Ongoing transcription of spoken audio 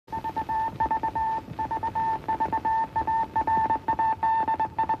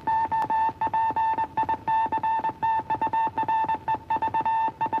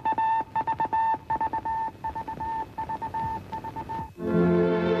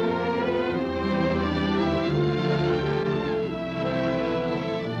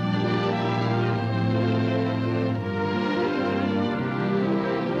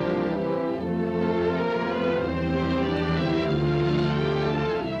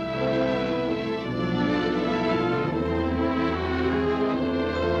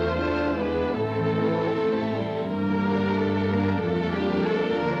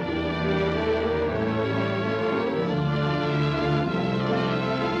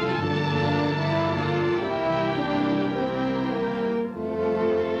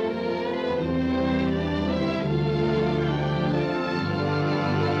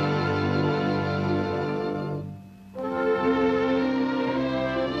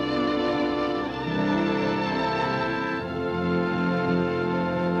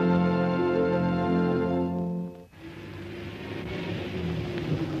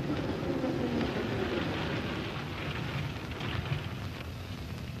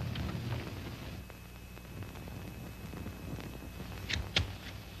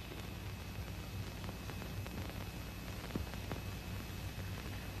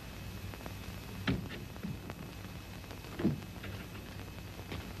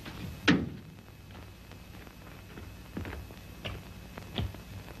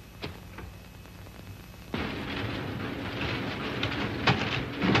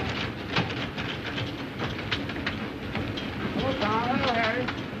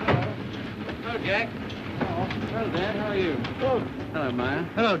Jack. Oh, hello, Dad. How are you? Oh. Hello, Maya.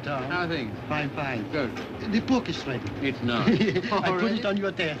 Hello, Tom. How are things? Fine, fine. Good. The book is ready. It's not. I put it on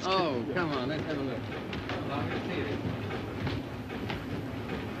your desk. Oh, come on. Let's have a look. Hold on, let's see it.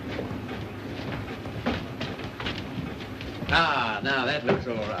 Ah, now that looks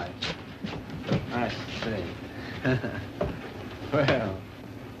all right. I see. Well,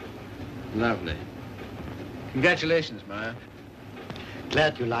 lovely. Congratulations, Maya.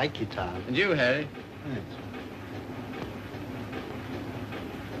 Glad you like it, Tom. And you, Harry? Thanks.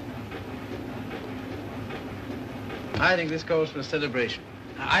 I think this calls for a celebration.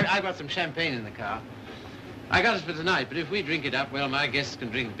 I've got some champagne in the car. I got it for tonight, but if we drink it up, well, my guests can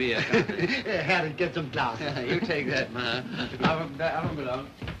drink beer, can't they? Harry, get some glasses. You take that, Maya. I don't belong.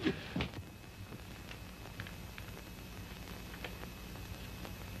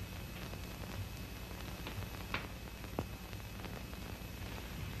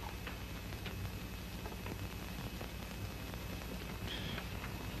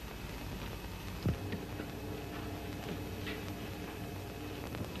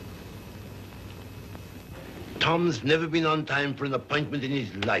 Tom's never been on time for an appointment in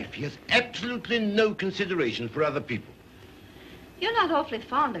his life. He has absolutely no consideration for other people. You're not awfully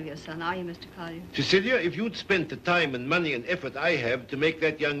fond of your son, are you, Mr. Collier? Cecilia, if you'd spent the time and money and effort I have to make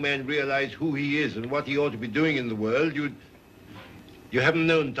that young man realize who he is and what he ought to be doing in the world, You haven't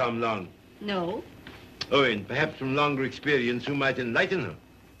known Tom long. No. Oh, and perhaps from longer experience you might enlighten her.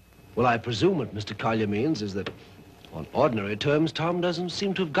 Well, I presume what Mr. Collier means is that, on ordinary terms, Tom doesn't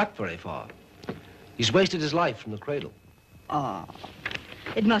seem to have got very far. He's wasted his life from the cradle. Oh,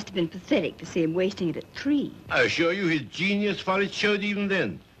 it must have been pathetic to see him wasting it at 3. I assure you his genius for it showed even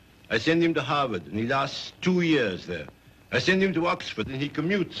then. I send him to Harvard, and he lasts 2 years there. I send him to Oxford, and he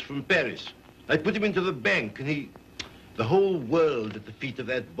commutes from Paris. I put him into the bank, and the whole world at the feet of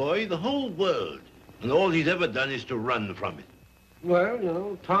that boy, the whole world. And all he's ever done is to run from it. Well, you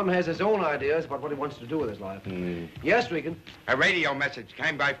know, Tom has his own ideas about what he wants to do with his life. Yes, Regan? A radio message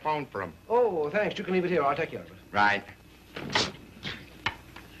came by phone for him. Oh, thanks. You can leave it here. I'll take care of it. Right.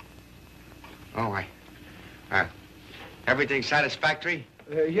 Oh, everything satisfactory?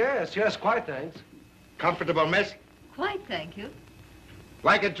 Yes, quite, thanks. Comfortable, miss? Quite, thank you.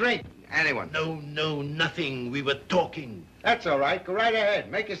 Like a drink? Anyone? No, nothing. We were talking. That's all right. Go right ahead.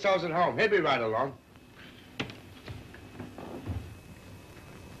 Make yourselves at home. He'll be right along.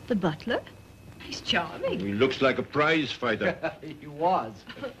 The butler? He's charming. He looks like a prize fighter. He was.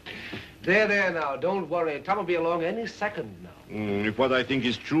 There now. Don't worry. Tom will be along any second now. If what I think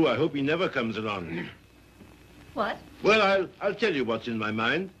is true, I hope he never comes along. What? Well, I'll tell you what's in my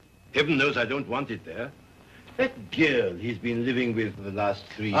mind. Heaven knows I don't want it there. That girl he's been living with for the last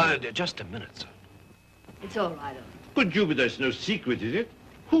 3 years. Just a minute, sir. It's all right, Owen. Good Jupiter, it's no secret, is it?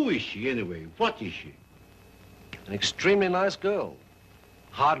 Who is she, anyway? What is she? An extremely nice girl.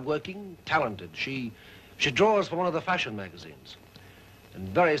 Hard-working, talented. She draws for one of the fashion magazines. And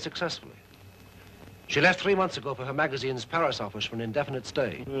very successfully. She left 3 months ago for her magazine's Paris office for an indefinite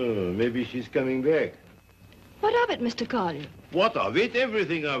stay. Oh, maybe she's coming back. What of it, Mr. Collier? What of it?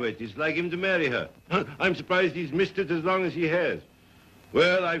 Everything of it. It's like him to marry her. I'm surprised he's missed it as long as he has.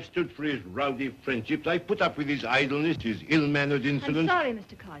 Well, I've stood for his rowdy friendships. I put up with his idleness, his ill-mannered insolence. I'm sorry,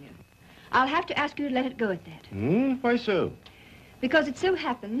 Mr. Collier. I'll have to ask you to let it go at that. Why so? Because it so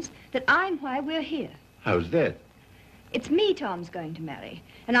happens that I'm why we're here. How's that? It's me Tom's going to marry,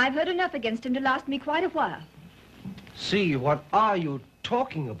 and I've heard enough against him to last me quite a while. See, what are you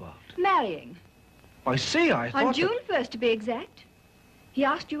talking about? Marrying. I see, I thought On June 1st, to be exact. He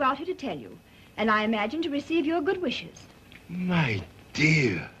asked you out here to tell you, and I imagine to receive your good wishes. My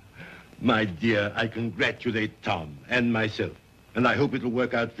dear, I congratulate Tom and myself, and I hope it'll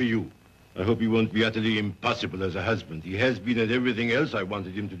work out for you. I hope he won't be utterly impossible as a husband. He has been at everything else I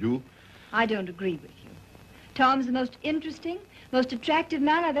wanted him to do. I don't agree with you. Tom's the most interesting, most attractive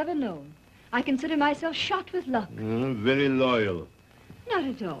man I've ever known. I consider myself shot with luck. Very loyal. Not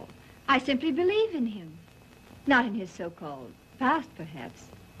at all. I simply believe in him. Not in his so-called past, perhaps.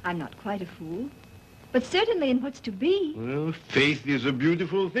 I'm not quite a fool. But certainly in what's to be. Well, faith is a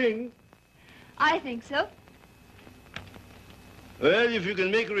beautiful thing. I think so. Well, if you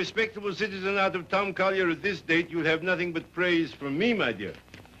can make a respectable citizen out of Tom Collier at this date, you'll have nothing but praise from me, my dear.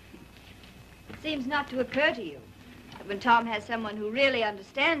 It seems not to occur to you that when Tom has someone who really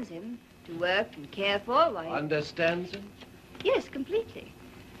understands him, to work and care for, why... Understands him? Yes, completely.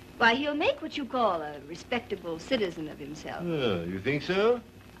 Why, he'll make what you call a respectable citizen of himself. Oh, you think so?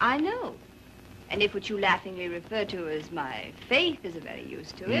 I know. And if what you laughingly refer to as my faith is of any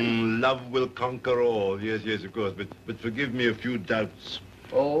use to him... Love will conquer all. Yes, of course. But forgive me a few doubts.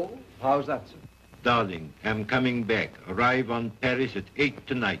 Oh, how's that, sir? Darling, I'm coming back. Arrive on Paris at 8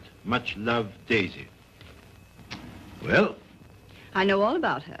 tonight. Much love, Daisy. Well, I know all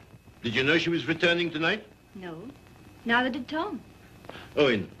about her. did you know she was returning tonight? No. Neither did Tom.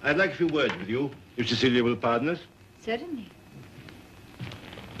 Owen, I'd like a few words with you, if Cecilia will pardon us. Certainly.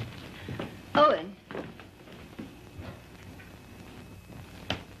 Owen.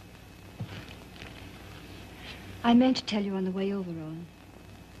 I meant to tell you on the way over, Owen.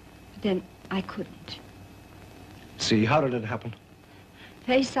 But then I couldn't. See, how did it happen?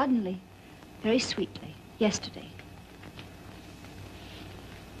 Very suddenly, very sweetly, yesterday.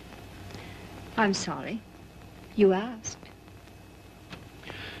 I'm sorry. You asked.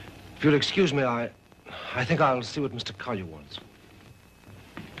 If you'll excuse me, I think I'll see what Mr. Collier wants.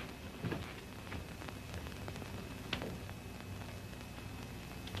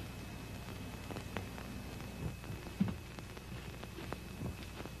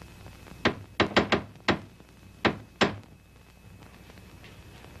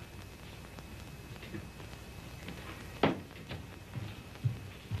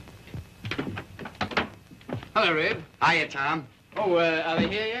 Hello, Red. Hiya, Tom. Oh, are they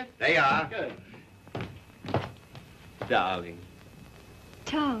here yet? They are. Good. Darling.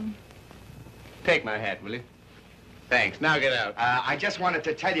 Tom. Take my hat, will you? Thanks. Now get out. I just wanted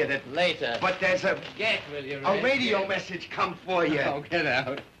to tell you that... Later. But there's a Get, will you, a Red? radio Get. message come for you. Oh, get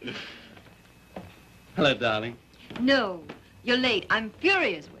out. Hello, darling. No, you're late. I'm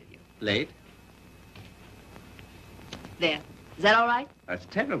furious with you. Late? There. Is that all right? That's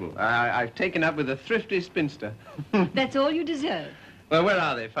terrible. I've taken up with a thrifty spinster. That's all you deserve. Well, where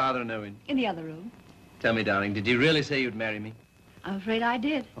are they, Father and Owen? In the other room. Tell me, darling, did you really say you'd marry me? I'm afraid I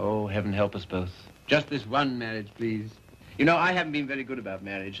did. Oh, heaven help us both. Just this one marriage, please. You know, I haven't been very good about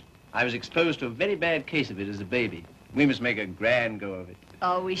marriage. I was exposed to a very bad case of it as a baby. We must make a grand go of it.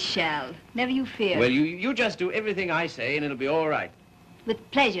 Oh, we shall. Never you fear. Well, you just do everything I say, and it'll be all right.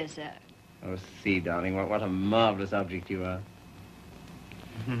 With pleasure, sir. Oh, see, darling, what a marvelous object you are.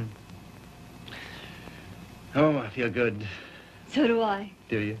 Oh, I feel good. So do I.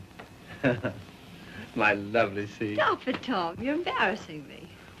 Do you? My lovely sea. Stop it, Tom. You're embarrassing me.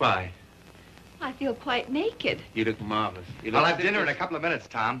 Why? I feel quite naked. You look marvelous. You I'll look have dinner in a couple of minutes,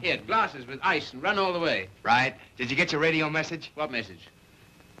 Tom. Here, glasses with ice and run all the way. Right. Did you get your radio message? What message?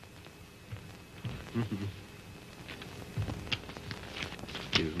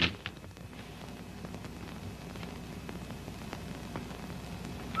 Excuse me.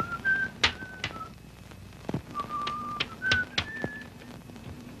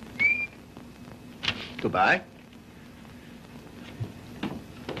 Goodbye.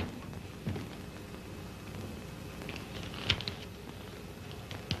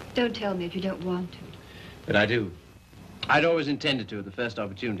 Don't tell me if you don't want to. But I do. I'd always intended to at the first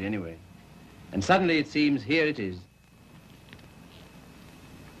opportunity anyway. And suddenly it seems here it is.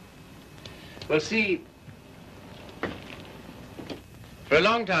 Well, see, for a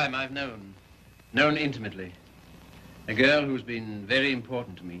long time I've known intimately, a girl who's been very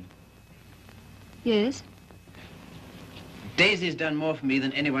important to me. Yes? Daisy's done more for me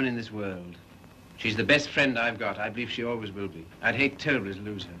than anyone in this world. She's the best friend I've got. I believe she always will be. I'd hate terribly to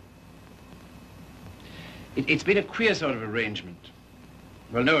lose her. It's been a queer sort of arrangement.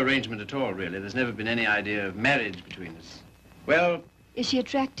 Well, no arrangement at all, really. There's never been any idea of marriage between us. Well, Is she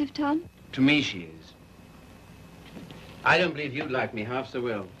attractive, Tom? to me she is. I don't believe you'd like me half so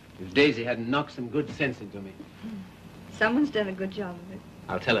well if Daisy hadn't knocked some good sense into me. Someone's done a good job of it.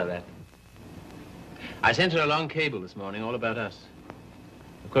 I'll tell her that. I sent her a long cable this morning all about us.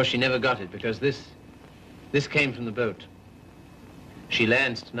 Of course, she never got it because this came from the boat. She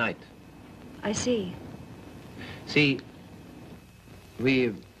lands tonight. I see. See,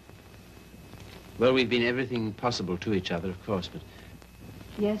 we've been everything possible to each other, of course,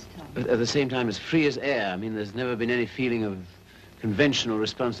 Yes, Tom. but at the same time as free as air. I mean, there's never been any feeling of conventional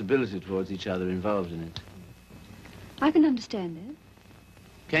responsibility towards each other involved in it. I can understand that.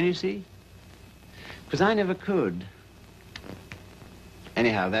 Can you see? Because I never could.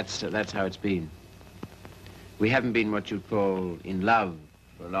 Anyhow, that's how it's been. We haven't been what you'd call in love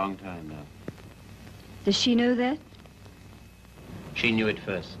for a long time now. Does she know that? She knew it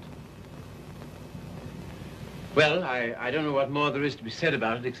first. Well, I don't know what more there is to be said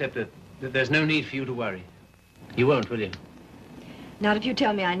about it, except that there's no need for you to worry. You won't, will you? Not if you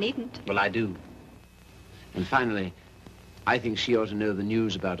tell me I needn't. Well, I do. And finally, I think she ought to know the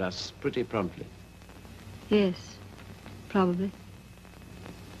news about us pretty promptly. Yes, probably.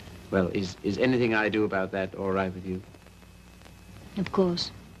 Well, is anything I do about that all right with you? Of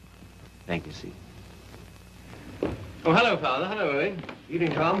course. Thank you, see. Oh, hello, Father. Hello, Owen.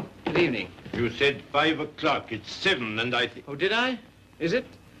 Evening, Tom. Good evening. You said 5 o'clock. It's 7, and I think... Oh, did I? Is it?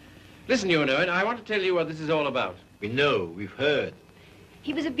 Listen, you know, I want to tell you what this is all about. We know. We've heard.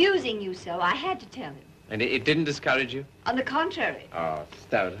 He was abusing you so. I had to tell him. And it didn't discourage you? On the contrary. Oh,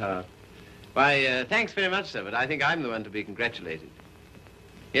 stout heart. Why, thanks very much, sir, but I think I'm the one to be congratulated.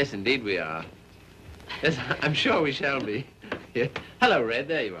 Yes, indeed we are. Yes, I'm sure we shall be. Yeah. Hello, Red.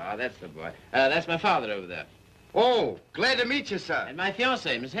 There you are. That's the boy. That's my father over there. Oh, glad to meet you, sir. And my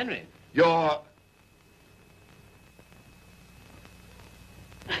fiancée, Miss Henry. You're...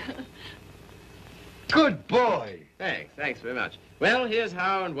 Good boy. Thanks very much. Well, here's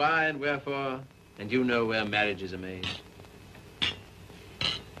how and why and wherefore, and you know where marriages are made.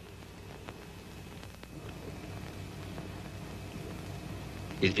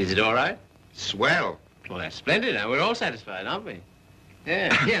 Is it all right? Swell. Well, that's splendid. Now, we're all satisfied, aren't we?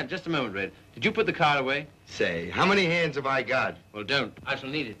 Yeah, yeah, just a moment, Red. Did you put the card away? Say, how many hands have I got? Well, don't. I shall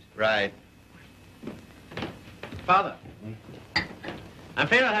need it. Right. Father, I'm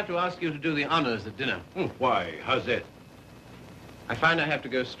afraid I'll have to ask you to do the honors at dinner. Why? How's that? I find I have to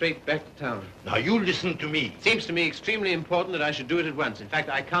go straight back to town. Now, you listen to me. It seems to me extremely important that I should do it at once. In fact,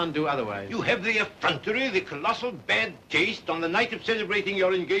 I can't do otherwise. You have the effrontery, the colossal bad taste on the night of celebrating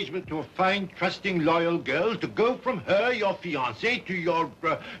your engagement to a fine, trusting, loyal girl to go from her, your fiancé, to your...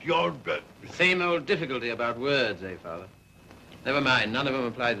 Same old difficulty about words, eh, Father? Never mind. None of them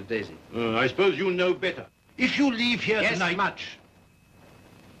apply to Daisy. I suppose you know better. If you leave here Yes, tonight...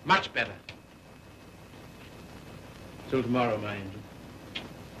 Much better. Till tomorrow, my angel.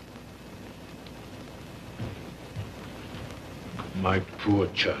 My poor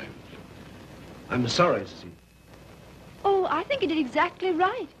child. I'm sorry, Cecilia. Oh, I think you did exactly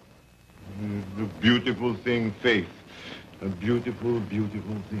right. The beautiful thing, Faith. A beautiful,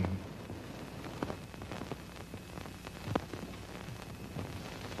 beautiful thing.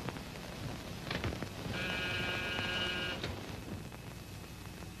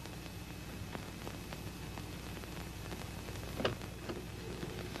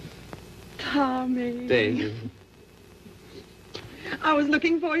 Tommy. Daisy. I was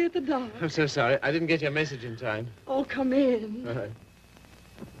looking for you at the door. I'm so sorry. I didn't get your message in time. Oh, come in. All right.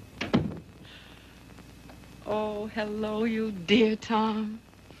 Oh, hello, you dear Tom.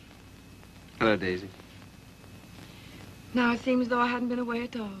 Hello, Daisy. Now it seems as though I hadn't been away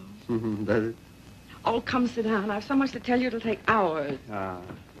at all. Does it? Oh, come sit down. I've so much to tell you it'll take hours. Ah.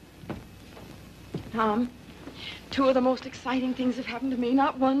 Tom, two of the most exciting things have happened to me.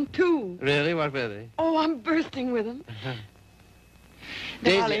 Not one, two. Really? What were they? Oh, I'm bursting with them.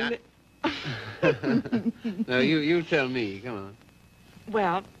 Daisy, Darling, No, you tell me. Come on.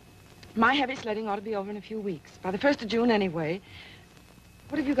 Well, my heavy sledding ought to be over in a few weeks. By the 1st of June, anyway.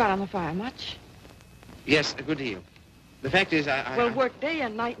 What have you got on the fire? Much? Yes, a good deal. The fact is, Well, work day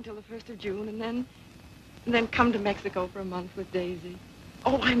and night until the 1st of June, and then come to Mexico for a month with Daisy.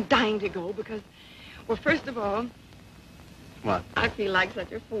 Oh, I'm dying to go because, well, first of all... What? I feel like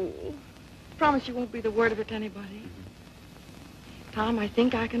such a fool. Promise you won't be the word of it to anybody. Tom, I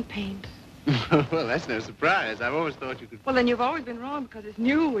think I can paint. Well, that's no surprise. I've always thought you could... Well, then you've always been wrong because it's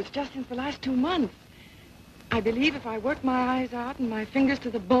new. It's just since the last 2 months. I believe if I work my eyes out and my fingers to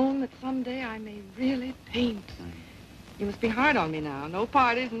the bone that someday I may really paint. You must be hard on me now. No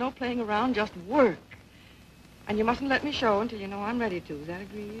parties and no playing around, just work. And you mustn't let me show until you know I'm ready to. Is that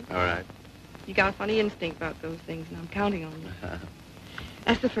agreed? All right. You got a funny instinct about those things, and I'm counting on you.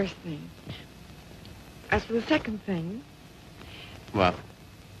 That's the first thing. As for the second thing... What?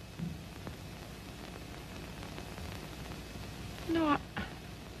 No,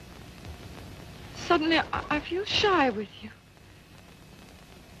 suddenly I feel shy with you.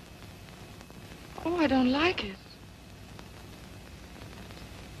 Oh, I don't like it.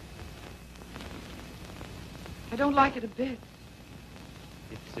 I don't like it a bit.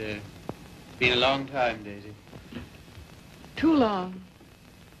 It's been a long time, Daisy. Too long.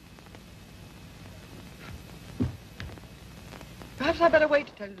 Perhaps I better wait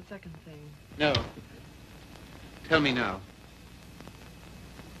to tell you the second thing. No. Tell me now.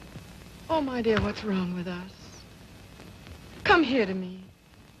 Oh, my dear, what's wrong with us? Come here to me.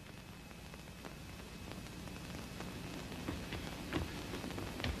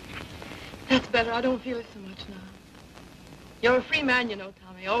 That's better. I don't feel it so much now. You're a free man, you know,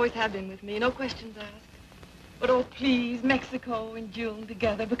 Tommy. Always have been with me. No questions asked. But, oh, please, Mexico in June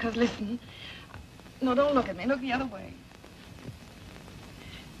together, because, listen. No, don't look at me. Look the other way.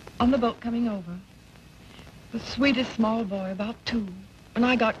 On the boat coming over, the sweetest small boy, about 2. And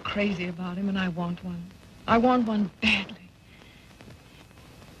I got crazy about him, and I want one. I want one badly.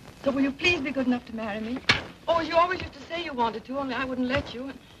 So will you please be good enough to marry me? Oh, as you always used to say you wanted to, only I wouldn't let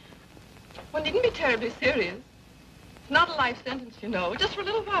you. Well, needn't be terribly serious. It's not a life sentence, you know. Just for a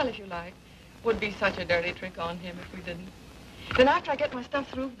little while, if you like. Would be such a dirty trick on him if we didn't. Then after I get my stuff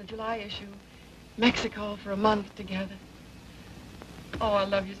through for the July issue, Mexico for a month together. Oh, I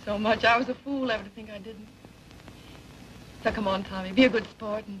love you so much. I was a fool ever to think I didn't. So come on, Tommy, be a good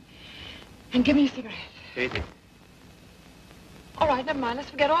sport and give me a cigarette. Daisy. All right, never mind. Let's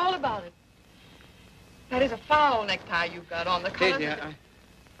forget all about it. That is a foul necktie you've got on. The colors... Daisy,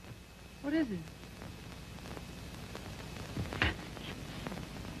 What is it?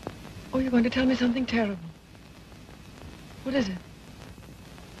 Oh, you're going to tell me something terrible. What is it?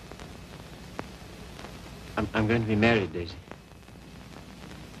 I'm going to be married, Daisy.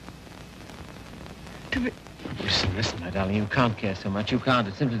 To be... Listen, my darling, you can't care so much. You can't.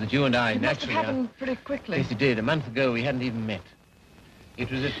 It's simply that you and I It must have naturally happened pretty quickly. Yes, it did. A month ago, we hadn't even met. It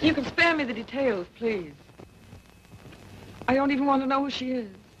was at... You can spare me the details, please. I don't even want to know who she is.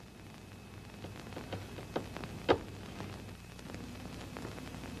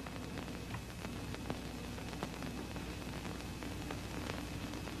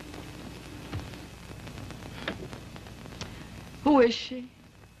 Who is she?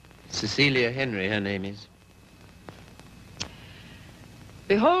 Cecilia Henry, her name is.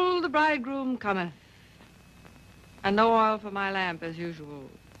 Behold, the bridegroom cometh, and no oil for my lamp as usual.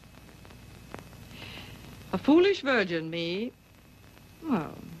 A foolish virgin, me.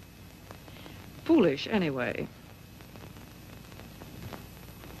 Well, foolish anyway.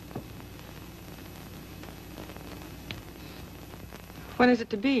 When is it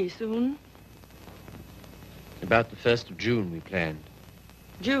to be? Soon? About the 1st of June, we planned.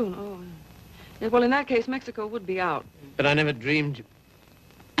 June, oh. Yeah, well, in that case, Mexico would be out. But I never dreamed...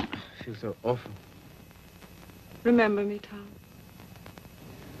 I feel so awful. Remember me, Tom.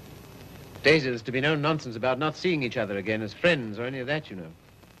 Daisy, there's to be no nonsense about not seeing each other again as friends or any of that, you know.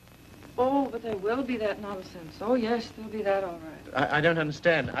 Oh, but there will be that nonsense. Oh, yes, there'll be that, all right. I don't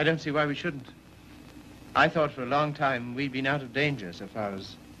understand. I don't see why we shouldn't. I thought for a long time we'd been out of danger so far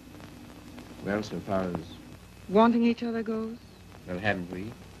as... Well, so far as... Wanting each other goes? Well, hadn't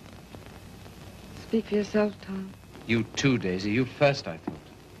we? Speak for yourself, Tom. You too, Daisy. You first, I thought.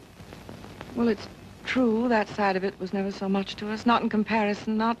 Well, it's true. That side of it was never so much to us. Not in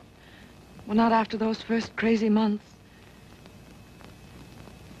comparison. Not after those first crazy months.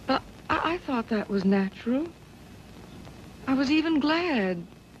 But I thought that was natural. I was even glad.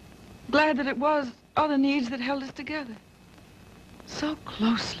 Glad that it was other needs that held us together. So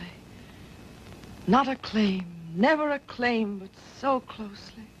closely. Not a claim. Never a claim, but so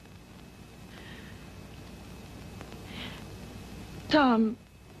closely. Tom,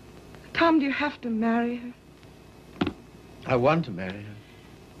 do you have to marry her? I want to marry her.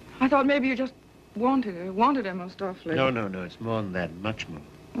 I thought maybe you just wanted her most awfully. No, it's more than that, much more.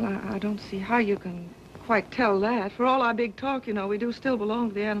 Well, I don't see how you can quite tell that. For all our big talk, you know, we do still belong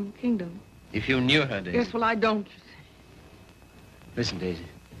to the animal kingdom. If you knew her, Daisy. Yes, well, I don't, you see. Listen, Daisy,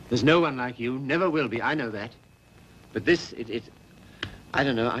 there's no one like you, never will be, I know that. But this, I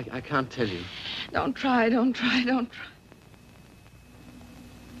don't know, I can't tell you. Don't try.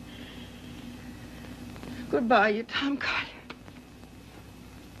 Goodbye, you Tom Carter.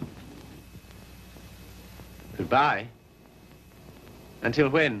 Goodbye. Until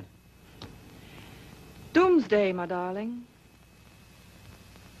when? Doomsday, my darling.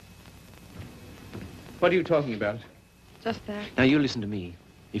 What are you talking about? Just that. Now, you listen to me.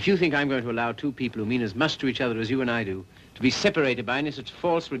 If you think I'm going to allow two people who mean as much to each other as you and I do to be separated by any such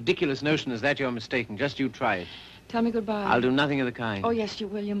false, ridiculous notion as that, you're mistaken. Just you try it. Tell me goodbye. I'll do nothing of the kind. Oh, yes, you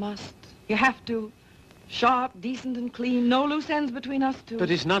will. You must. You have to. Sharp, decent, and clean. No loose ends between us two.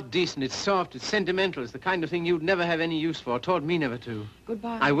 But it's not decent. It's soft. It's sentimental. It's the kind of thing you'd never have any use for. Taught me never to.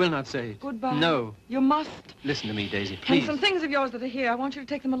 Goodbye. I will not say it. Goodbye. No. You must. Listen to me, Daisy, please. And some things of yours that are here, I want you to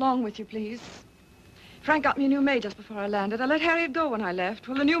take them along with you, please. Frank got me a new maid just before I landed. I let Harriet go when I left.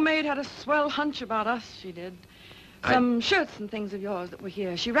 Well, the new maid had a swell hunch about us, she did. Some shirts and things of yours that were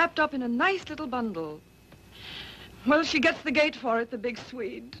here. She wrapped up in a nice little bundle. Well, she gets the gate for it, the big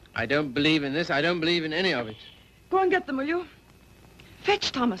Swede. I don't believe in this. I don't believe in any of it. Go and get them, will you?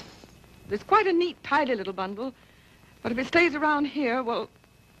 Fetch Thomas. It's quite a neat, tidy little bundle. But if it stays around here, well,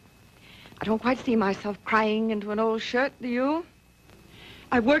 I don't quite see myself crying into an old shirt, do you?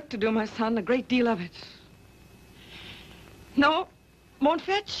 I've work to do, my son, a great deal of it. No? Won't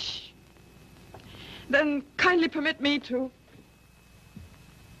fetch? Then kindly permit me to.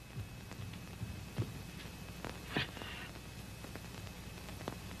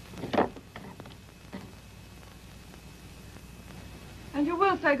 And you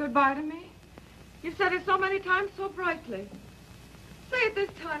will say goodbye to me? You've said it so many times so brightly. Say it this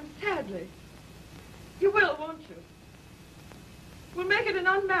time sadly. You will, won't you? We'll make it an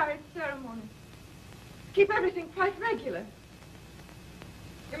unmarried ceremony. Keep everything quite regular.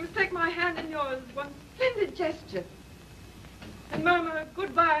 You must take my hand in yours, one splendid gesture, and murmur,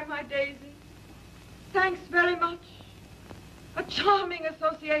 goodbye, my Daisy. Thanks very much. A charming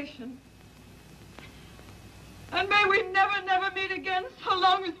association. And may we never, never meet again so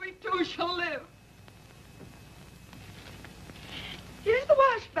long as we two shall live. Here's the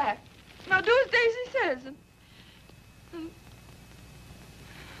washback. Now do as Daisy says. And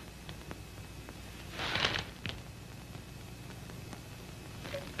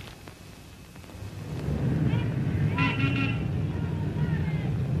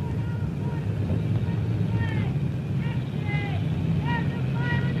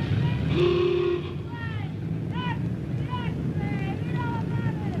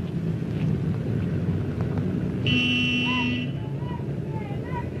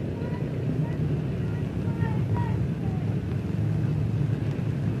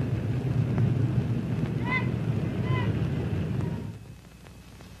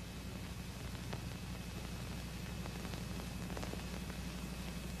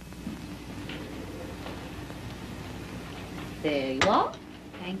There you are.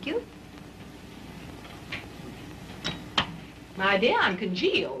 Thank you. My dear, I'm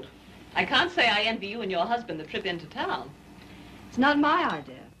congealed. I can't say I envy you and your husband the trip into town. It's not my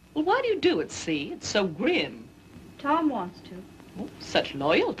idea. Well, why do you do it, see? It's so grim. Tom wants to. Oh, such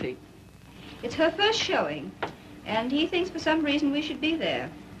loyalty. It's her first showing, and he thinks for some reason we should be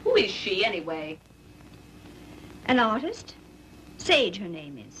there. Who is she, anyway? An artist? Sage, her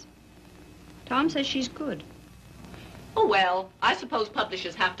name is. Tom says she's good. Oh, well, I suppose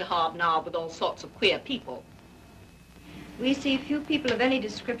publishers have to hobnob with all sorts of queer people. We see few people of any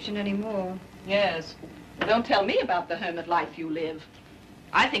description anymore. Yes. Well, don't tell me about the hermit life you live.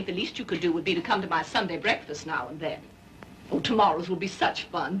 I think the least you could do would be to come to my Sunday breakfast now and then. Oh, tomorrow's will be such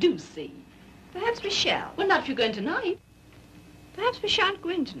fun. Do see. Perhaps we shall. Well, not if you're going tonight. Perhaps we shan't go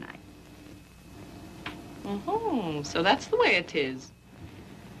in tonight. Oh, so that's the way it is.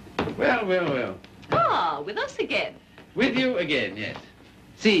 Well, well, well. Ah, with us again. With you again, yes.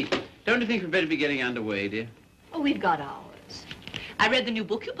 See, don't you think we'd better be getting underway, dear? Oh, we've got ours. I read the new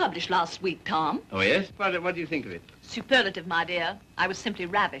book you published last week, Tom. Oh, yes? What do you think of it? Superlative, my dear. I was simply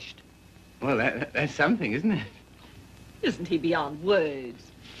ravished. Well, that's something, isn't it? Isn't he beyond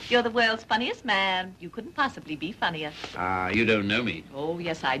words? You're the world's funniest man. You couldn't possibly be funnier. Ah, you don't know me. Oh,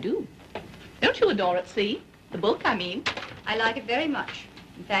 yes, I do. Don't you adore it, see? The book, I mean. I like it very much.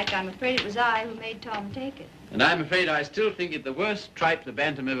 In fact, I'm afraid it was I who made Tom take it. And I'm afraid I still think it the worst tripe the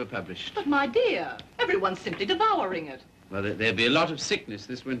Bantam ever published. But, my dear, everyone's simply devouring it. Well, there'll be a lot of sickness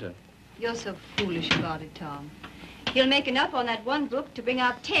this winter. You're so foolish about it, Tom. He'll make enough on that one book to bring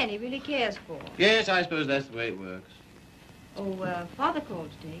out 10 he really cares for. Yes, I suppose that's the way it works. Oh, Father called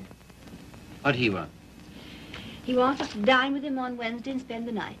today. What'd he want? He wants us to dine with him on Wednesday and spend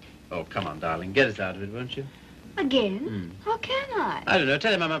the night. Oh, come on, darling. Get us out of it, won't you? Again? How can I? I don't know.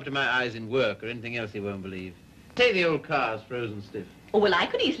 Tell him I'm up to my eyes in work or anything else he won't believe. Take the old car's frozen stiff. Oh, well, I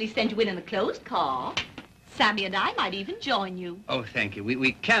could easily send you in a closed car. Sammy and I might even join you. Oh, thank you.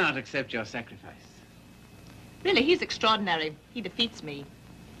 We cannot accept your sacrifice. Really, he's extraordinary. He defeats me.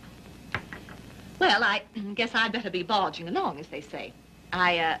 Well, I guess I'd better be barging along, as they say.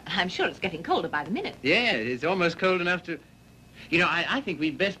 I'm sure it's getting colder by the minute. Yeah, it's almost cold enough to... You know, I think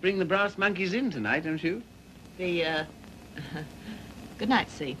we'd best bring the brass monkeys in tonight, don't you? Good night,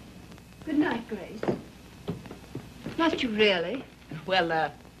 See. Good night, Grace. Must you really?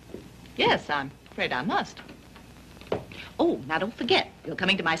 Well, yes, I'm afraid I must. Oh, now don't forget, you're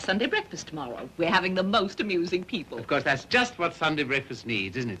coming to my Sunday breakfast tomorrow. We're having the most amusing people. Of course, that's just what Sunday breakfast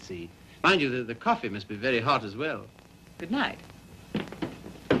needs, isn't it, See? Mind you, the coffee must be very hot as well. Good night.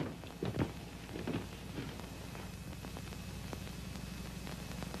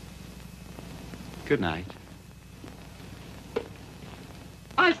 Good night.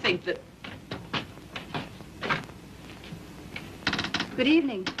 I think that... Good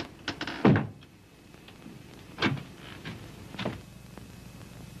evening.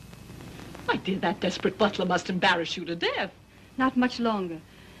 My dear, that desperate butler must embarrass you to death. Not much longer.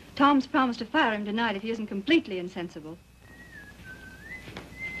 Tom's promised to fire him tonight if he isn't completely insensible.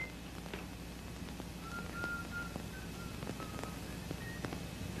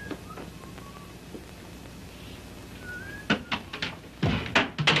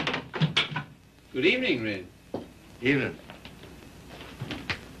 Good evening, Red. Evening.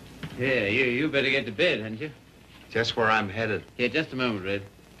 Yeah, you better get to bed, hadn't you? Just where I'm headed. Here, just a moment, Red.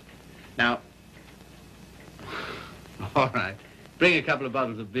 Now, All right. Bring a couple of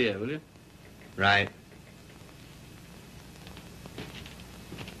bottles of beer, will you? Right.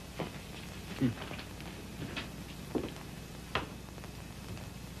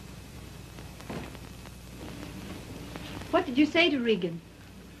 What did you say to Regan?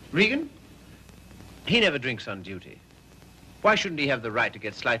 Regan? He never drinks on duty. Why shouldn't he have the right to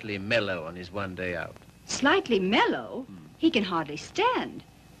get slightly mellow on his one day out? Slightly mellow? He can hardly stand.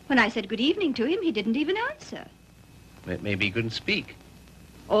 When I said good evening to him, he didn't even answer. Maybe he couldn't speak.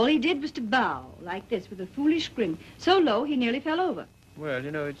 All he did was to bow, like this, with a foolish grin, so low he nearly fell over. Well,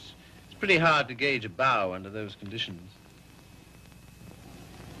 you know, it's pretty hard to gauge a bow under those conditions.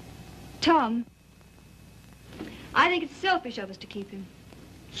 Tom, I think it's selfish of us to keep him.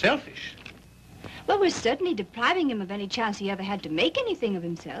 Selfish? Well, we're certainly depriving him of any chance he ever had to make anything of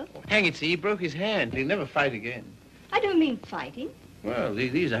himself. Oh, hang it, see, he broke his hand. He'll never fight again. I don't mean fighting. Well,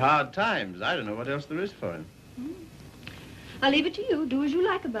 these are hard times. I don't know what else there is for him. I'll leave it to you. Do as you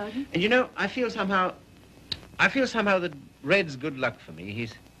like about him. And you know, I feel somehow that Red's good luck for me.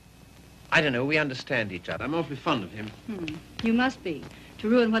 I don't know, we understand each other. I'm awfully fond of him. You must be, to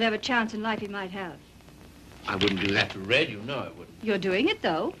ruin whatever chance in life he might have. I wouldn't do that to Red, you know I wouldn't. You're doing it,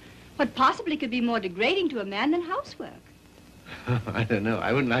 though. What possibly could be more degrading to a man than housework? I don't know.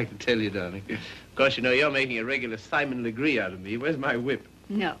 I wouldn't like to tell you, darling. Of course, you know, you're making a regular Simon Legree out of me. Where's my whip?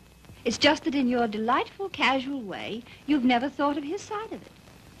 No. It's just that in your delightful, casual way, you've never thought of his side of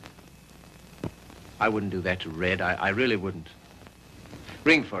it. I wouldn't do that to Red. I really wouldn't.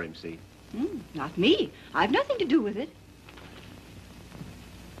 Ring for him, see? Not me. I've nothing to do with it.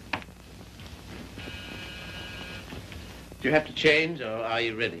 Do you have to change, or are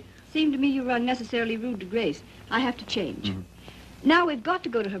you ready? Seemed to me you were unnecessarily rude to Grace. I have to change. Now we've got to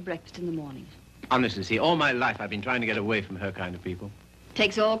go to her breakfast in the morning. Honestly, see, all my life I've been trying to get away from her kind of people.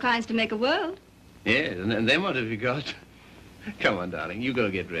 Takes all kinds to make a world. Yes, and then what have you got? Come on, darling, you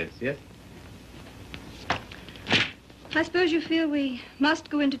go get dressed, yes? I suppose you feel we must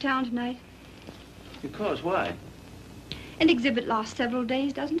go into town tonight. Of course, why? An exhibit lasts several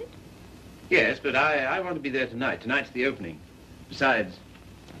days, doesn't it? Yes, but I want to be there tonight. Tonight's the opening. Besides,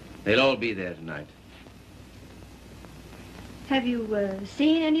 they'll all be there tonight. Have you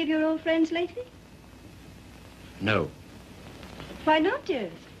seen any of your old friends lately? No. Why not,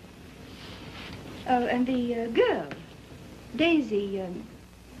 dearest? Oh, and the girl, Daisy,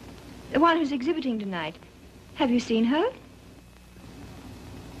 the one who's exhibiting tonight. Have you seen her?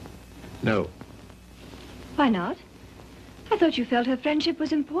 No. Why not? I thought you felt her friendship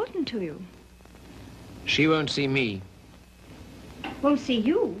was important to you. She won't see me. Won't see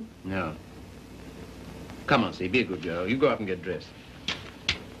you? No. Come on, see, be a good girl. You go up and get dressed.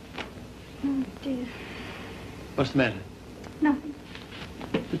 Oh, dear. What's the matter? Nothing.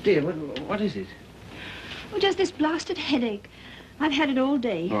 But, dear, what is it? Oh, just this blasted headache. I've had it all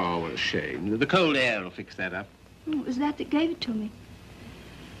day. Oh, what a shame. The cold air will fix that up. Oh, it was that gave it to me.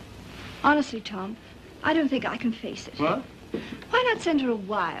 Honestly, Tom, I don't think I can face it. What? Why not send her a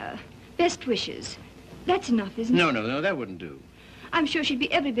wire? Best wishes. That's enough, isn't it? No, that wouldn't do. I'm sure she'd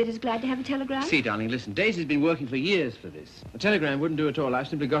be every bit as glad to have a telegram. See, darling, listen, Daisy's been working for years for this. A telegram wouldn't do at all. I've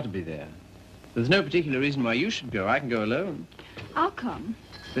simply got to be there. There's no particular reason why you should go. I can go alone. I'll come.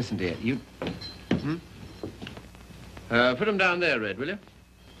 Listen, dear, you... put them down there, Red, will you?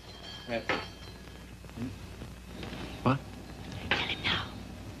 What? Tell him now.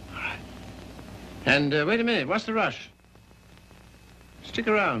 All right. And wait a minute. What's the rush? Stick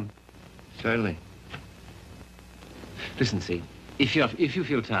around. Certainly. Listen, see, if you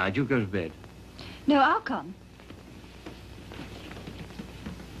feel tired, you go to bed. No, I'll come.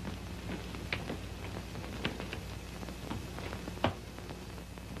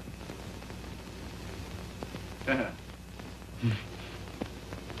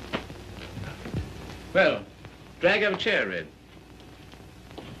 Well, drag up a chair, Red.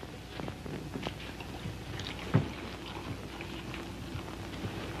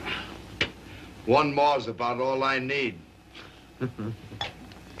 One more's about all I need.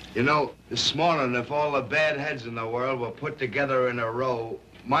 You know, this morning, if all the bad heads in the world were put together in a row,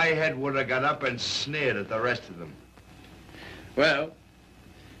 my head would have got up and sneered at the rest of them. Well,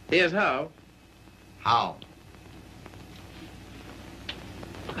 here's how. How?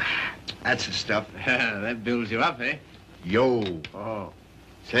 That's the stuff. That builds you up, eh? Yo. Oh.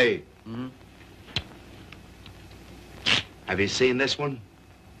 Say. Have you seen this one?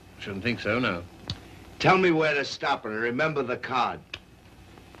 Shouldn't think so, no. Tell me where to stop and remember the card.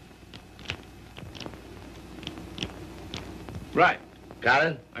 Right. Got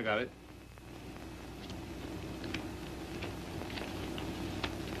it? I got it.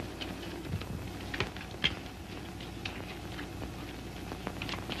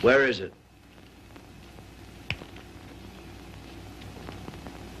 Where is it?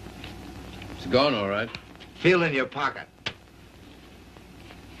 It's gone, all right. Feel in your pocket.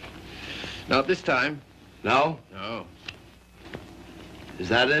 Not this time. No? No. Is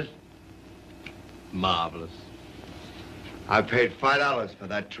that it? Marvelous. I paid $5 for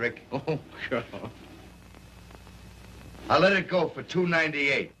that trick. Oh, God. I let it go for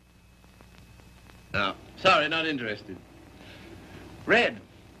 $2.98. No. Sorry, not interested. Red.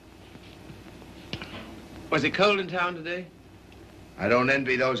 Was it cold in town today? I don't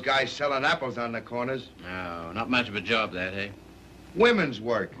envy those guys selling apples on the corners. No, not much of a job, that, eh? Women's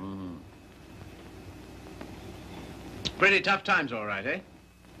work. Mm-hmm. Pretty tough times, all right, eh?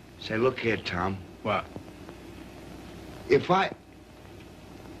 Say, look here, Tom. What? If I...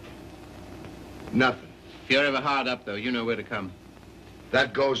 Nothing. If you're ever hard up, though, you know where to come.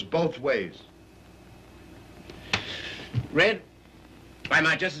 That goes both ways. Red, I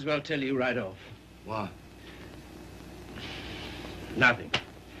might just as well tell you right off. What? Nothing.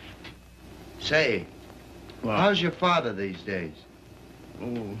 Say, What? how's your father these days?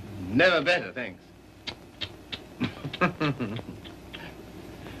 Oh, never better, thanks.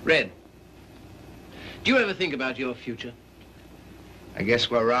 Red, do you ever think about your future? I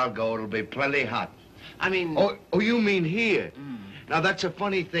guess where I'll go, it'll be plenty hot. I mean... Oh, you mean here? Mm. Now, that's a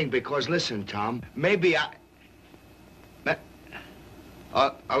funny thing, because listen, Tom, maybe I'll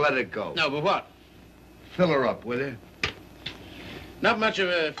let it go. No, but what? Fill her up, will you? Not much of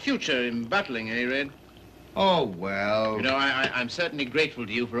a future in battling, eh, Red? Oh, well... You know, I'm certainly grateful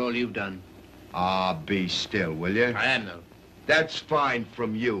to you for all you've done. Ah, be still, will you? I am, though. That's fine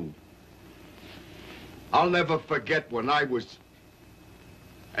from you. I'll never forget when I was...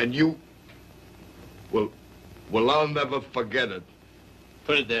 And you... Well, I'll never forget it.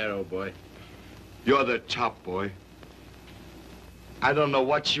 Put it there, old boy. You're the top, boy. I don't know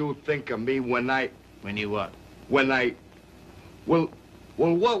what you think of me when I... When you what? When I... Well,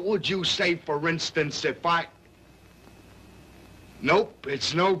 what would you say, for instance, if I... Nope,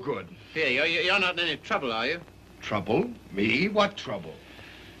 it's no good. Here, you're not in any trouble, are you? Trouble? Me? What trouble?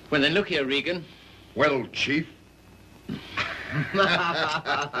 Well, then look here, Regan. Well, Chief.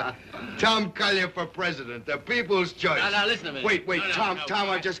 Tom Collier for president, the people's choice. Now, listen a minute. Wait, No, Tom, no, Tom,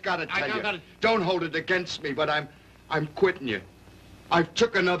 I just gotta tell you. gotta... Don't hold it against me, but I'm quitting you. I've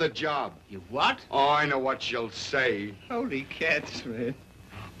took another job. You what? Oh, I know what you'll say. Holy cats, man.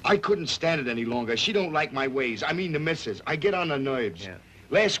 I couldn't stand it any longer. She don't like my ways. I mean the missus. I get on her nerves. Yeah.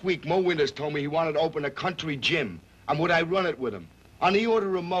 Last week, Mo Winters told me he wanted to open a country gym. And would I run it with him? On the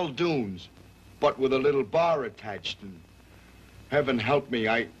order of Muldoon's, but with a little bar attached. And heaven help me,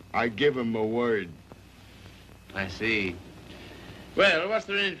 I give him a word. I see. Well, what's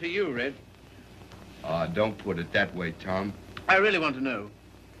there in it for you, Red? Don't put it that way, Tom. I really want to know.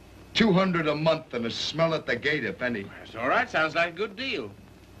 $200 a month and a smell at the gate, if any. That's all right. Sounds like a good deal.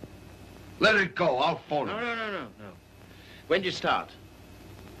 Let it go. I'll phone him. No. When'd you start?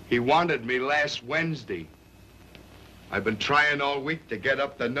 He wanted me last Wednesday. I've been trying all week to get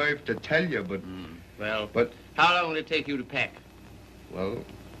up the nerve to tell you, but... But how long will it take you to pack? Well,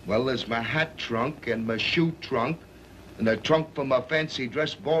 there's my hat trunk and my shoe trunk and a trunk for my fancy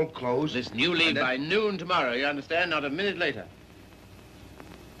dress ball clothes. Listen, you leave by noon tomorrow, you understand? Not a minute later.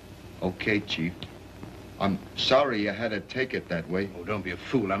 Okay, Chief. I'm sorry you had to take it that way. Oh, don't be a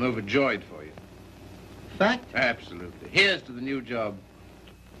fool. I'm overjoyed for you. Fact? Absolutely. Here's to the new job.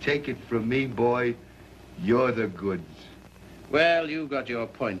 Take it from me, boy. You're the goods. Well, you've got your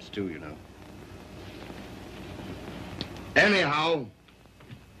points, too, you know. Anyhow.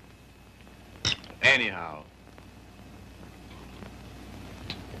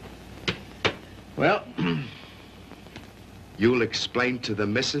 Well... You'll explain to the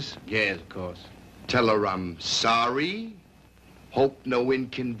missus? Yes, of course. Tell her I'm sorry. Hope no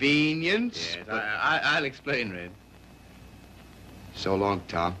inconvenience. Yes, I'll explain, Red. So long,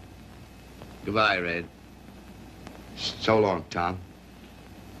 Tom. Goodbye, Red. So long, Tom.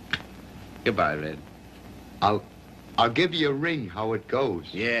 Goodbye, Red. I'll give you a ring how it goes.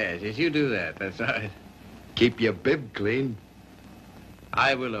 Yes, you do that. That's right. Keep your bib clean.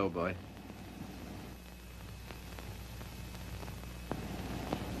 I will, old boy.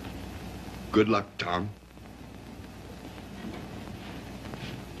 Good luck, Tom.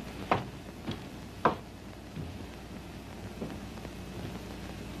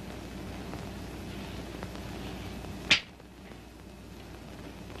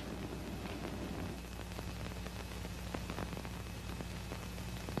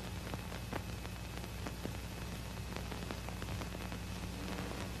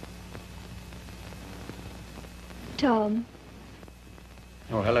 Tom.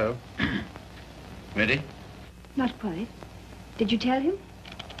 Oh, Oh, hello. Ready? Not quite. Did you tell him?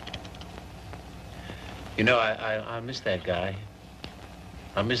 You know, I miss that guy.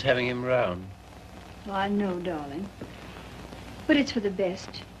 I miss having him around. Oh, I know, darling. But it's for the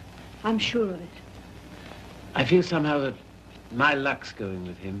best. I'm sure of it. I feel somehow that my luck's going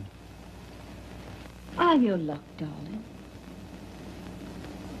with him. I'm your luck, darling.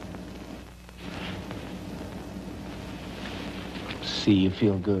 See, you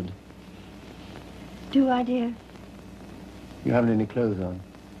feel good. Do I, dear? You haven't any clothes on.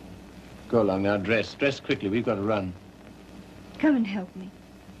 Go along now, dress. Dress quickly, we've got to run. Come and help me.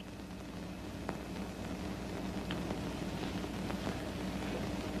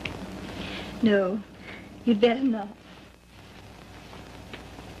 No, you'd better not.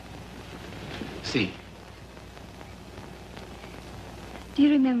 See. Do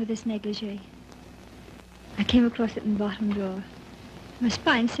you remember this negligee? I came across it in the bottom drawer. My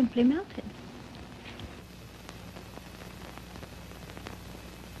spine simply melted.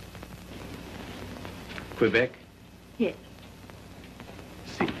 Quebec? Yes.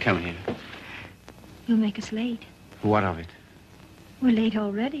 See, come here. You'll make us late. What of it? We're late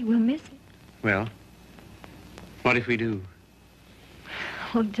already. We'll miss it. Well, what if we do?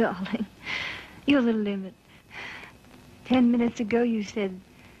 Oh, darling, you're the limit. 10 minutes ago you said...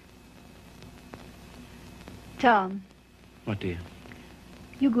 Tom. What, dear?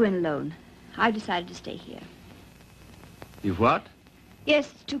 You go in alone. I've decided to stay here. You've what? Yes,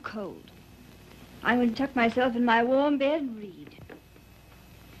 it's too cold. I'm going to tuck myself in my warm bed and read.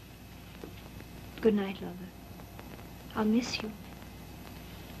 Good night, lover. I'll miss you.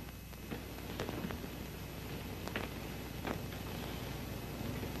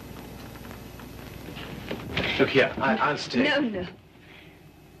 Look here, I'll stay. No, no.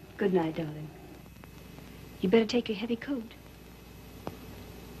 Good night, darling. You better take your heavy coat.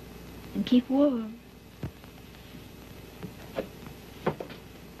 And keep warm.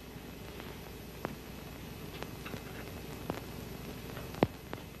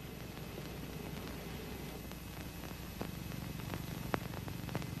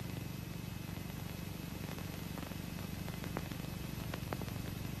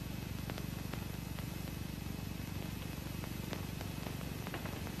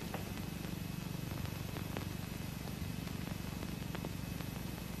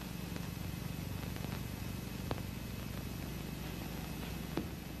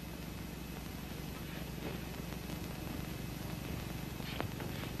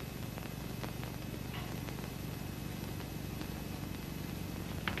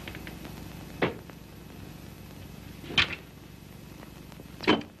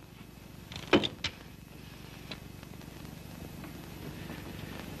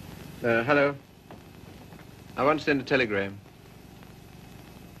 Hello. I want to send a telegram.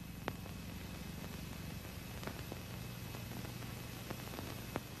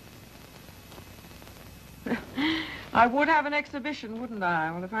 I would have an exhibition, wouldn't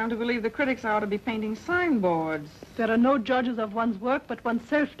I? Well, if I'm to believe the critics, I ought to be painting signboards. There are no judges of one's work but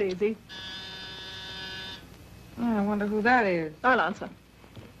oneself, Daisy. Oh, I wonder who that is. I'll answer.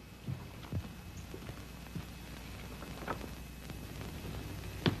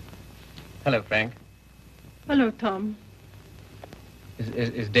 Hello, Frank. Hello, Tom.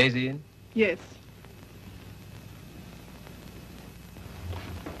 Is Daisy in? Yes.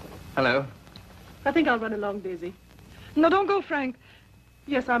 Hello. I think I'll run along, Daisy. No, don't go, Frank.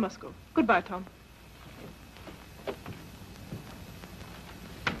 Yes, I must go. Goodbye, Tom.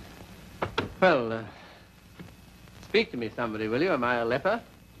 Well, speak to me, somebody, will you? Am I a leper?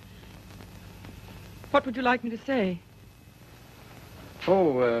 What would you like me to say?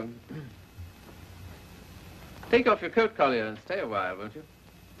 Oh, take off your coat collar and stay a while, won't you?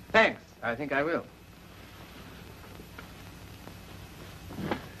 Thanks. I think I will.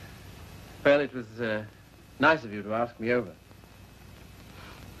 Well, it was nice of you to ask me over.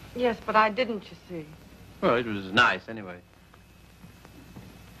 Yes, but I didn't, you see. Well, it was nice anyway.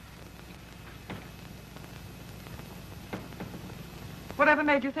 Whatever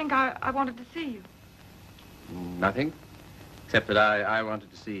made you think I wanted to see you? Nothing, except that I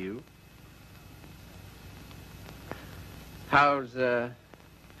wanted to see you. How's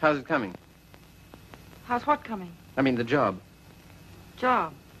it coming? How's what coming? I mean, the job.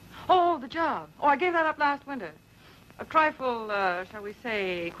 Job. Oh, the job. Oh, I gave that up last winter. A trifle, shall we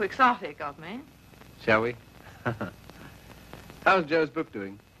say, quixotic of me. Shall we? How's Joe's book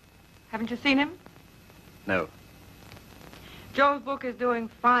doing? Haven't you seen him? No. Joe's book is doing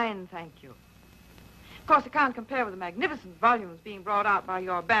fine, thank you. Of course, it can't compare with the magnificent volumes being brought out by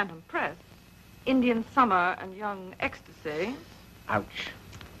your Bantam Press. Indian Summer and Young Ecstasy. Ouch.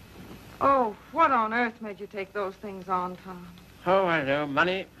 Oh, what on earth made you take those things on, Tom? Oh, I know.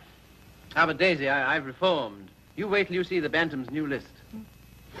 Money. Ah, but Daisy, I've reformed. You wait till you see the Bantam's new list.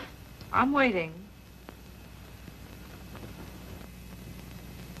 I'm waiting.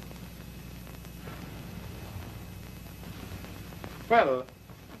 Well,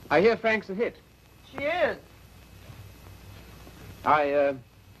 I hear Frank's a hit. She is. I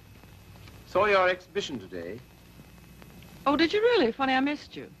saw your exhibition today. Oh, did you really? Funny, I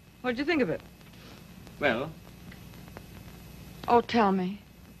missed you. What did you think of it? Well, Oh, tell me.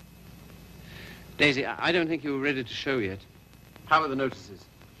 Daisy, I don't think you were ready to show yet. How were the notices?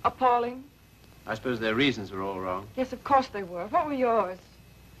 Appalling. I suppose their reasons were all wrong. Yes, of course they were. What were yours?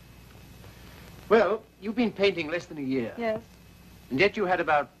 Well, you've been painting less than a year. Yes. And yet you had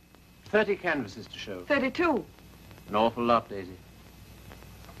about 30 canvases to show. 32. An awful lot, Daisy.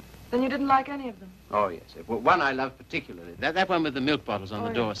 Then you didn't like any of them? Oh, yes. Well, one I love particularly. That one with the milk bottles on the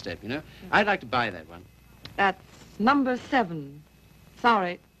yeah. doorstep, you know? I'd like to buy that one. That's number 7.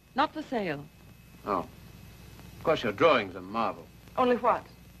 Sorry, not for sale. Oh. Of course, your drawing's a marvel. Only what?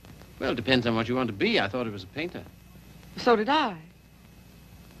 Well, it depends on what you want to be. I thought it was a painter. So did I.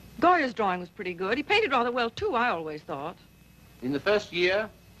 Goya's drawing was pretty good. He painted rather well, too, I always thought. In the first year,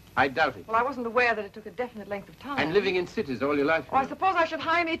 I doubt it. Well, I wasn't aware that it took a definite length of time. And living in cities all your life. Oh, I suppose I should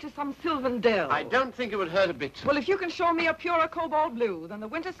hie me to some sylvan dell. I don't think it would hurt a bit. Well, if you can show me a purer cobalt blue than the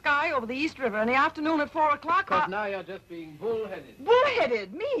winter sky over the East River in the afternoon at 4 o'clock, Because now you're just being bullheaded.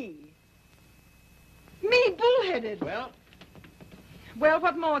 Bullheaded? Me? Me bullheaded? Well,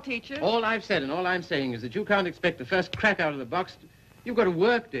 what more, teacher? All I've said and all I'm saying is that you can't expect the first crack out of the box. You've got to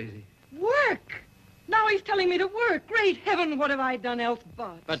work, Daisy. Work? Now he's telling me to work. Great heaven, what have I done else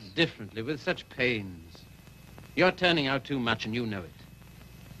but? But differently, with such pains. You're turning out too much and you know it.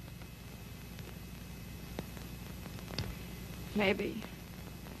 Maybe.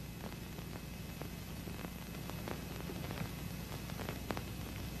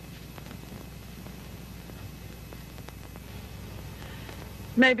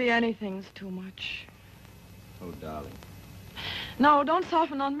 Maybe anything's too much. Oh, darling. No, don't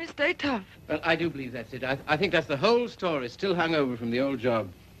soften on me. Stay tough. Well, I do believe that's it. I think that's the whole story, still hung over from the old job.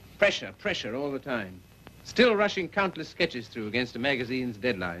 Pressure all the time. Still rushing countless sketches through against a magazine's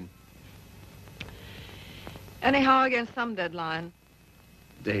deadline. Anyhow, against some deadline.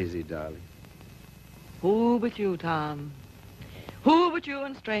 Daisy, darling. Who but you, Tom? Who but you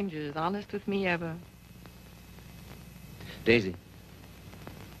and strangers, honest with me ever? Daisy.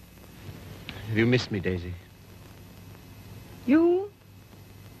 Have you missed me, Daisy? You?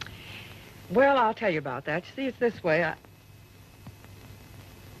 Well, I'll tell you about that. You see, it's this way.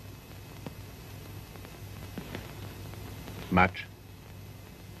 Much.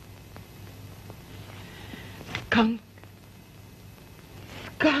 Skunk.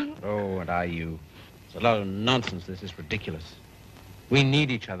 Oh, what are you? It's a lot of nonsense. This is ridiculous. We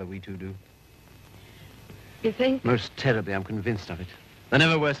need each other, we two do. You think? Most terribly, I'm convinced of it. There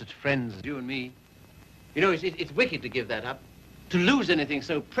never were such friends as you and me. You know, it's wicked to give that up. To lose anything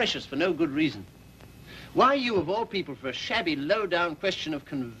so precious for no good reason. Why you, of all people, for a shabby, low-down question of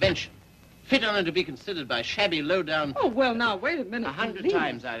convention? Fit on to be considered by shabby, low-down... Oh, well, now, wait a minute. 100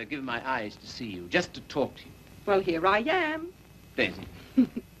 times I'd have given my eyes to see you, just to talk to you. Well, here I am. Daisy,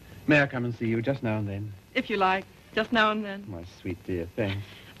 may I come and see you just now and then? If you like, just now and then. My sweet dear, thanks.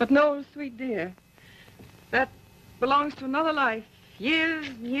 But no, sweet dear. That belongs to another life. Years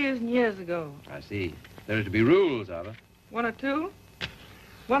and years and years ago. I see. There are to be rules, are there? 1 or 2.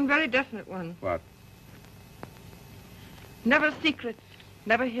 One very definite one. What? Never secret,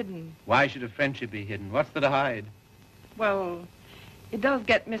 never hidden. Why should a friendship be hidden? What's there to hide? Well, it does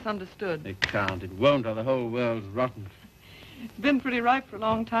get misunderstood. It can't. It won't, or the whole world's rotten. It's been pretty ripe for a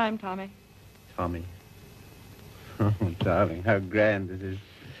long time, Tommy. Tommy. Oh, darling, how grand this is.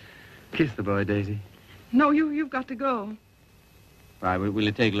 Kiss the boy, Daisy. No, you've got to go. Why, will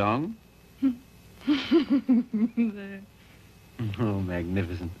it take long? There. Oh,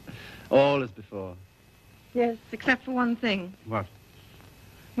 magnificent. All as before. Yes, except for one thing. What?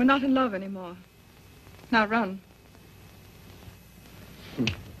 We're not in love anymore. Now run.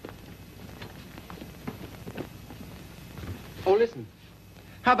 Oh, listen.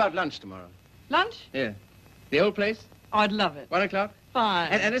 How about lunch tomorrow? Lunch? Yeah. The old place? Oh, I'd love it. 1 o'clock? Fine.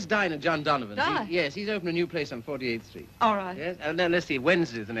 And let's dine at John Donovan's. Dine? Yes, he's opened a new place on 48th Street. All right. Yes? And then let's see,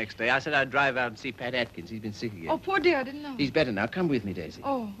 Wednesday's the next day. I said I'd drive out and see Pat Atkins. He's been sick again. Oh, poor dear, I didn't know. He's better now. Come with me, Daisy.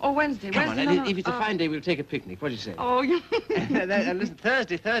 Oh, Wednesday. Come Wednesday, on, no, and if it's a no. fine day, we'll take a picnic. What do you say? Oh, you... And listen,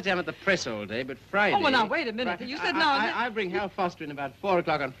 Thursday I'm at the press all day, but Friday... Oh, well, now, wait a minute. You said no... I bring Hal Foster in about 4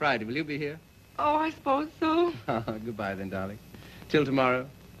 o'clock on Friday. Will you be here? Oh, I suppose so. Goodbye then, darling. Till tomorrow.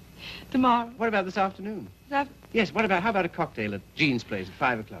 Tomorrow. What about this afternoon? That... Yes, how about a cocktail at Jean's place at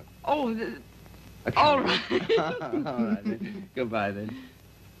 5 o'clock? Oh, Okay. all right. All right, then. Goodbye, then.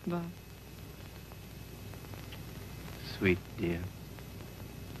 Bye. Sweet dear.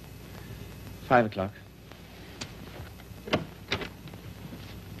 5 o'clock.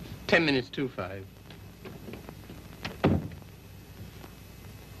 10 minutes to 5.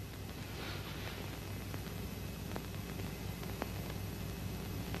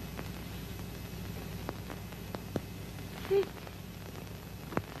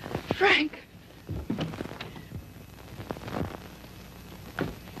 Frank.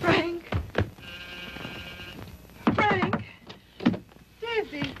 Frank. Frank.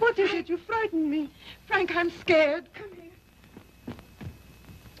 Daisy, what is it? You frightened me. Frank, I'm scared. Come here.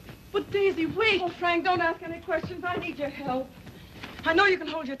 But Daisy, wait. Oh, Frank, don't ask any questions. I need your help. I know you can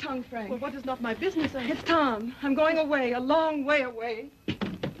hold your tongue, Frank. Well, what is not my business? It's Tom. I'm going away, a long way away.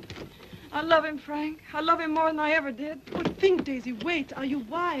 I love him, Frank. I love him more than I ever did. But think, Daisy, wait. Are you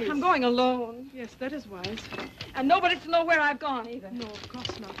wise? I'm going alone. Yes, that is wise. And nobody's to know where I've gone, either. No, of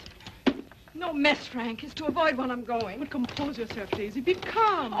course not. No mess, Frank. It's to avoid when I'm going. But compose yourself, Daisy. Be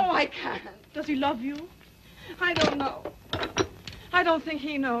calm. Oh, I can't. Does he love you? I don't know. I don't think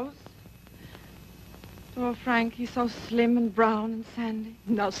he knows. Oh, Frank, he's so slim and brown and sandy.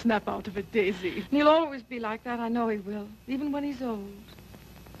 Now snap out of it, Daisy. And he'll always be like that. I know he will, even when he's old.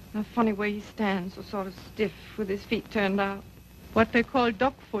 A funny way he stands, so sort of stiff, with his feet turned out. What they call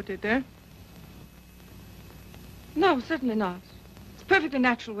duck-footed, eh? No, certainly not. It's a perfectly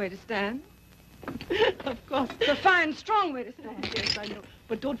natural way to stand. Of course. It's a fine, strong way to stand. Yes, I know.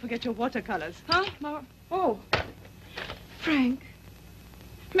 But don't forget your watercolors. Huh? No. Oh. Frank,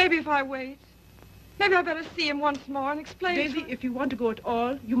 maybe if I wait, maybe I better see him once more and explain. Daisy, if you want to go at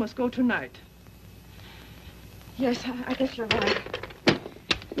all, you must go tonight. Yes, I guess you're right.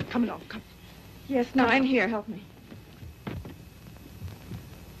 Come along, come. Yes, now, in here, help me.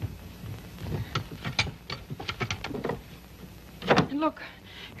 And look.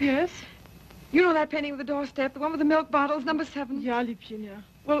 Yes? You know that painting of the doorstep, the one with the milk bottles, number 7? Ja, Liebchen, ja.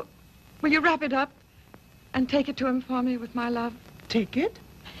 Well, will you wrap it up and take it to him for me with my love? Take it?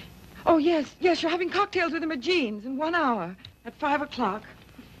 Oh, yes, yes, you're having cocktails with him at Jean's in 1 hour at 5 o'clock.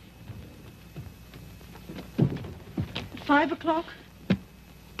 5 o'clock?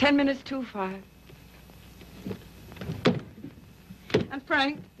 10 minutes to 5. And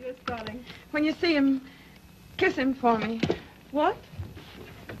Frank, Yes, darling. when you see him, kiss him for me. What?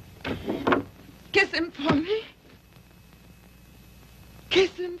 Kiss him for me.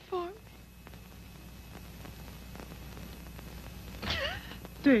 Kiss him for me.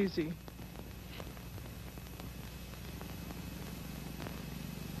 Daisy.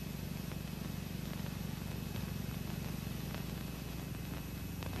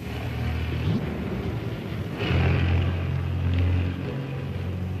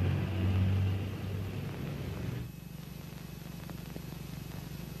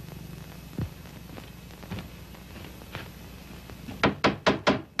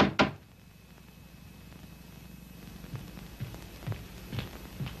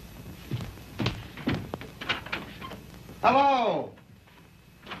 Hello.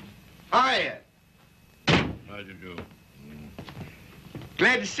 Hiya. How do you do?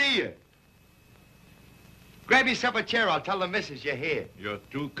 Glad to see you. Grab yourself a chair. I'll tell the missus you're here. You're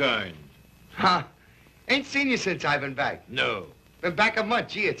too kind. Huh? Ain't seen you since I've been back. No. Been back a month.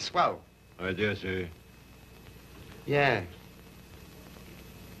 Gee, it's swell. I dare say. Yeah.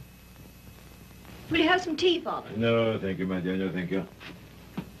 Will you have some tea, Father? No, thank you, my dear. No, thank you.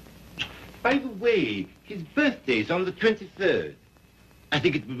 By the way, his birthday's on the 23rd. I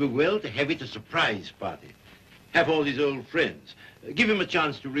think it would be well to have it a surprise party. Have all his old friends. Give him a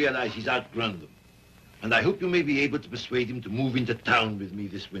chance to realize he's outgrown them. And I hope you may be able to persuade him to move into town with me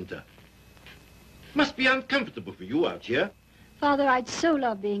this winter. Must be uncomfortable for you out here. Father, I'd so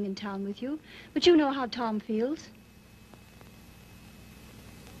love being in town with you, but you know how Tom feels.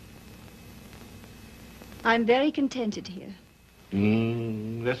 I'm very contented here.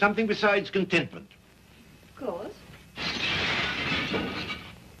 There's something besides contentment. Of course.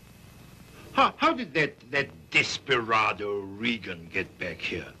 How did that desperado Regan get back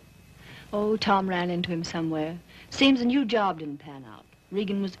here? Oh, Tom ran into him somewhere. Seems a new job didn't pan out.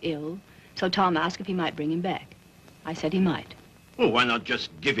 Regan was ill, so Tom asked if he might bring him back. I said he might. Well, why not just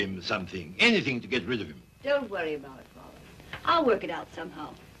give him something, anything to get rid of him? Don't worry about it, Father. I'll work it out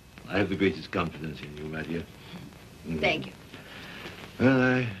somehow. I have the greatest confidence in you, my dear. Thank you.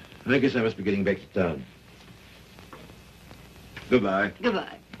 Well, I guess I must be getting back to town. Goodbye.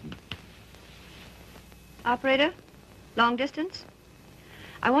 Goodbye. Operator, long distance?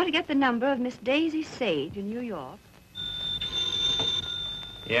 I want to get the number of Miss Daisy Sage in New York.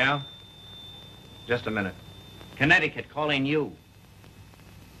 Yeah? Just a minute. Connecticut, calling you.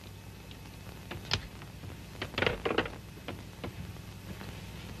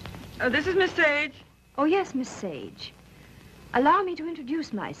 This is Miss Sage. Oh, yes, Miss Sage. Allow me to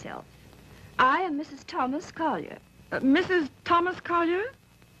introduce myself. I am Mrs. Thomas Collier. Mrs. Thomas Collier?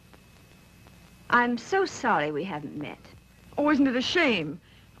 I'm so sorry we haven't met. Oh, isn't it a shame?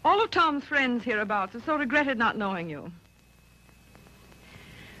 All of Tom's friends hereabouts have so regretted not knowing you.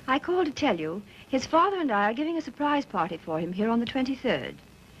 I called to tell you his father and I are giving a surprise party for him here on the 23rd.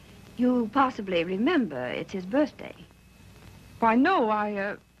 You possibly remember it's his birthday. Why,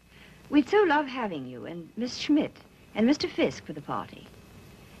 no, We'd so love having you and Miss Schmidt and Mr. Fisk for the party.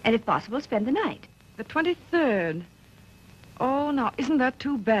 And if possible, spend the night. The 23rd. Oh, now, isn't that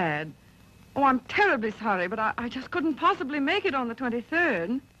too bad? Oh, I'm terribly sorry, but I just couldn't possibly make it on the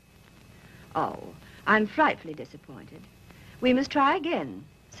 23rd. Oh, I'm frightfully disappointed. We must try again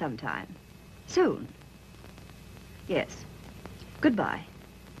sometime. Soon. Yes. Goodbye.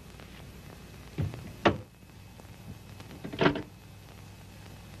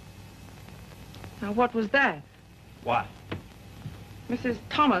 Now, what was that? What? Mrs.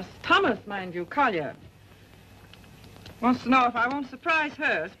 Thomas, mind you, Collier, wants to know if I won't surprise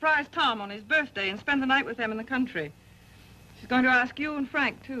Tom on his birthday and spend the night with them in the country. She's going to ask you and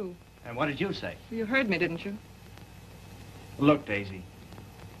Frank, too. And what did you say? You heard me, didn't you? Look, Daisy,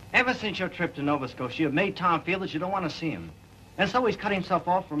 ever since your trip to Nova Scotia, you've made Tom feel that you don't want to see him. And so he's cut himself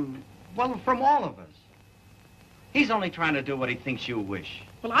off from all of us. He's only trying to do what he thinks you wish.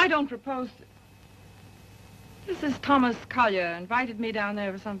 Well, I don't propose to... Mrs. Thomas Collier invited me down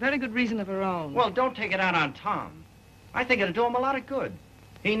there for some very good reason of her own. Well, don't take it out on Tom. I think it'll do him a lot of good.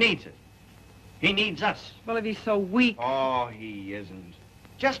 He needs it. He needs us. Well, if he's so weak... Oh, he isn't.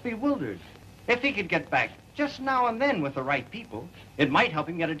 Just bewildered. If he could get back just now and then with the right people, it might help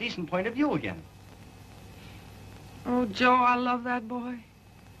him get a decent point of view again. Oh, Joe, I love that boy.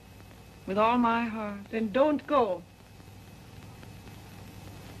 With all my heart. Then don't go.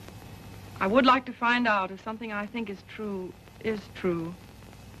 I would like to find out if something I think is true.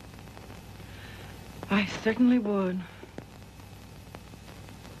 I certainly would.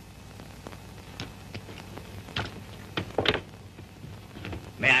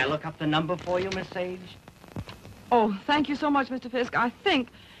 May I look up the number for you, Miss Sage? Oh, thank you so much, Mr. Fisk. I think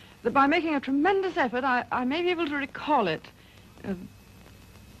that by making a tremendous effort, I may be able to recall it.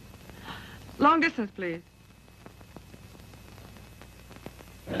 Long distance, please.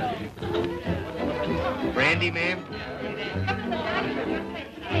 Brandy, ma'am?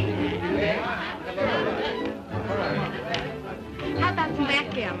 How about some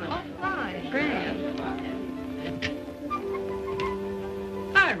backgammon? Oh, fine. Grand.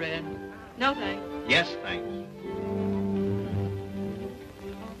 Hi, Red. No thanks. Yes, thanks.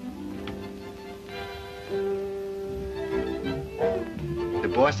 The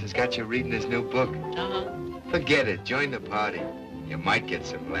boss has got you reading his new book. Uh-huh. Forget it. Join the party. You might get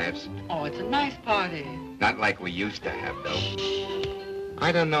some laughs. Oh, it's a nice party. Not like we used to have, though.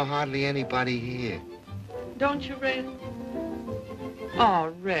 I don't know hardly anybody here. Don't you, Red?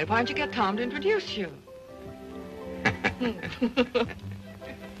 Oh, Red, why don't you get Tom to introduce you?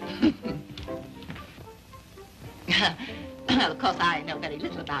 Well, of course, I know very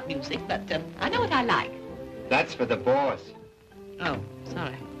little about music, but I know what I like. That's for the boss. Oh,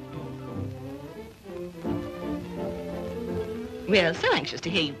 sorry. We're so anxious to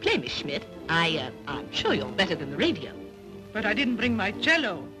hear you play, Miss Schmidt. I'm sure you're better than the radio. But I didn't bring my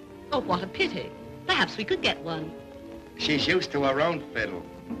cello. Oh, what a pity. Perhaps we could get one. She's used to her own fiddle.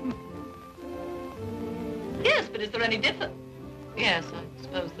 Yes, but is there any difference? Yes, I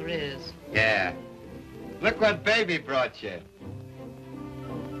suppose there is. Yeah. Look what baby brought you.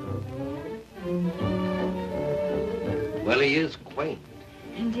 Well, he is quaint.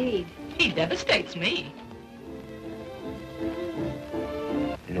 Indeed. He devastates me.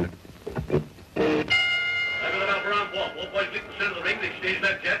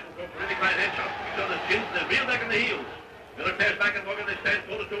 Miller tears back and Morgan, they stand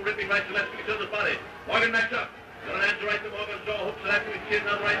shoulder to ripping right to left to each other's body. Morgan backs up. Miller hands the right to Morgan's jaw, hooks it after his chin,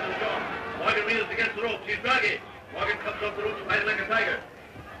 now the right to the jaw. Morgan reels against the ropes. He's draggy. Morgan comes off the ropes fighting like a tiger.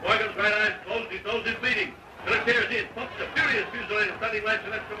 Morgan's right eye's closed. His nose is bleeding. Miller tears in, pumps a furious fusillade of standing right to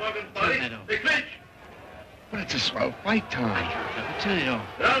left to Morgan's body. They clinch. But it's a swell fight, Tom.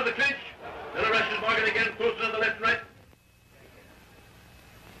 They're out of the clinch. Miller rushes Morgan again, throws it on the left and right.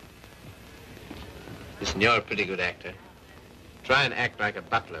 Listen, you're a pretty good actor. Try and act like a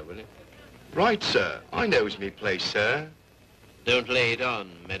butler, will you? Right, sir. I knows me place, sir. Don't lay it on,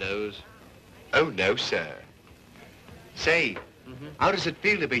 Meadows. Oh, no, sir. Say, how does it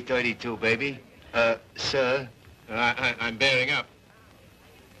feel to be 32, baby? Sir? I'm bearing up.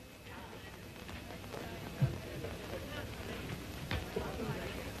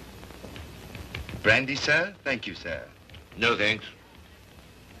 Brandy, sir? Thank you, sir. No, thanks.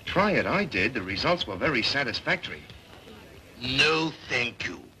 Try it. I did. The results were very satisfactory. No, thank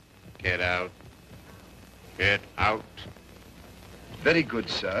you. Get out. Get out. Very good,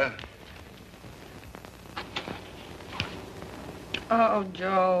 sir. Oh,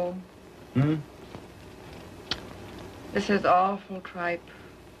 Joe. Hmm? This is awful tripe.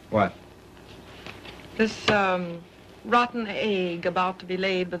 What? This, rotten egg about to be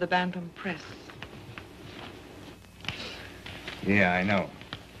laid by the Bantam Press. Yeah, I know.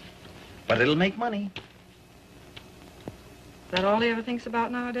 But it'll make money. Is that all he ever thinks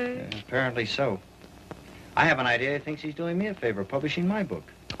about nowadays? Yeah, apparently so. I have an idea he thinks he's doing me a favor, publishing my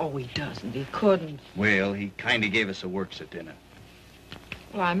book. Oh, he doesn't. He couldn't. Well, he kind of gave us a works at dinner.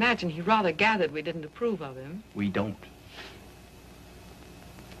 Well, I imagine he rather gathered we didn't approve of him. We don't.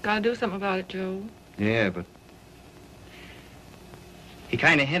 Gotta do something about it, Joe. Yeah, but... He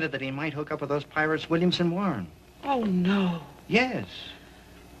kind of hinted that he might hook up with those pirates, Williamson Warren. Oh, no. Yes.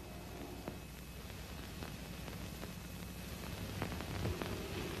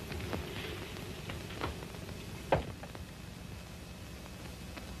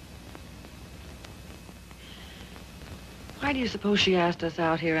 Why do you suppose she asked us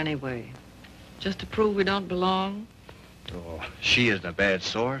out here anyway? Just to prove we don't belong? Oh, she isn't a bad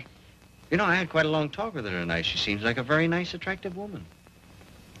sort. You know, I had quite a long talk with her tonight. She seems like a very nice, attractive woman.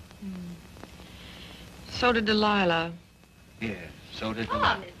 So did Delilah. Yeah, so did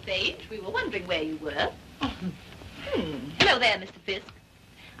Ah, Miss Sage, we were wondering where you were. Hello there, Mr. Fisk.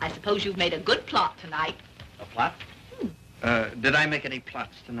 I suppose you've made a good plot tonight. A plot? Did I make any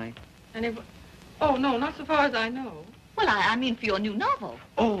plots tonight? Oh, no, not so far as I know. Well, I mean for your new novel.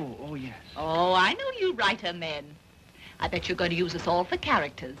 Oh, yes. Oh, I know you writer men. I bet you're going to use us all for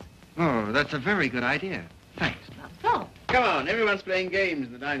characters. Oh, that's a very good idea. Thanks. Not at all. Come on, everyone's playing games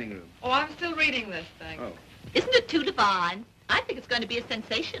in the dining room. Oh, I'm still reading this thing. Oh. Isn't it too divine? I think it's going to be a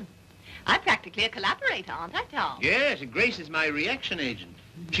sensation. I'm practically a collaborator, aren't I, Tom? Yes, Grace is my reaction agent.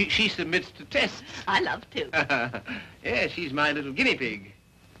 She submits to tests. I love to. Yeah, she's my little guinea pig.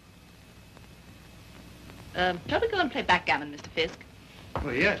 Shall we go and play backgammon, Mr. Fisk?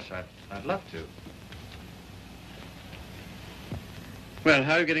 Well, yes, I'd love to. Well,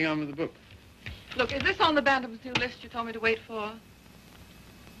 how are you getting on with the book? Look, is this on the Bantam's new list you told me to wait for?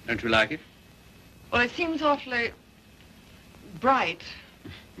 Don't you like it? Well, it seems awfully bright.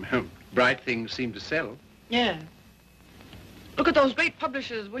 Well, bright things seem to sell. Yeah. Look at those great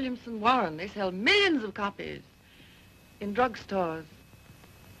publishers, Williamson Warren. They sell millions of copies in drugstores.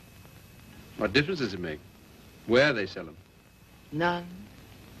 What difference does it make? Where they sell them? None.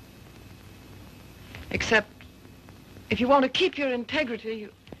 Except if you want to keep your integrity,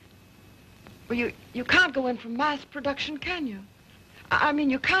 you can't go in for mass production, can you? I mean,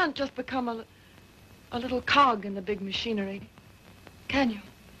 you can't just become a little cog in the big machinery, can you?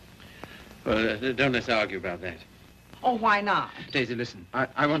 Well, don't let's argue about that. Oh, why not? Daisy, listen.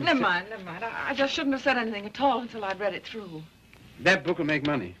 I want to... Never mind. I just shouldn't have said anything at all until I'd read it through. That book will make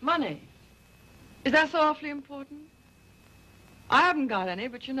money. Money? Is that so awfully important? I haven't got any,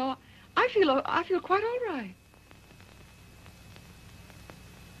 but you know, I feel quite all right.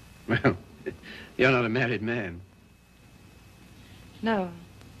 Well, you're not a married man. No.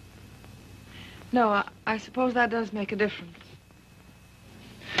 No, I suppose that does make a difference.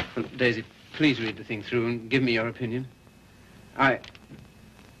 Well, Daisy, please read the thing through and give me your opinion. I'm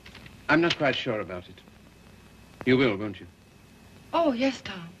not quite sure about it. You will, won't you? Oh, yes,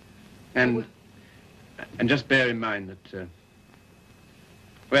 Tom. And just bear in mind that,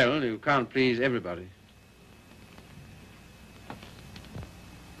 well, you can't please everybody.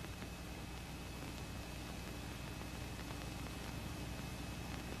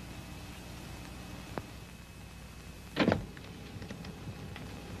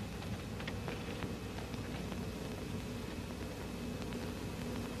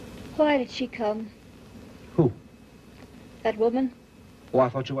 Why did she come? Who? That woman. Oh, I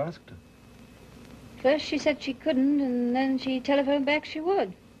thought you asked her. First she said she couldn't, and then she telephoned back she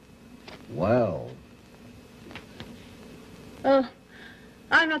would. Well. Oh,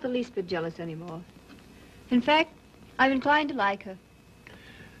 I'm not the least bit jealous anymore. In fact, I'm inclined to like her.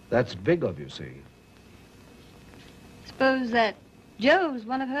 That's big of you, see. Suppose that Joe's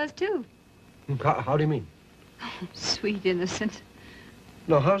one of hers, too. How do you mean? Oh, sweet innocent.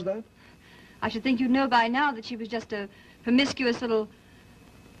 No, how's that? I should think you'd know by now that she was just a promiscuous little...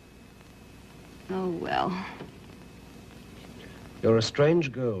 Oh, well. You're a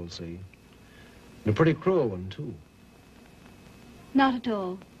strange girl, see? And a pretty cruel one, too. Not at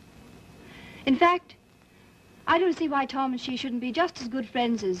all. In fact, I don't see why Tom and she shouldn't be just as good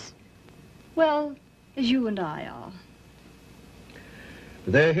friends as, well, as you and I are.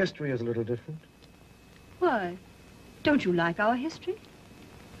 Their history is a little different. Why? Don't you like our history?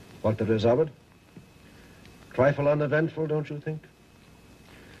 What there is of it? Trifle uneventful, don't you think?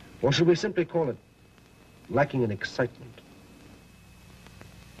 Or should we simply call it lacking in excitement?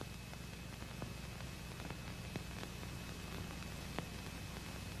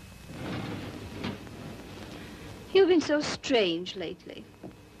 You've been so strange lately.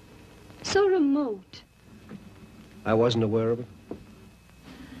 So remote. I wasn't aware of it.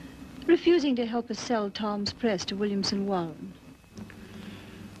 Refusing to help us sell Tom's press to Williamson Warren.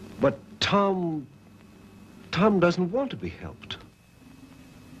 But Tom doesn't want to be helped.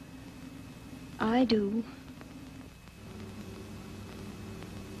 I do.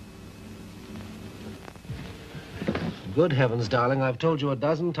 Good heavens, darling, I've told you a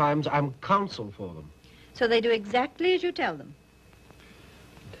dozen times I'm counsel for them. So they do exactly as you tell them.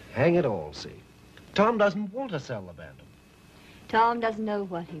 Hang it all, see. Tom doesn't want to sell the Bantam. Tom doesn't know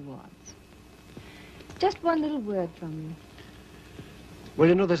what he wants. Just one little word from you. Well,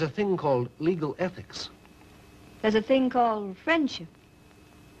 you know, there's a thing called legal ethics. There's a thing called friendship.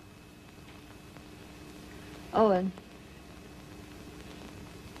 Owen.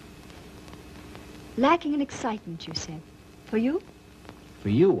 Lacking in excitement, you said. For you? For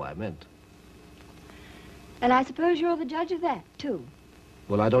you, I meant. And I suppose you're the judge of that, too.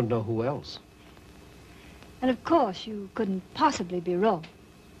 Well, I don't know who else. And of course, you couldn't possibly be wrong.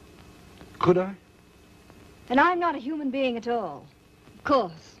 Could I? And I'm not a human being at all. Of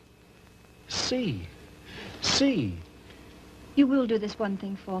course. See. You will do this one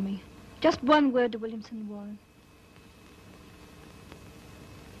thing for me. Just one word to Williamson Warren.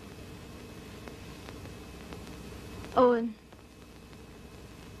 Owen.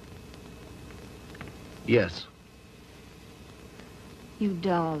 Yes. You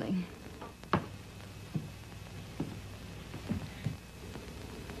darling.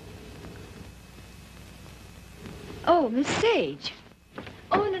 Oh, Miss Sage.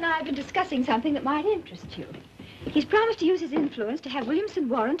 Owen and I have been discussing something that might interest you. He's promised to use his influence to have Williamson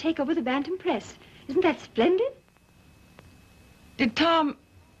Warren take over the Bantam Press. Isn't that splendid? Did Tom...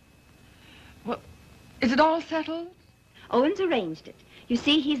 Well, is it all settled? Owen's arranged it. You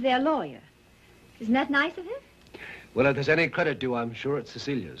see, he's their lawyer. Isn't that nice of him? Well, if there's any credit due, I'm sure it's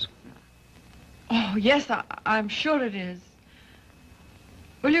Cecilia's. Oh, yes, I'm sure it is.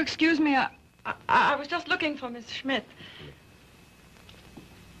 Will you excuse me? I was just looking for Miss Schmidt.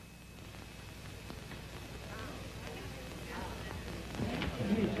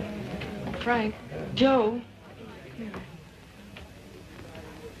 Frank, Joe.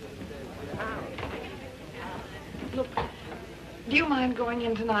 Look, do you mind going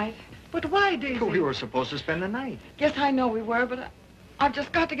in tonight? But why, Daisy? We were supposed to spend the night. Yes, I know we were, but I've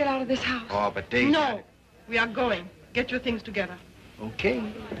just got to get out of this house. Oh, but Daisy... No, we are going. Get your things together. Okay.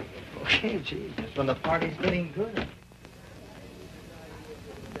 Okay, gee. Just when the party's getting good.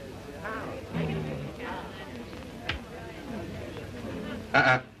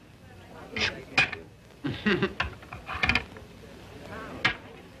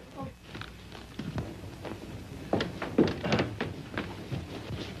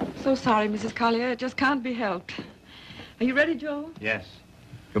 So sorry, Mrs. Collier. It just can't be helped. Are you ready, Joe? Yes.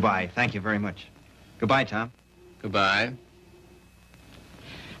 Goodbye. Thank you very much. Goodbye, Tom. Goodbye.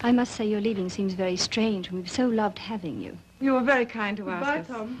 I must say your leaving seems very strange, and we've so loved having you. You were very kind to ask us.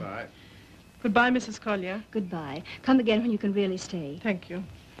 Goodbye, Tom. Bye. Goodbye, Mrs. Collier. Goodbye. Come again when you can really stay. Thank you.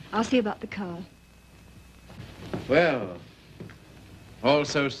 I'll see about the car. Well, all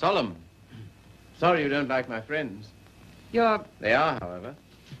so solemn. Sorry you don't like my friends. You're... They are, however.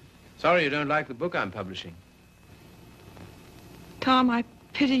 Sorry you don't like the book I'm publishing. Tom, I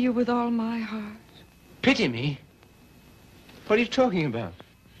pity you with all my heart. Pity me? What are you talking about?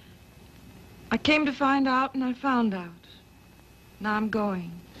 I came to find out, and I found out. Now I'm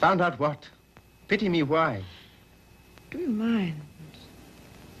going. Found out what? Pity me why? Give me mine.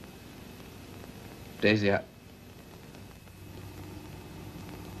 Daisy,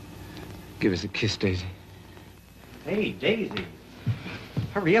 give us a kiss, Daisy. Hey, Daisy.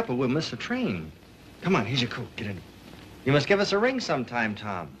 Hurry up or we'll miss the train. Come on, here's your coat. Get in. You must give us a ring sometime,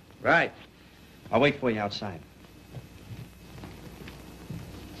 Tom. Right. I'll wait for you outside.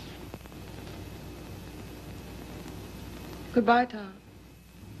 Goodbye, Tom.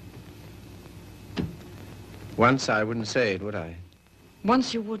 Once I wouldn't say it, would I?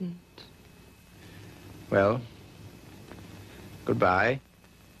 Once you wouldn't. Well, goodbye.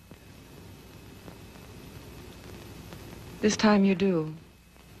 This time you do.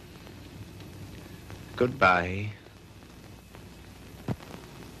 Goodbye.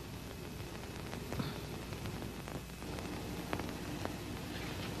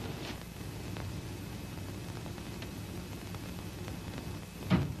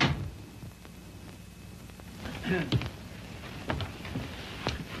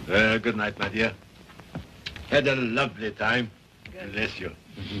 Good night, my dear. Had a lovely time. Bless you.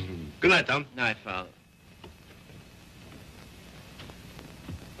 Good night, Tom. Night, Father.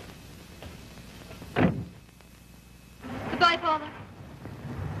 Goodbye, Father.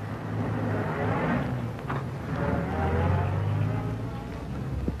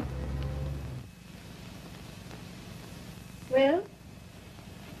 Well?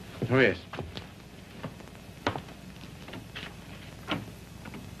 Oh, yes.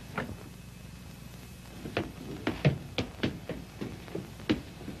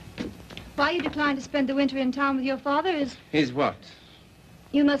 Why you decline to spend the winter in town with your father is... Is what?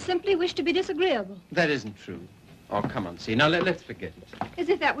 You must simply wish to be disagreeable. That isn't true. Oh, come on, see. Now, let's forget it. As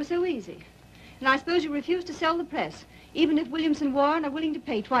if that were so easy. And I suppose you refuse to sell the press, even if Williamson Warren are willing to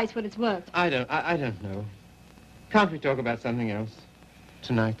pay twice what it's worth. I don't know. Can't we talk about something else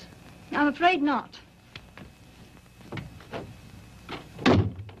tonight? I'm afraid not.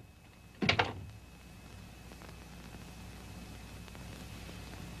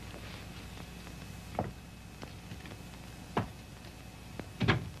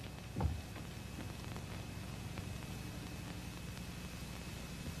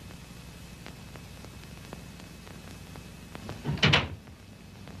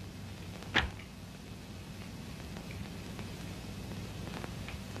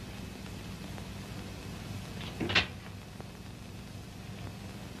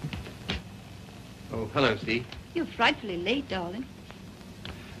 Oh, hello, Steve. You're frightfully late, darling.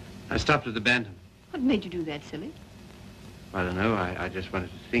 I stopped at the Bantam. What made you do that, silly? I don't know. I just wanted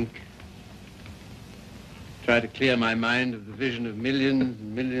to think. Try to clear my mind of the vision of millions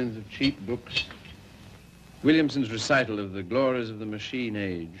and millions of cheap books. Williamson's recital of the glories of the machine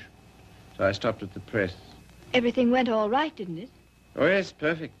age. So I stopped at the press. Everything went all right, didn't it? Oh, yes,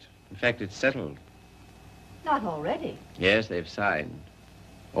 perfect. In fact, it's settled. Not already. Yes, they've signed.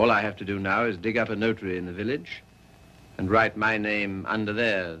 All I have to do now is dig up a notary in the village and write my name under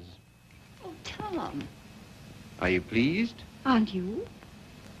theirs. Oh, Tom. Are you pleased? Aren't you?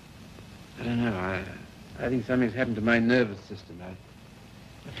 I don't know. I think something's happened to my nervous system.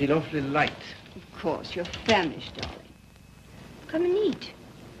 I feel awfully light. Of course, you're famished, darling. Come and eat.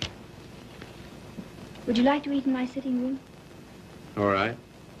 Would you like to eat in my sitting room? All right.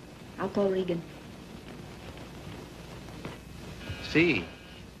 I'll call Regan. See,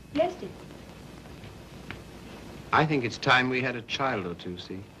 Yes, dear. I think it's time we had a child or two,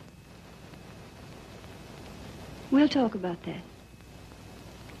 see? We'll talk about that.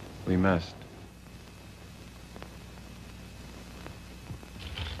 We must.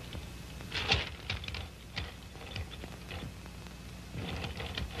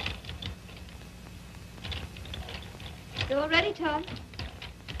 You all ready, Tom?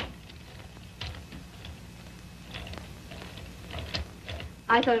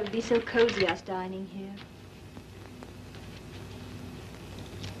 I thought it would be so cozy, us dining here.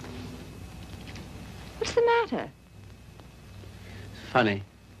 What's the matter? Funny.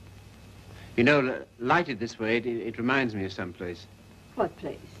 You know, lighted this way, it reminds me of someplace. What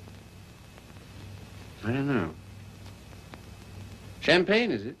place? I don't know.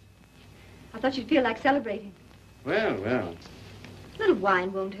 Champagne, is it? I thought you'd feel like celebrating. Well. A little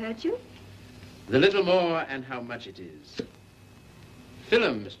wine won't hurt you. The little more and how much it is. Fill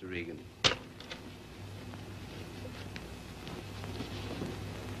 'em, Mr. Regan.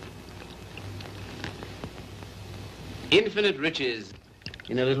 Infinite riches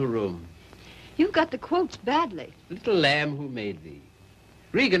in a little room. You've got the quotes badly. Little lamb who made thee.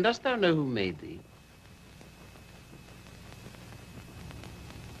 Regan, dost thou know who made thee?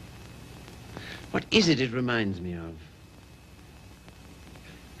 What is it reminds me of?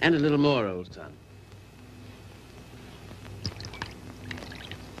 And a little more, old son.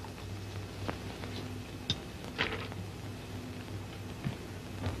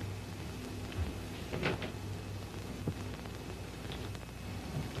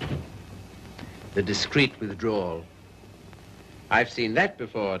 The discreet withdrawal. I've seen that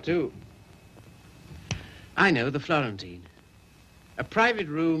before, too. I know, the Florentine. A private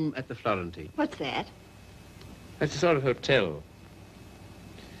room at the Florentine. What's that? That's a sort of hotel.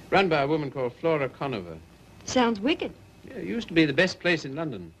 Run by a woman called Flora Conover. Sounds wicked. Yeah, it used to be the best place in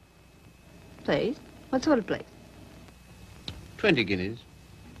London. Place? What sort of place? 20 guineas.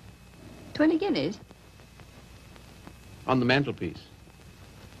 20 guineas? On the mantelpiece.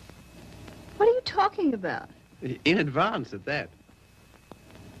 What are you talking about? In advance at that.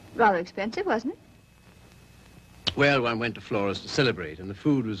 Rather expensive, wasn't it? Well, one went to Flora's to celebrate, and the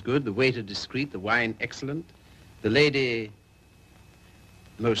food was good, the waiter discreet, the wine excellent, the lady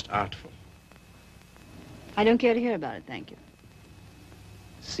most artful. I don't care to hear about it, thank you.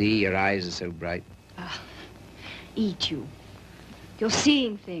 See, your eyes are so bright. Ah, eat you. You're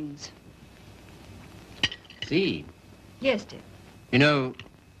seeing things. See? Yes, dear. You know,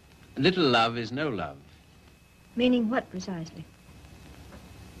 little love is no love. Meaning what, precisely?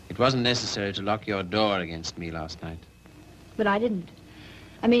 It wasn't necessary to lock your door against me last night. But I didn't.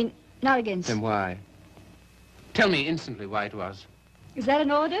 I mean, not against... Then why? Tell me instantly why it was. Is that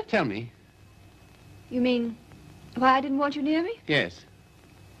an order? Tell me. You mean why I didn't want you near me? Yes.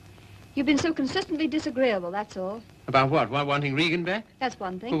 You've been so consistently disagreeable, that's all. About what? Wanting Regan back? That's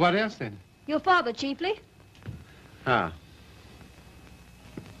one thing. Well, what else then? Your father, chiefly. Ah.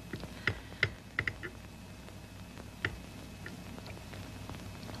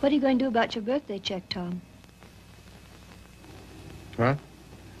 What are you going to do about your birthday check, Tom? What?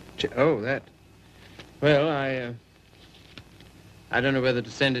 Oh, that. Well, I don't know whether to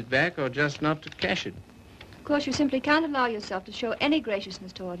send it back or just not to cash it. Of course, you simply can't allow yourself to show any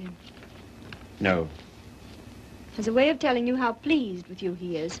graciousness toward him. No. As a way of telling you how pleased with you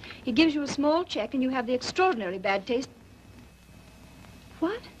he is, he gives you a small check and you have the extraordinarily bad taste.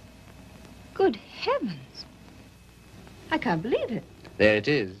 What? Good heavens. I can't believe it. There it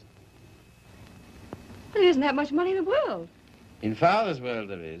is. There isn't that much money in the world. In Father's world,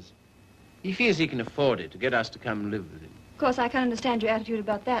 there is. He feels he can afford it to get us to come and live with him. Of course, I can't understand your attitude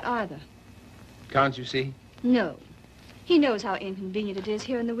about that either. Can't you see? No. He knows how inconvenient it is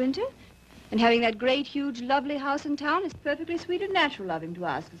here in the winter. And having that great, huge, lovely house in town is perfectly sweet and natural of him to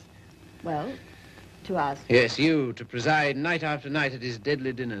ask us. Well, to ask. Yes, you, to preside night after night at his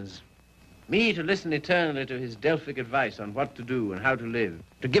deadly dinners. Me, to listen eternally to his Delphic advice on what to do and how to live.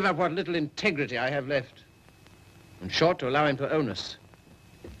 To give up what little integrity I have left. In short, to allow him to own us.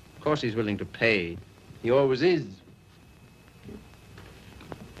 Of course he's willing to pay. He always is.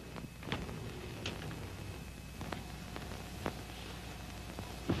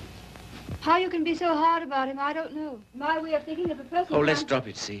 How you can be so hard about him, I don't know. My way of thinking of a person... Oh, let's drop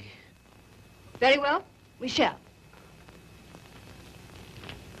it, see. Very well. We shall.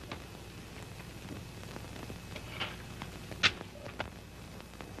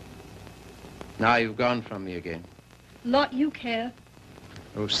 Now you've gone from me again. Lot you care.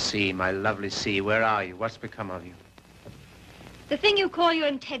 Oh, C, my lovely C, where are you? What's become of you? The thing you call your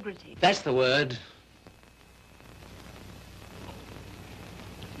integrity. That's the word.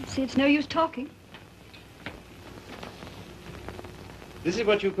 See, it's no use talking. This is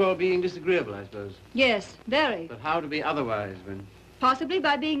what you call being disagreeable, I suppose. Yes, very. But how to be otherwise when... Possibly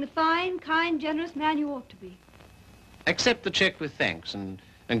by being the fine, kind, generous man you ought to be. Accept the check with thanks and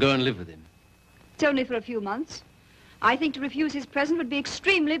go and live with him. It's only for a few months. I think to refuse his present would be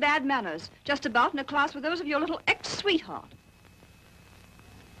extremely bad manners, just about in a class with those of your little ex-sweetheart.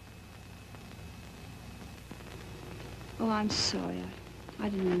 Oh, I'm sorry. I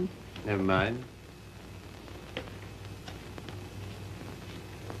didn't mean... Never mind.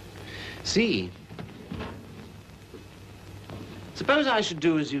 See, suppose I should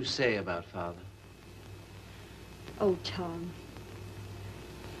do as you say about Father. Oh, Tom.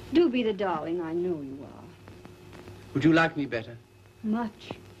 Do be the darling I know you are. Would you like me better?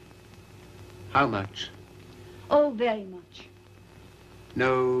 Much. How much? Oh, very much.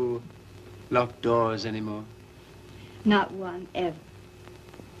 No locked doors anymore? Not one, ever.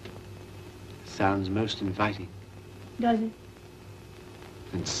 Sounds most inviting. Does it?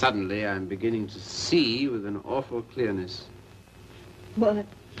 And suddenly I'm beginning to see with an awful clearness. What?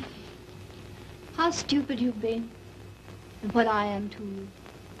 How stupid you've been. And what I am to you.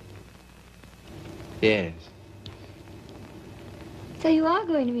 Yes. So you are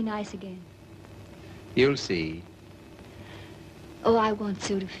going to be nice again. You'll see. Oh, I want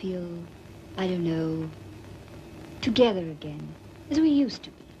so to feel, I don't know, together again, as we used to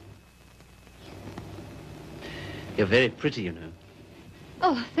be. You're very pretty, you know.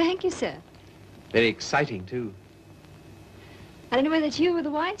 Oh, thank you, sir. Very exciting, too. I don't know whether it's you or the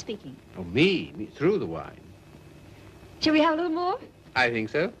wine speaking. Oh, me through the wine. Shall we have a little more? I think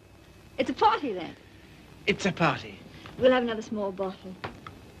so. It's a party, then. It's a party. We'll have another small bottle.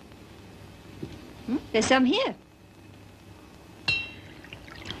 There's some here.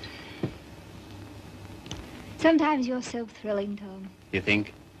 Sometimes you're so thrilling, Tom. You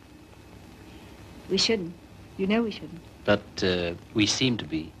think? We shouldn't. You know we shouldn't. But we seem to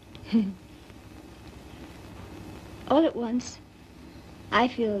be. All at once, I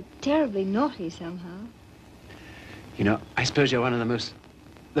feel terribly naughty somehow. You know, I suppose you're one of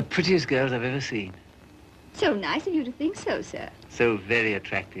the prettiest girls I've ever seen. So nice of you to think so, sir. So very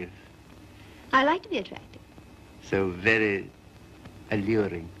attractive. I like to be attractive. So very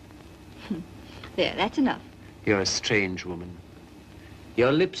alluring. There, that's enough. You're a strange woman.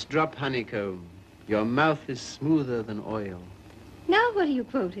 Your lips drop honeycomb. Your mouth is smoother than oil. Now what are you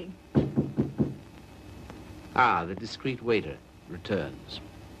quoting? Ah, the discreet waiter returns.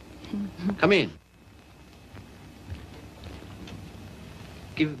 Come in.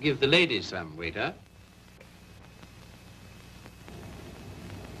 Give the ladies some, waiter.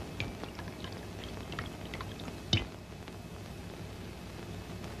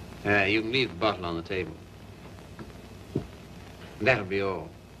 You can leave the bottle on the table. That'll be all.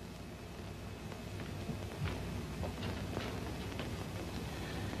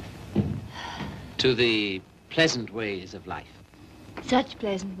 To the pleasant ways of life. Such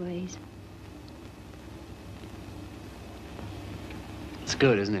pleasant ways. It's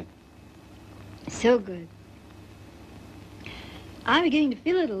good, isn't it? So good. I'm beginning to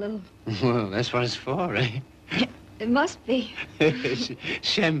feel it a little. Well, that's what it's for, eh? It must be.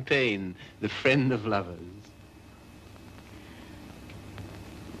 Champagne, the friend of lovers.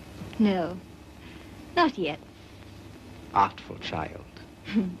 No, not yet. Artful child.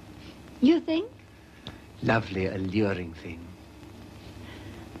 You think? Lovely, alluring thing.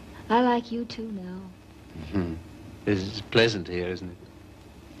 I like you too now. Mm-hmm. It's pleasant here, isn't it?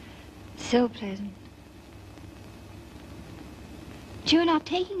 So pleasant. But you're not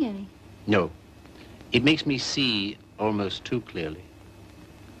taking any. No. It makes me see almost too clearly.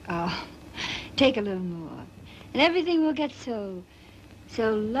 Oh, take a little more. And everything will get so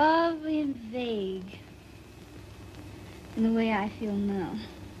lovely and vague. In the way I feel now.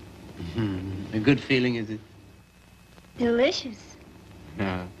 Mm-hmm. A good feeling, is it? Delicious.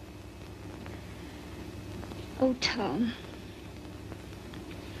 No. Oh, Tom.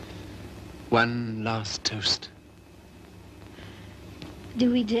 One last toast.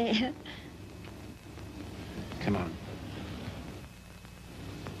 Do we dare? Come on.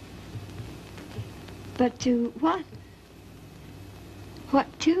 But to what? What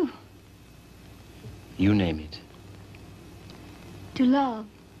to? You name it. To love.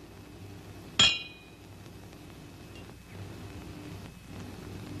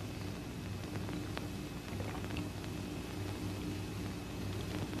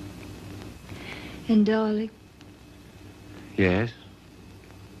 And darling. Yes?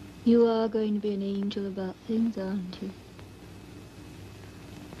 You are going to be an angel about things, aren't you?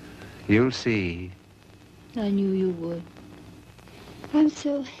 You'll see. I knew you would. I'm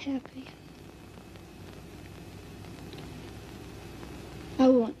so happy. I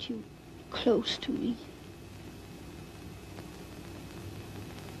want you close to me.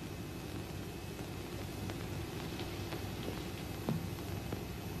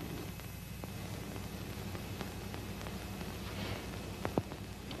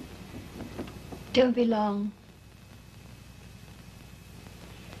 Don't be long.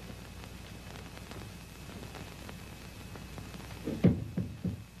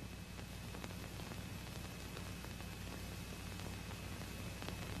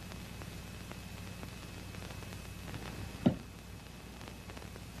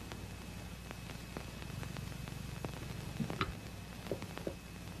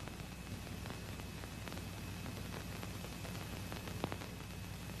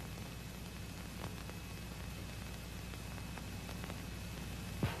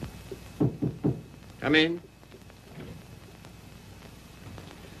 Come in.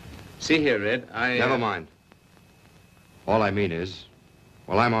 See here, Red, Never mind. All I mean is,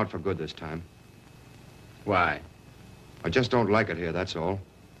 well, I'm out for good this time. Why? I just don't like it here, that's all.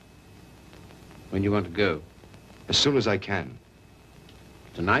 When you want to go? As soon as I can.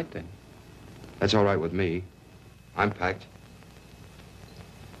 Tonight, then? That's all right with me. I'm packed.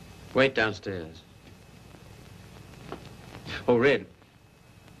 Wait downstairs. Oh, Red.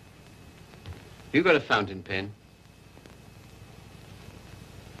 You got a fountain pen?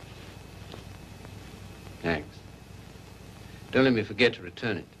 Thanks. Don't let me forget to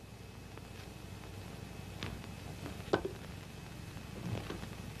return it.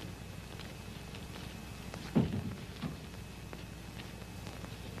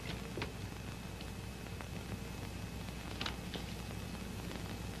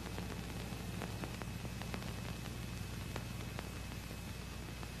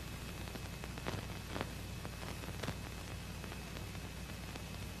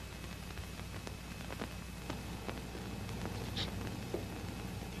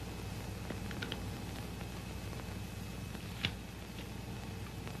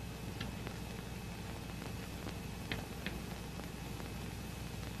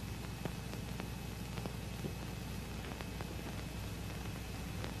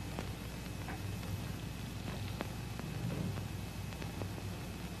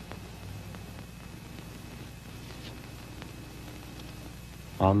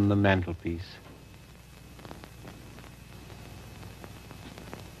 On the mantelpiece.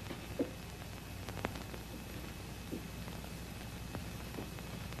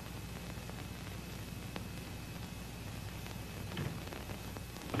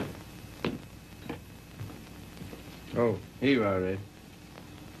 Oh, here you are, Red.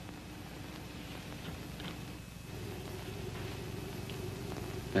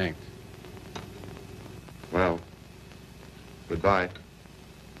 Thanks. Well, goodbye.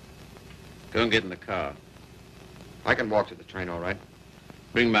 Go and get in the car. I can walk to the train, all right?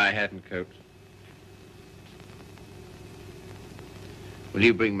 Bring my hat and coat. Will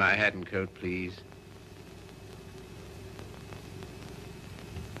you bring my hat and coat, please?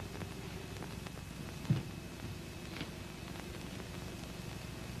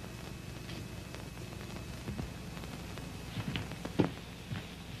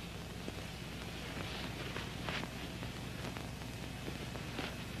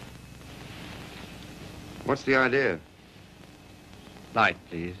 What's the idea? Light,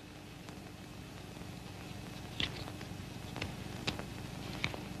 please.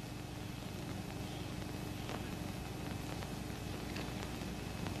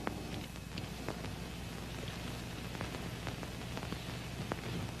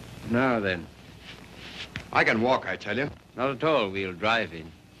 Now then. I can walk, I tell you. Not at all. We'll drive in.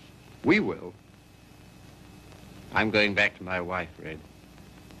 We will. I'm going back to my wife, Red.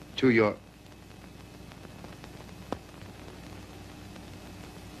 To your...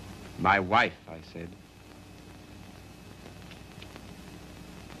 My wife, I said.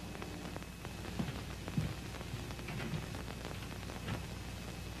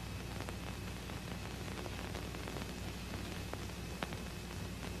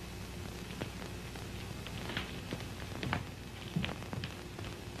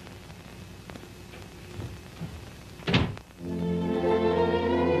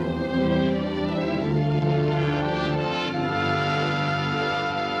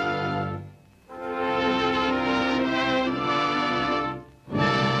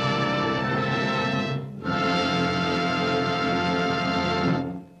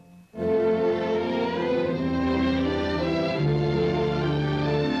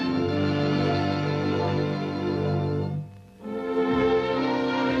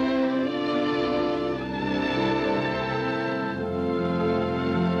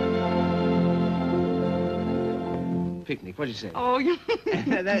 Picnic, what'd you say? Oh, you...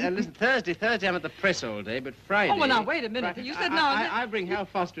 Listen, Thursday I'm at the press all day, but Friday... Oh, well, now, wait a minute. You said no... I bring Hal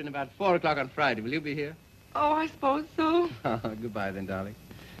Foster in about 4 o'clock on Friday. Will you be here? Oh, I suppose so. Goodbye then, darling.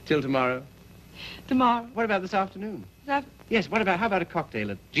 Till tomorrow. Tomorrow. What about this afternoon? That... Yes, how about a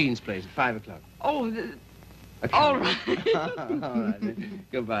cocktail at Jean's place at 5 o'clock? Oh, all right. All right, then.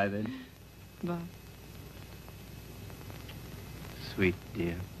 Goodbye, then. Bye. Sweet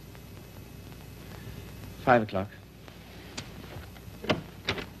dear. 5 o'clock.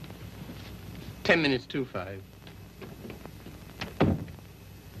 10 minutes to 5.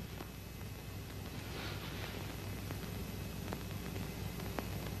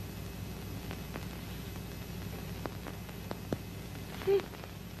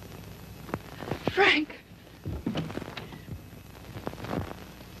 Frank.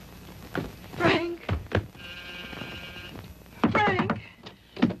 Frank. Frank.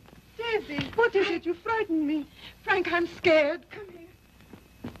 Daisy, what is it? You frightened me. Frank, I'm scared. Come here.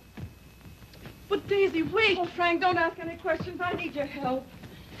 But Daisy, wait. Oh, Frank, don't ask any questions. I need your help.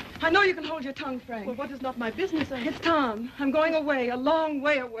 I know you can hold your tongue, Frank. Well, what is not my business? It's Tom. I'm going away, a long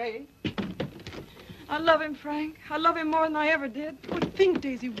way away. I love him, Frank. I love him more than I ever did. But think,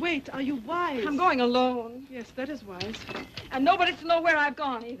 Daisy, wait. Are you wise? I'm going alone. Yes, that is wise. And nobody's to know where I've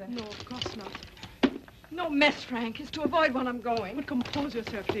gone, either. No, of course not. No mess, Frank. It's to avoid when I'm going. But compose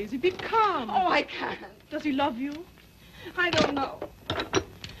yourself, Daisy. Be calm. Oh, I can't. Does he love you? I don't know.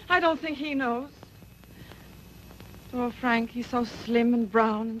 I don't think he knows. Oh, Frank, he's so slim and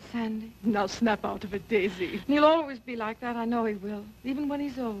brown and sandy. Now snap out of it, Daisy. And he'll always be like that. I know he will, even when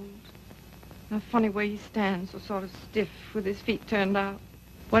he's old. And a funny way he stands, so sort of stiff, with his feet turned out.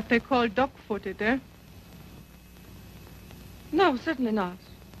 What they call duck-footed, eh? No, certainly not.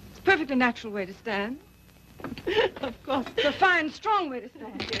 It's a perfectly natural way to stand. Of course. It's a fine, strong way to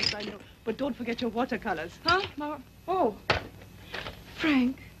stand. Yes, I know. But don't forget your watercolors. Huh? No. Oh.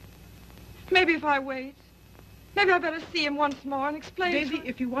 Frank, maybe if I wait, maybe I better see him once more and explain Daisy,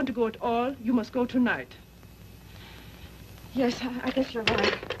 if you want to go at all, you must go tonight. Yes, I guess you're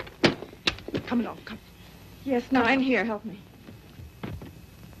right. Come along, come. Yes, now, in here, help me.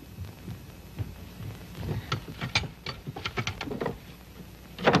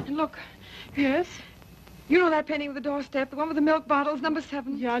 And look. Yes? You know that painting with the doorstep, the one with the milk bottles, number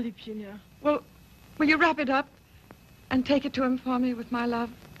 7? Ja, Liebchen, ja. Well, will you wrap it up and take it to him for me with my love?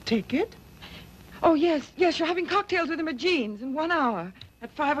 Take it? Oh, yes, yes, you're having cocktails with him at Jean's in 1 hour at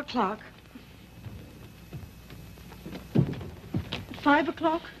 5 o'clock. At 5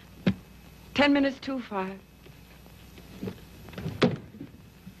 o'clock? 10 minutes to 5.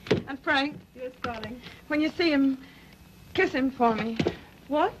 And Frank. Yes, darling. When you see him, kiss him for me.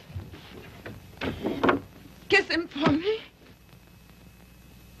 What? Kiss him for me.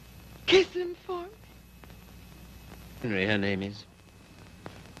 Kiss him for me. Henry, her name is.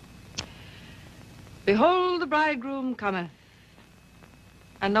 Behold, the bridegroom cometh,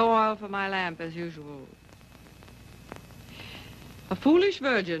 and no oil for my lamp as usual. A foolish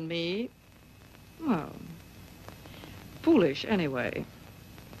virgin, me. Well, foolish anyway.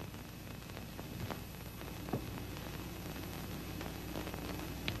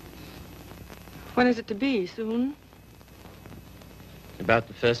 When is it to be? Soon? About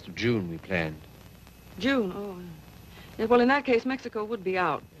the 1st of June, we planned. June, oh. Yeah, well, in that case, Mexico would be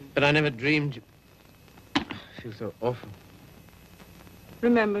out. But I never dreamed... I feel so awful.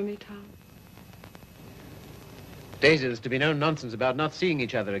 Remember me, Tom. Daisy, there's to be no nonsense about not seeing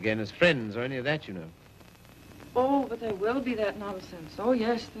each other again as friends or any of that, you know. Oh, but there will be that nonsense. Oh,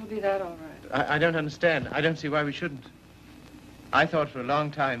 yes, there'll be that, all right. I don't understand. I don't see why we shouldn't. I thought for a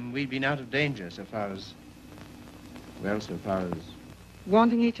long time we'd been out of danger so far as... Well, so far as...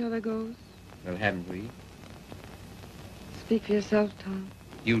 Wanting each other goes? Well, haven't we? Speak for yourself, Tom.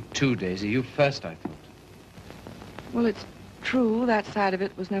 You too, Daisy. You first, I thought. Well, it's true. That side of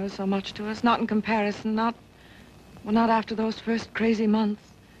it was never so much to us. Not in comparison. Not after those first crazy months.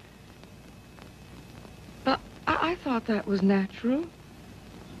 But I thought that was natural.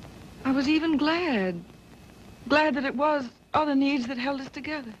 I was even glad. Glad that it was other needs that held us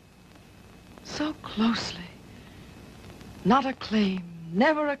together. So closely. Not a claim.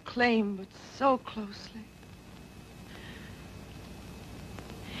 Never a claim, but so closely.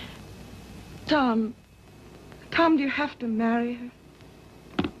 Tom, do you have to marry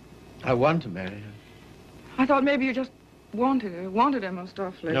her? I want to marry her. I thought maybe you just wanted her most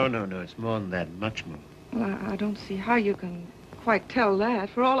awfully. No, it's more than that, much more. Well, I don't see how you can quite tell that.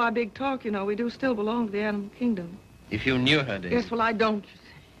 For all our big talk, you know, we do still belong to the animal kingdom. If you knew her, Daisy. Yes, well, I don't.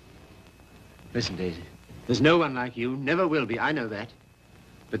 Listen, Daisy, there's no one like you, never will be, I know that.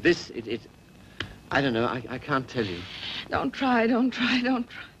 But this, I don't know, I can't tell you. Don't try.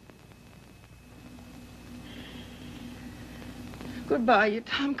 Goodbye, you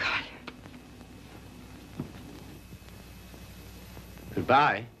Tom Carter.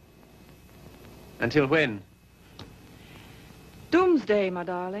 Goodbye? Until when? Doomsday, my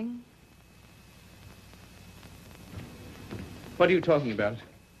darling. What are you talking about?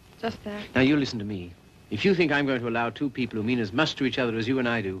 Just that. Now, you listen to me. If you think I'm going to allow two people who mean as much to each other as you and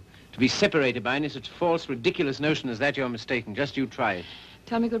I do to be separated by any such false, ridiculous notion as that, you're mistaken. Just you try it.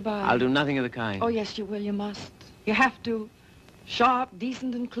 Tell me goodbye. I'll do nothing of the kind. Oh, yes, you will. You must. You have to. Sharp,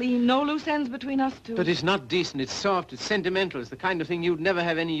 decent, and clean. No loose ends between us two. But it's not decent. It's soft. It's sentimental. It's the kind of thing you'd never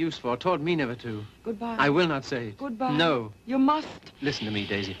have any use for. Taught me never to. Goodbye. I will not say it. Goodbye. No. You must. Listen to me,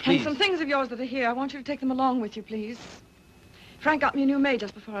 Daisy, please. And some things of yours that are here. I want you to take them along with you, please. Frank got me a new maid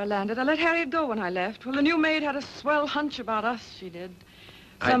just before I landed. I let Harriet go when I left. Well, the new maid had a swell hunch about us, she did.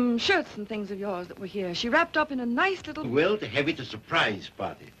 Some shirts and things of yours that were here. She wrapped up in a nice little... Well, to have it a surprise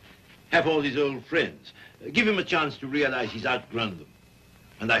party. Have all his old friends. Give him a chance to realize he's outgrown them.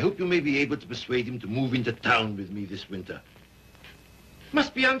 And I hope you may be able to persuade him to move into town with me this winter.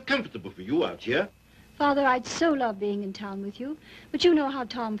 Must be uncomfortable for you out here. Father, I'd so love being in town with you, but you know how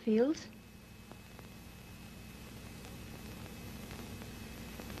Tom feels.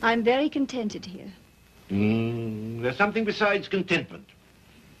 I'm very contented here. There's something besides contentment.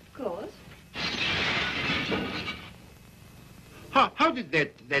 Of course. How did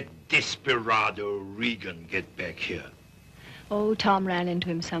that desperado Regan get back here? Oh, Tom ran into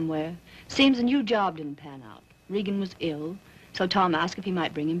him somewhere. Seems a new job didn't pan out. Regan was ill, so Tom asked if he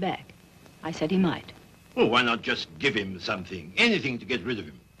might bring him back. I said he might. Well, why not just give him something, anything to get rid of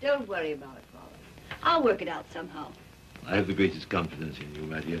him? Don't worry about it, Father. I'll work it out somehow. I have the greatest confidence in you,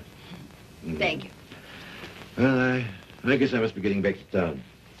 my dear. Thank you. Well, I guess I must be getting back to town.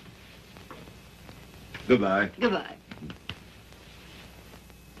 Goodbye. Goodbye.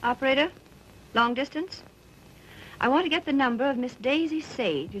 Operator, long distance? I want to get the number of Miss Daisy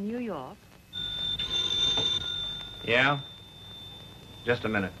Sage in New York. Yeah? Just a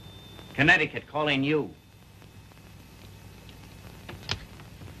minute. Connecticut, calling you.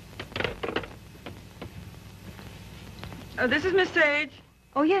 This is Miss Sage.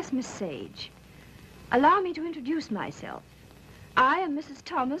 Oh, yes, Miss Sage. Allow me to introduce myself. I am Mrs.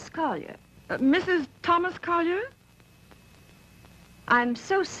 Thomas Collier. Mrs. Thomas Collier? I'm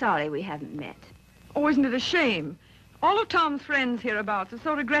so sorry we haven't met. Oh, isn't it a shame? All of Tom's friends hereabouts have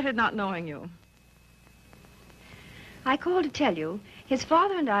so regretted not knowing you. I called to tell you his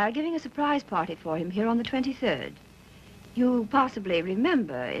father and I are giving a surprise party for him here on the 23rd. You possibly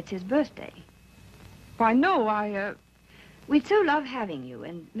remember it's his birthday. Why, no, We'd so love having you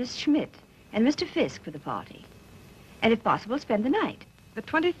and Miss Schmidt and Mr. Fisk for the party. And if possible, spend the night. The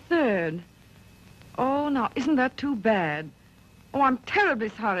 23rd. Oh, now, isn't that too bad? Oh, I'm terribly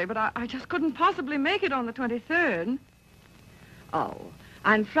sorry, but I just couldn't possibly make it on the 23rd. Oh,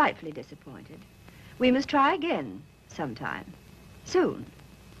 I'm frightfully disappointed. We must try again sometime. Soon.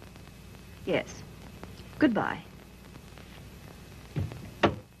 Yes. Goodbye.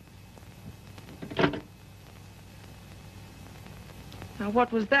 Now,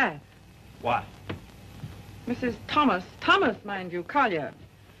 what was that? What? Mrs. Thomas, mind you, Collier.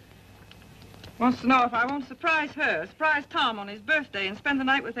 Wants to know if I won't surprise Tom on his birthday and spend the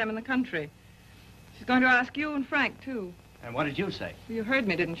night with them in the country. She's going to ask you and Frank, too. And what did you say? You heard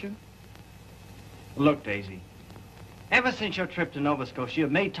me, didn't you? Look, Daisy, ever since your trip to Nova Scotia,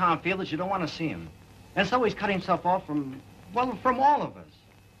 you've made Tom feel that you don't want to see him. And so he's cut himself off from all of us.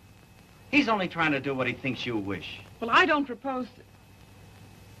 He's only trying to do what he thinks you wish. Well, I don't propose to...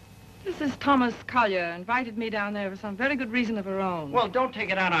 Mrs. Thomas Collier invited me down there for some very good reason of her own. Well, don't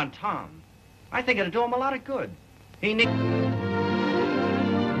take it out on Tom. I think it'll do him a lot of good. He needs...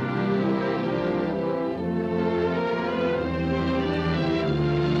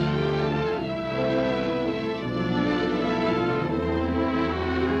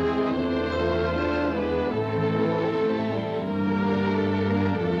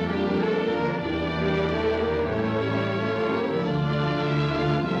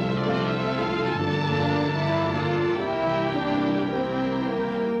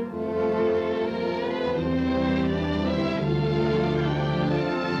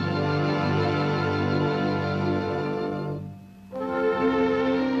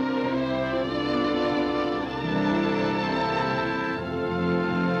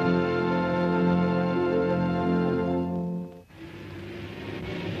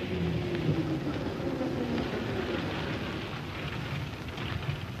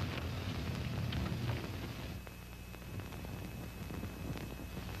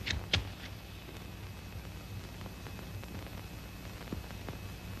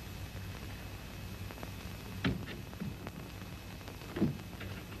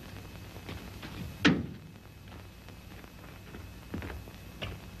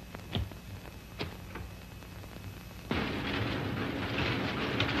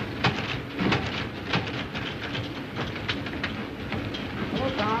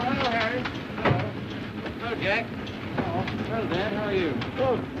 Jack. Oh, hello, Dad. How are you?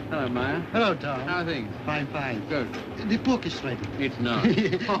 Oh. Hello, Maya. Hello, Tom. How are things? Fine, fine. Good. The book is ready. It's not.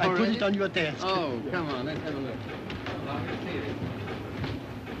 I put it on your desk. Oh, come on. Let's have a look. Hold on, let's see it.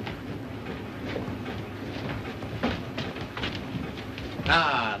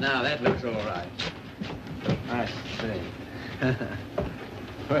 Ah, now that looks all right. I see.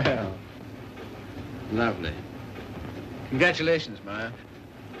 Well, lovely. Congratulations, Maya.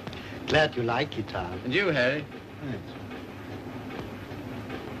 Glad you like it, Tom. And you, Harry. Thanks.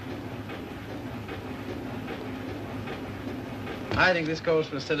 I think this calls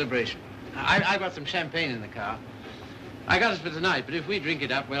for a celebration. I've got some champagne in the car. I got it for tonight, but if we drink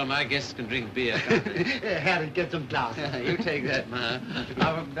it up, well, my guests can drink beer. Harry, get some glasses. You take that, Maya.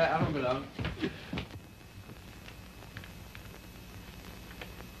 I don't belong.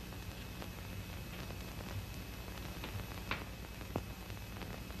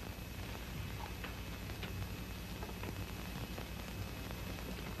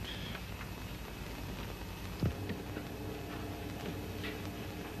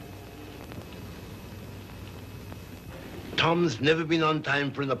 Tom's never been on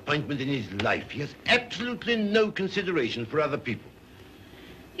time for an appointment in his life. He has absolutely no consideration for other people.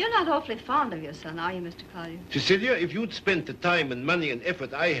 You're not awfully fond of your son, are you, Mr. Collier? Cecilia, if you'd spent the time and money and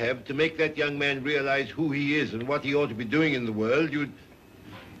effort I have to make that young man realize who he is and what he ought to be doing in the world,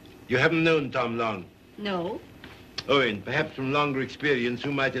 You haven't known Tom long. No. Oh, and perhaps from longer experience,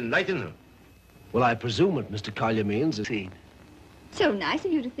 you might enlighten her. Well, I presume what Mr. Collier means is... So nice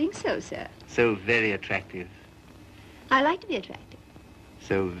of you to think so, sir. So very attractive. I like to be attractive.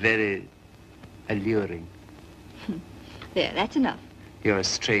 So very alluring. There, that's enough. You're a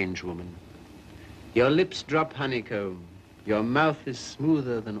strange woman. Your lips drop honeycomb. Your mouth is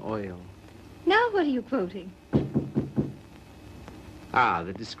smoother than oil. Now what are you quoting? Ah,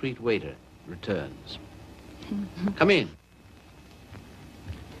 the discreet waiter. returns. Come in.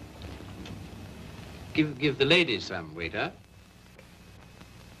 Give the ladies some, waiter.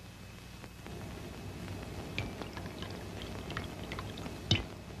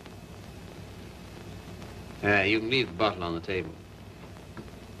 You can leave the bottle on the table.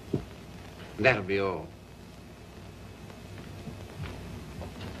 That'll be all.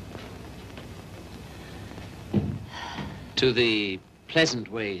 To the pleasant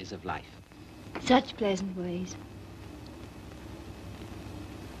ways of life. Such pleasant ways.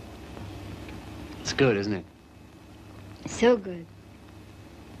 It's good, isn't it? So good.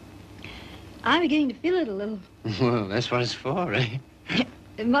 I'm beginning to feel it a little. Well, that's what it's for, eh?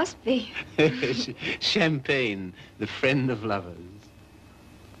 It must be. Champagne, the friend of lovers.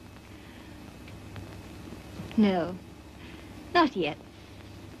 No, not yet.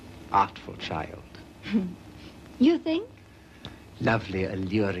 Artful child. You think? Lovely,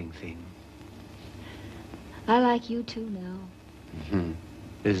 alluring thing. I like you too now. Mm-hmm.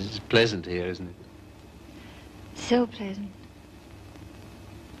 This is pleasant here, isn't it? So pleasant.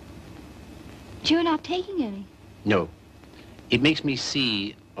 But you're not taking any. No. It makes me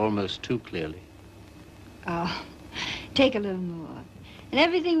see almost too clearly. Oh, take a little more. And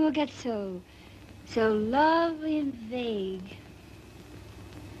everything will get so lovely and vague.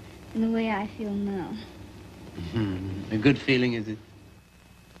 In the way I feel now. Mm-hmm. A good feeling, is it?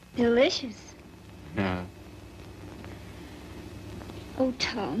 Delicious. Yeah. Oh,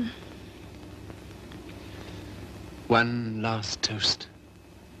 Tom. One last toast.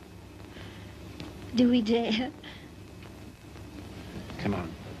 Do we dare? Come on.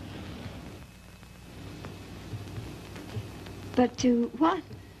 But to what?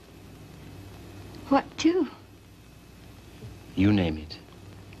 What to? You name it.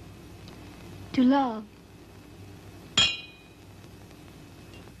 To love.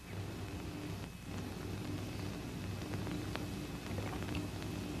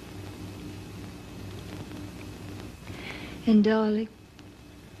 And darling,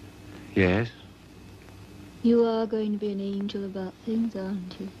 Yes? you are going to be an angel about things,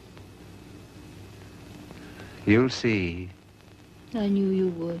 aren't you? You'll see. I knew you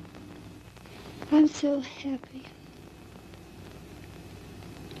would. I'm so happy.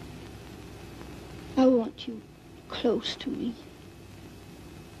 I want you close to me.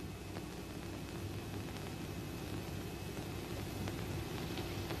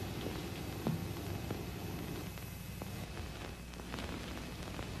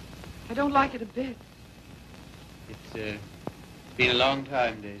 I don't like it a bit. It's been a long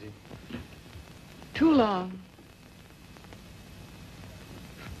time, Daisy. Too long.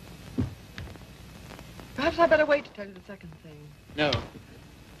 Perhaps I better wait to tell you the second thing. No.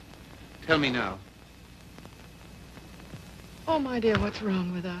 Tell me now. Oh, my dear, what's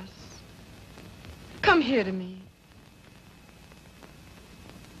wrong with us? Come here to me.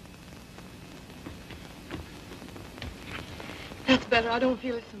 That's better. I don't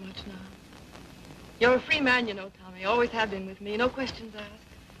feel it so much now. You're a free man, you know, Tommy. Always have been with me. No questions asked.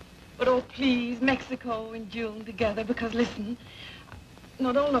 But, oh, please, Mexico in June together, because, listen.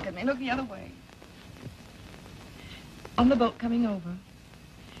 No, don't look at me. Look the other way. On the boat coming over,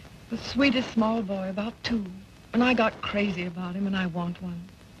 the sweetest small boy, about 2. And I got crazy about him, and I want one.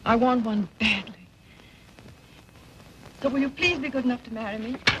 I want one badly. So will you please be good enough to marry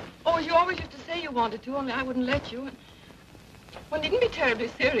me? Oh, as you always used to say you wanted to, only I wouldn't let you. And one needn't be terribly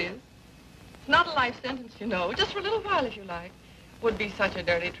serious. It's not a life sentence, you know. Just for a little while, if you like. Would be such a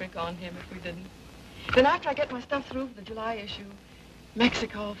dirty trick on him if we didn't. Then after I get my stuff through for the July issue,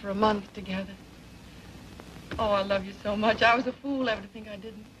 Mexico for a month together. Oh, I love you so much. I was a fool ever to think I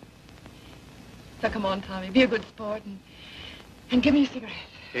didn't. So come on, Tommy, be a good sport and give me a cigarette.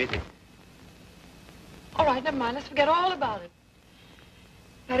 Daisy. All right, never mind. Let's forget all about it.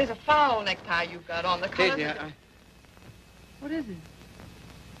 That is a foul necktie you've got on. The colors. Daisy, What is it?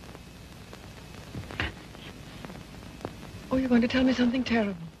 Oh, you're going to tell me something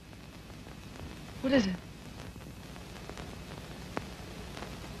terrible. What is it?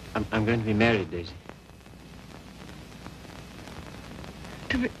 I'm going to be married, Daisy.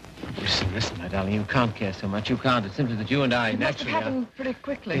 To be... Listen, my darling, you can't care so much. You can't. It's simply that you and I It must have naturally happened pretty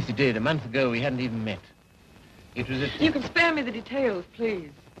quickly. Yes, it did. A month ago, we hadn't even met. It was at... You can spare me the details, please.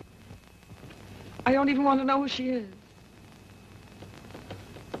 I don't even want to know who she is.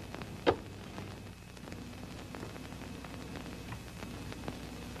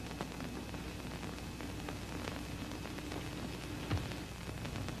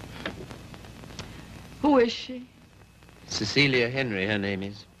 Who is she? Cecilia Henry, her name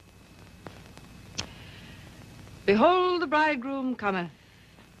is. Behold, the bridegroom cometh.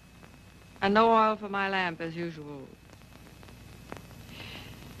 And no oil for my lamp, as usual.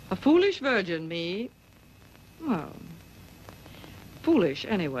 A foolish virgin, me. Well, foolish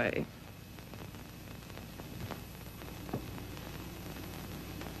anyway.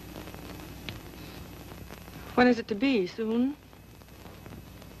 When is it to be? Soon?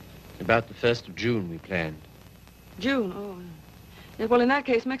 About the 1st of June, we planned. June, oh. Yeah, well, in that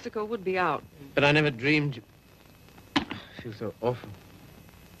case, Mexico would be out. But I never dreamed... I feel so awful.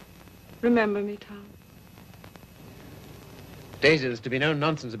 Remember me, Tom. Daisy, there's to be no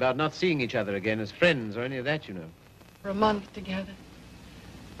nonsense about not seeing each other again as friends or any of that, you know. For a month together.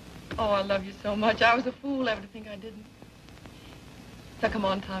 Oh, I love you so much. I was a fool ever to think I didn't. So come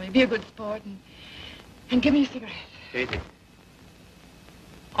on, Tommy, be a good sport and give me a cigarette. Daisy.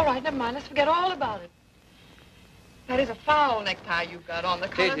 All right, never mind. Let's forget all about it. That is a foul necktie you've got on. The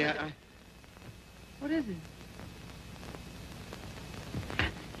color. Daisy, What is it?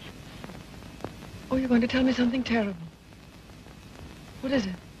 Oh, you're going to tell me something terrible. What is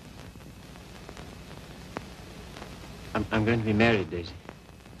it? I'm going to be married, Daisy.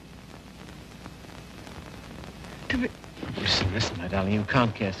 To be... Listen, my darling, you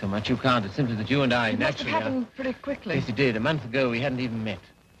can't care so much. You can't. It's simply that you and I It must have naturally happened pretty quickly. Yes, it did. A month ago, we hadn't even met.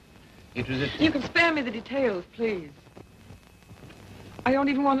 It was at... You can spare me the details, please. I don't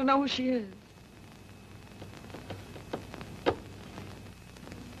even want to know who she is.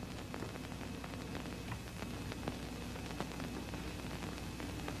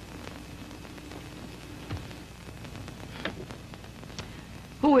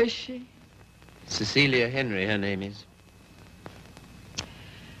 Who is she? Cecilia Henry, her name is.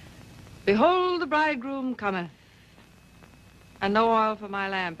 Behold, the bridegroom cometh, and no oil for my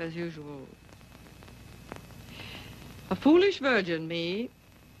lamp, as usual. A foolish virgin, me.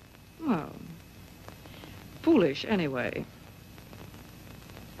 Well, foolish anyway.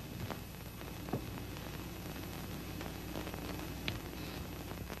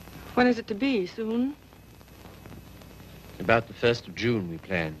 When is it to be? Soon? About the 1st of June, we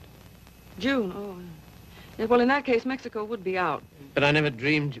planned. June, oh. Yeah, well, in that case, Mexico would be out. But I never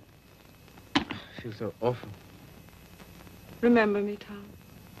dreamed... I feel so awful. Remember me, Tom.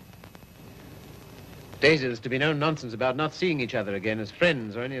 Daisy, there's to be no nonsense about not seeing each other again as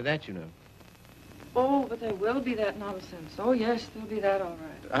friends or any of that, you know. Oh, but there will be that nonsense. Oh, yes, there'll be that, all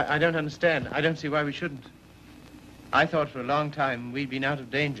right. I don't understand. I don't see why we shouldn't. I thought for a long time we'd been out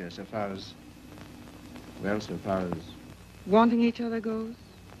of danger so far as... Well, so far as... Wanting each other goes?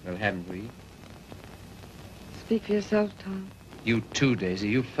 Well, hadn't we? Speak for yourself, Tom. You too, Daisy.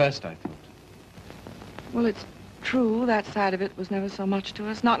 You first, I thought. Well, it's true. That side of it was never so much to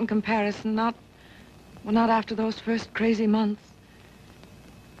us. Not in comparison. Not after those first crazy months.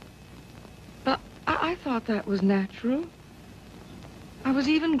 But I thought that was natural. I was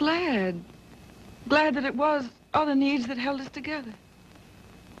even glad. Glad that it was other needs that held us together.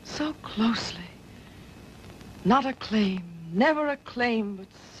 So closely. Not a claim. Never a claim, but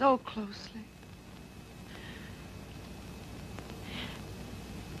so closely.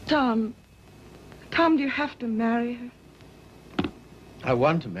 Tom, do you have to marry her? I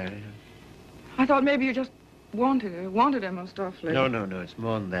want to marry her. I thought maybe you just wanted her most awfully. No, it's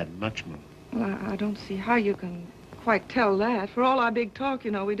more than that, much more. Well, I don't see how you can quite tell that. For all our big talk,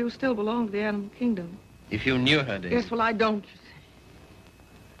 you know, we do still belong to the animal kingdom. If you knew her, Daisy. Yes, well, I don't, you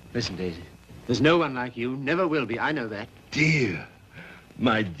see. Listen, Daisy, there's no one like you, never will be, I know that. Dear,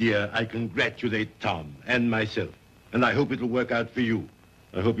 my dear, I congratulate Tom and myself, and I hope it'll work out for you.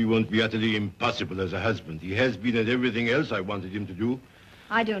 I hope he won't be utterly impossible as a husband. He has been at everything else I wanted him to do.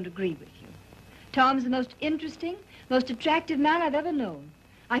 I don't agree with you. Tom's the most interesting, most attractive man I've ever known.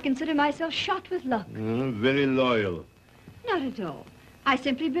 I consider myself shot with luck. Very loyal. Not at all. I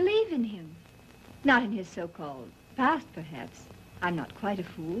simply believe in him. Not in his so-called past, perhaps. I'm not quite a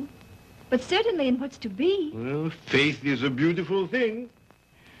fool. But certainly in what's to be. Well, faith is a beautiful thing.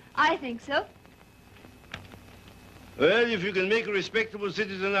 I think so. Well, if you can make a respectable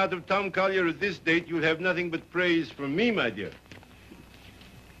citizen out of Tom Collier at this date, you'll have nothing but praise from me, my dear.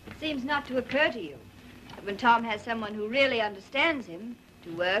 It seems not to occur to you that when Tom has someone who really understands him,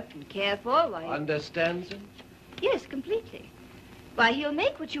 to work and care for, why... Understands him? Yes, completely. Why, he'll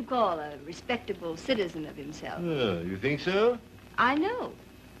make what you call a respectable citizen of himself. You think so? I know.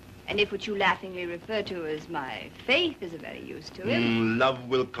 And if what you laughingly refer to as my faith is of any use to him... Love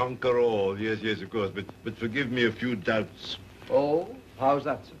will conquer all. Yes, of course. But forgive me a few doubts. Oh? How's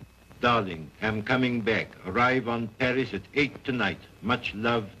that, sir? Darling, I'm coming back. Arrive on Paris at 8 tonight. Much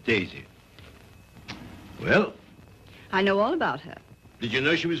love, Daisy. Well? I know all about her. Did you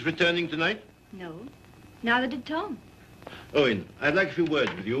know she was returning tonight? No. Neither did Tom. Owen, I'd like a few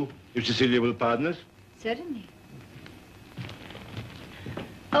words with you, if Cecilia will pardon us. Certainly.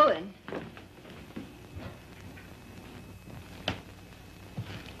 Owen.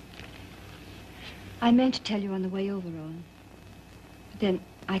 I meant to tell you on the way over, Owen. But then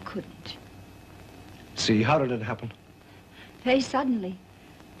I couldn't. See, how did it happen? Very suddenly,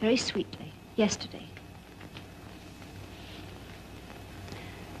 very sweetly, yesterday.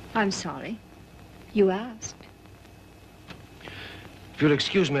 I'm sorry. You asked. If you'll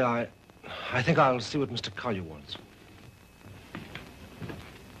excuse me, I think I'll see what Mr. Collier wants.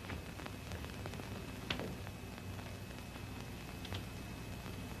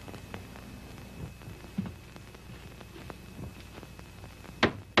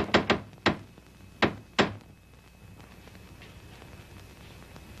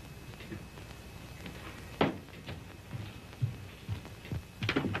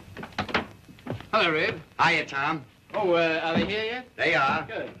 Hello, Red. Hiya, Tom. Oh, are they here yet? They are.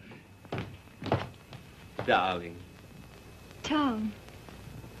 Good. Darling. Tom.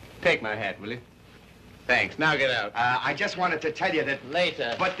 Take my hat, will you? Thanks. Now get out. I just wanted to tell you that...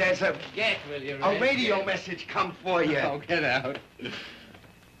 Later. But there's a... Get, will you, A Red? radio Get. message come for you. Oh, get out.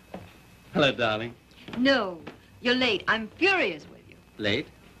 Hello, darling. No, you're late. I'm furious with you. Late?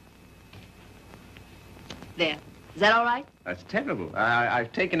 There. Is that all right? That's terrible.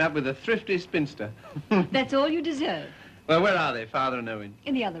 I've taken up with a thrifty spinster. That's all you deserve. Well, where are they, Father and Owen?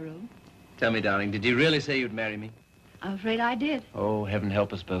 In the other room. Tell me, darling, did you really say you'd marry me? I'm afraid I did. Oh, heaven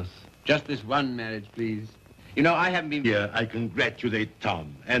help us both. Just this one marriage, please. You know, I haven't been... Yeah, I congratulate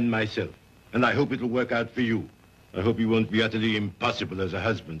Tom and myself. And I hope it'll work out for you. I hope he won't be utterly impossible as a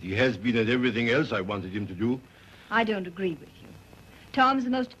husband. He has been at everything else I wanted him to do. I don't agree with you. Tom's the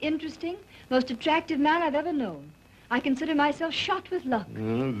most interesting, most attractive man I've ever known. I consider myself shot with luck.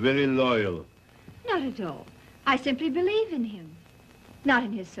 Very loyal. Not at all. I simply believe in him. Not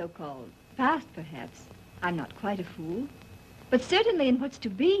in his so-called past, perhaps. I'm not quite a fool. But certainly in what's to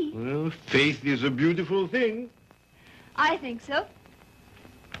be. Well, faith is a beautiful thing. I think so.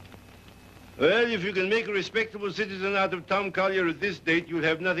 Well, if you can make a respectable citizen out of Tom Collier at this date, you'll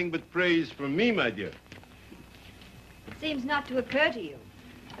have nothing but praise from me, my dear. It seems not to occur to you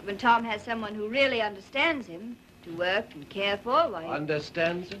that when Tom has someone who really understands him, to work and care for, why...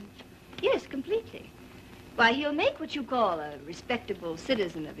 Understands him? Yes, completely. Why, he'll make what you call a respectable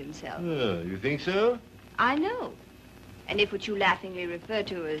citizen of himself. You think so? I know. And if what you laughingly refer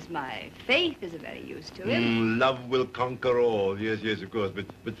to as my faith is of any use to him... Love will conquer all. Yes, yes, of course.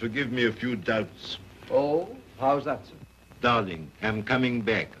 But forgive me a few doubts. Oh? How's that, sir? Darling, I'm coming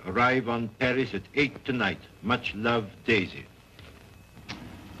back. Arrive on Paris at 8 tonight. Much love, Daisy.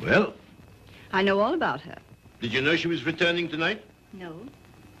 Well? I know all about her. Did you know she was returning tonight? No.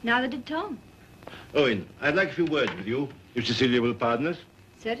 Neither did Tom. Owen, I'd like a few words with you, if Cecilia will pardon us.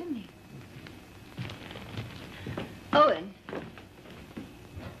 Certainly. Owen.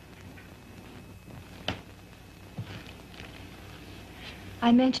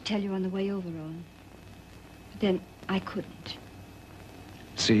 I meant to tell you on the way over, Owen. But then I couldn't.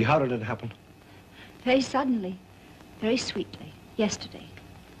 See, how did it happen? Very suddenly, very sweetly, yesterday.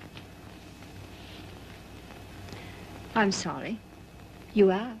 I'm sorry.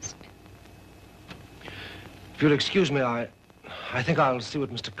 You asked. If you'll excuse me, I think I'll see what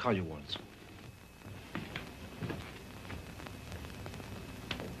Mr. Collier wants.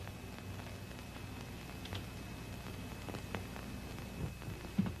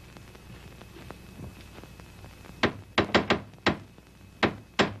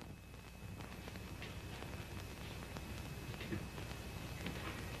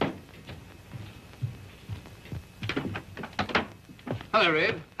 Hello,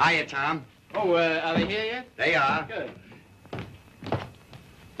 Red. Hiya, Tom. Oh, are they here yet? They are. Good.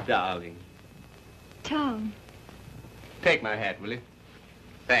 Darling. Tom. Take my hat, will you?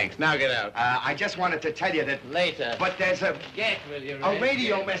 Thanks. Now get out. I just wanted to tell you that... Later. But there's a... Get, will you, A Red?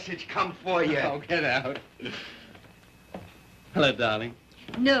 radio Get. message come for you. Oh, get out. Hello, darling.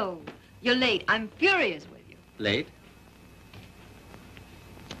 No, you're late. I'm furious with you. Late?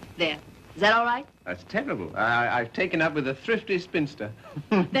 There. Is that all right? That's terrible. I've taken up with a thrifty spinster.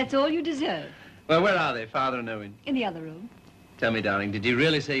 That's all you deserve. Well, where are they, Father and Owen? In the other room. Tell me, darling, did you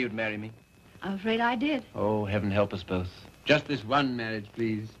really say you'd marry me? I'm afraid I did. Oh, heaven help us both. Just this one marriage,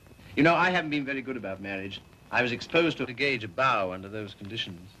 please. You know, I haven't been very good about marriage. I was exposed to engage a vow under those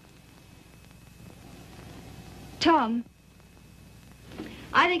conditions. Tom,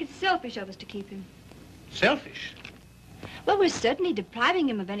 I think it's selfish of us to keep him. Selfish? Well, we're certainly depriving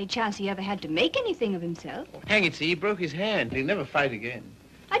him of any chance he ever had to make anything of himself. Oh, hang it, see, he broke his hand. He'll never fight again.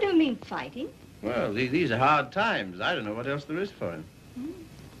 I don't mean fighting. Well, these are hard times. I don't know what else there is for him.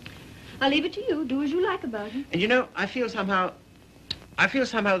 I'll leave it to you. Do as you like about him. And you know, I feel somehow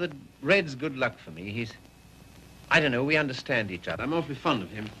that Red's good luck for me. I don't know, we understand each other. I'm awfully fond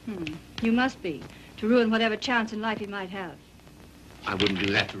of him. You must be, to ruin whatever chance in life he might have. I wouldn't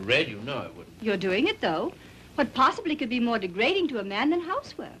do that to Red, you know I wouldn't. You're doing it, though. What possibly could be more degrading to a man than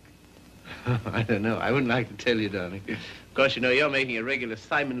housework? I don't know. I wouldn't like to tell you, darling. Of course, you know, you're making a regular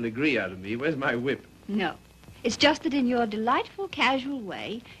Simon Legree out of me. Where's my whip? No. It's just that in your delightful, casual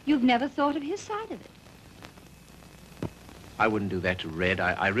way, you've never thought of his side of it. I wouldn't do that to Red.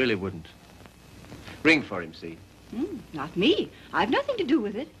 I really wouldn't. Ring for him, see? Not me. I've nothing to do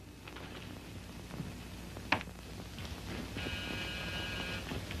with it.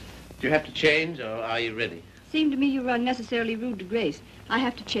 Do you have to change, or are you ready? Seemed to me you were unnecessarily rude to Grace. I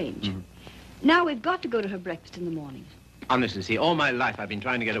have to change. Now we've got to go to her breakfast in the morning. Honestly, see, all my life I've been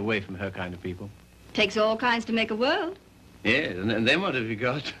trying to get away from her kind of people. Takes all kinds to make a world. Yes, and then what have you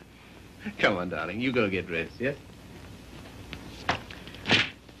got? Come on, darling, you go get dressed, yes?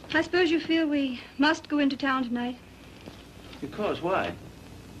 I suppose you feel we must go into town tonight. Of course, why?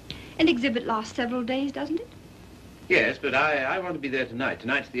 An exhibit lasts several days, doesn't it? Yes, but I want to be there tonight.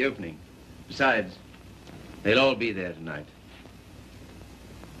 Tonight's the opening. Besides, they'll all be there tonight.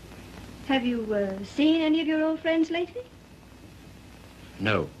 Have you seen any of your old friends lately?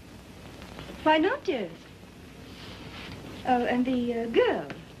 No. Why not, dearest? Oh, and the girl,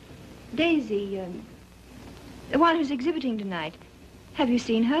 Daisy, the one who's exhibiting tonight. Have you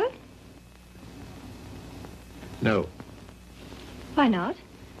seen her? No. Why not?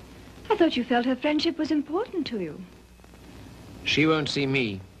 I thought you felt her friendship was important to you. She won't see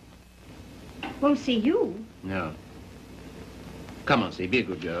me. Won't see you? No. Come on, see, be a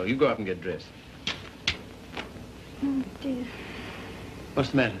good girl. You go up and get dressed. Oh, dear. What's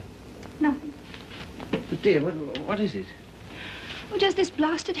the matter? Nothing. But dear, what is it? Oh, just this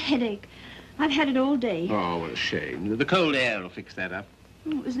blasted headache. I've had it all day. Oh, what a shame. The cold air will fix that up.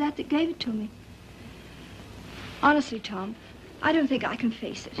 Oh, it was that gave it to me. Honestly, Tom, I don't think I can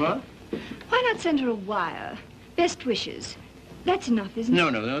face it. What? Why not send her a wire? Best wishes. That's enough, isn't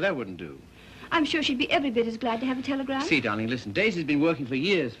it? No, that wouldn't do. I'm sure she'd be every bit as glad to have a telegram. See, darling, listen, Daisy's been working for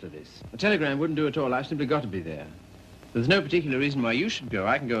years for this. A telegram wouldn't do at all. I've simply got to be there. There's no particular reason why you should go.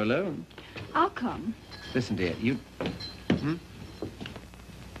 I can go alone. I'll come. Listen, dear, you...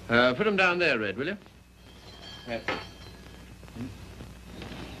 put them down there, Red, will you?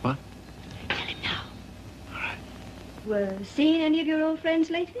 What? Tell him now. All right. Seen any of your old friends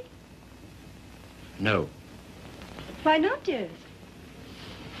lately? No. Why not, dearest?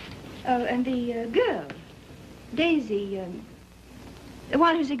 Oh, and the girl, Daisy, the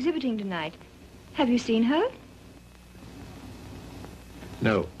one who's exhibiting tonight. Have you seen her?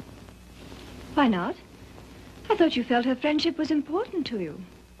 No. Why not? I thought you felt her friendship was important to you.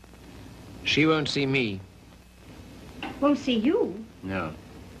 She won't see me. Won't see you? No.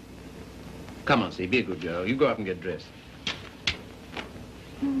 Come on, see, be a good girl. You go up and get dressed.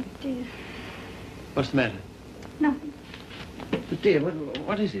 Oh, dear. What's the matter? Nothing. But dear,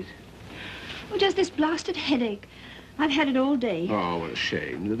 what is it? Oh, just this blasted headache. I've had it all day. Oh, what a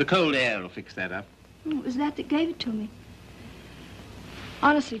shame. The cold air will fix that up. Oh, it was that gave it to me.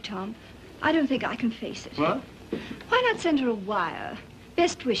 Honestly, Tom, I don't think I can face it. What? Why not send her a wire?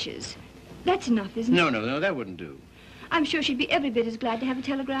 Best wishes. That's enough, isn't it? No, that wouldn't do. I'm sure she'd be every bit as glad to have a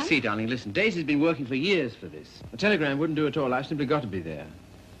telegram. See, darling, listen, Daisy's been working for years for this. A telegram wouldn't do at all. I've simply got to be there.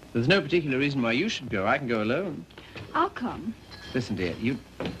 There's no particular reason why you should go. I can go alone. I'll come. Listen, dear, you...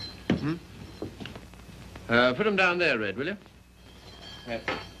 put them down there, Red, will you?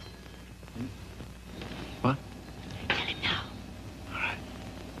 What? Tell him now. All right.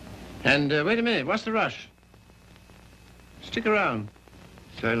 And wait a minute, what's the rush? Stick around.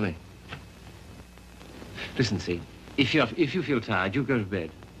 Certainly. Listen, see, if you feel tired, you go to bed.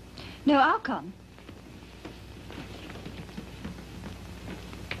 No, I'll come.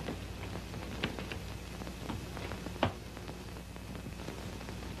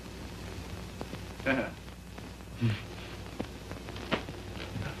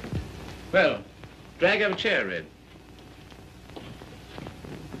 Well, drag up a chair, Red.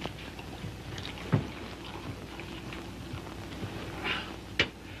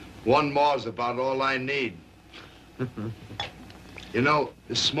 One more's about all I need. You know,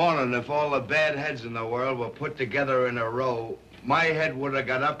 this morning, if all the bad heads in the world were put together in a row, my head would have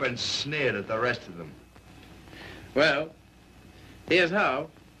got up and sneered at the rest of them. Well, here's how.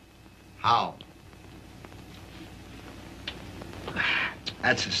 How?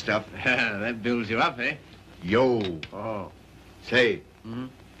 That's the stuff. That builds you up, eh? Yo. Oh. Say.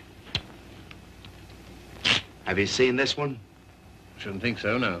 Have you seen this one? Shouldn't think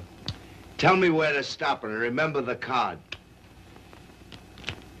so, no. Tell me where to stop and remember the card.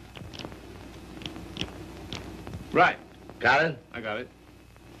 Right. Got it? I got it.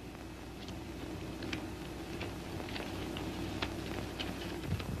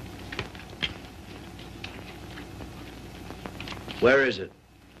 Where is it?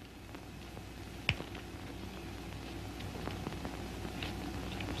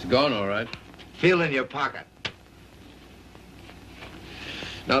 It's gone, all right. Feel in your pocket.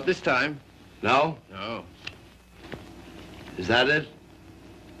 Not this time. No? No. Is that it?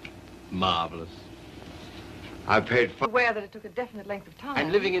 Marvelous. I paid Aware that it took a definite length of time.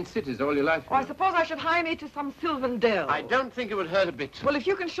 And living in cities all your life. Oh, I suppose I should hie me to some sylvan dell. I don't think it would hurt a bit. Well, if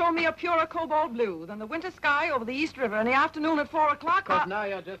you can show me a purer cobalt blue than the winter sky over the East River in the afternoon at 4 o'clock, Because now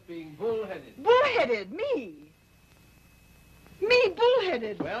you're just being bullheaded. Bullheaded? Me? Me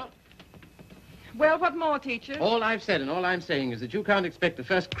bullheaded? Well, what more, teacher? All I've said and all I'm saying is that you can't expect the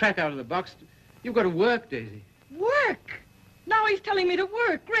first crack out of the box. You've got to work, Daisy. Work? Now he's telling me to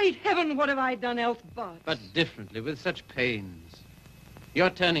work. Great heaven, what have I done else but? But differently, with such pains. You're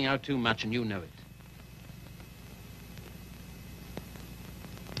turning out too much and you know it.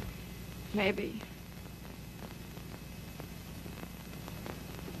 Maybe.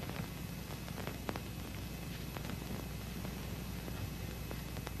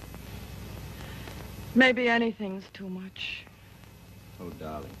 Maybe anything's too much. Oh,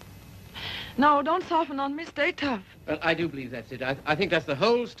 darling. No, don't soften on me. Stay tough. Well, I do believe that's it. I think that's the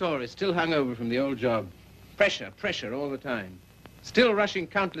whole story, still hung over from the old job. Pressure all the time. Still rushing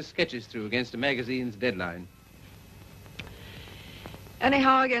countless sketches through against a magazine's deadline.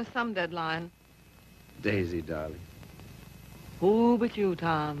 Anyhow, against some deadline. Daisy, darling. Who but you,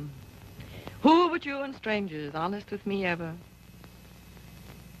 Tom? Who but you and strangers, honest with me ever?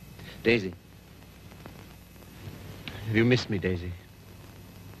 Daisy. Have you missed me, Daisy?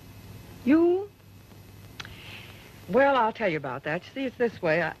 You? Well, I'll tell you about that. You see, it's this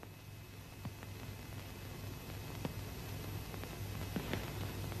way.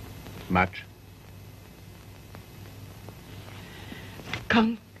 Much?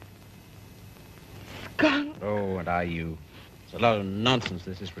 Skunk. Oh, and are you? It's a lot of nonsense.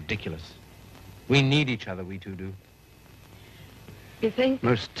 This is ridiculous. We need each other, we two do. You think?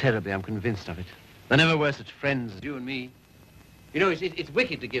 Most terribly, I'm convinced of it. There never were such friends as you and me. You know, it's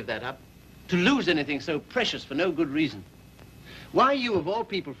wicked to give that up. To lose anything so precious for no good reason. Why you, of all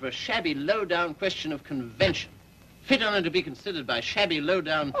people, for a shabby, low-down question of convention? Fit on to be considered by shabby,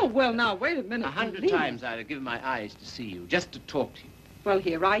 low-down... Oh, well, now, wait a minute. 100 times I'd have given my eyes to see you, just to talk to you. Well,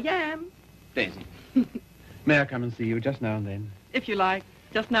 here I am. Daisy. May I come and see you just now and then? If you like,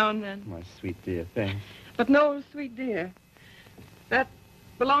 just now and then. My sweet dear, thanks. But no, sweet dear. That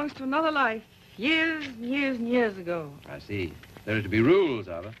belongs to another life. Years and years and years ago. I see. There are to be rules,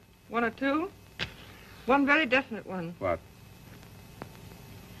 are there? One or two. One very definite one. What?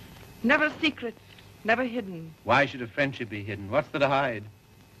 Never secret, never hidden. Why should a friendship be hidden? What's there to hide?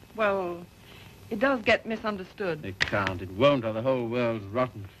 Well, it does get misunderstood. It can't. It won't, or the whole world's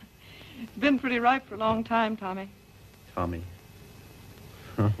rotten. It's been pretty ripe for a long time, Tommy. Tommy.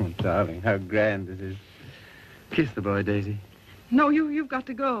 Oh, darling, how grand this is. Kiss the boy, Daisy. No, you've got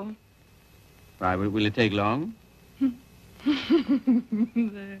to go. Why, will it take long?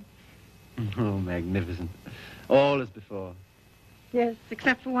 There. Oh, magnificent. All as before. Yes,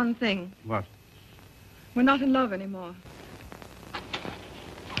 except for one thing. What? We're not in love anymore.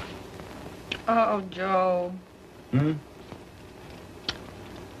 Oh, Joe. Hmm?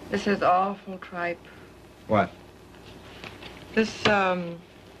 This is awful tripe. What? This,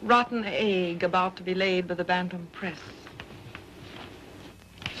 rotten egg about to be laid by the Bantam Press.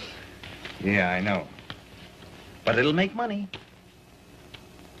 Yeah, I know. But it'll make money.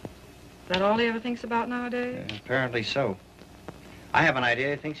 Is that all he ever thinks about nowadays? Apparently so. I have an idea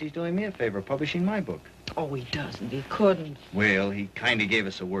he thinks he's doing me a favor, publishing my book. Oh, he doesn't. He couldn't. Well, he kind of gave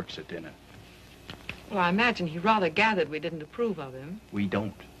us a works at dinner. Well, I imagine he rather gathered we didn't approve of him. We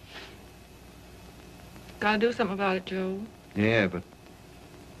don't. Gotta do something about it, Joe. Yeah, but...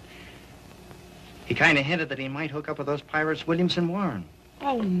 He kind of hinted that he might hook up with those pirates, Williamson Warren.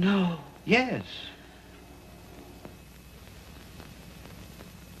 Oh, no. Yes.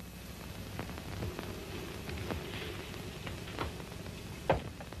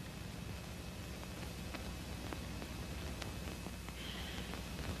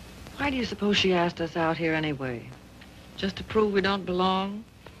 Why do you suppose she asked us out here anyway? Just to prove we don't belong?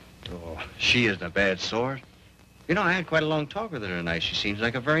 Oh, she isn't a bad sort. You know, I had quite a long talk with her tonight. She seems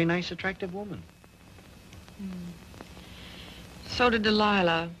like a very nice, attractive woman. So did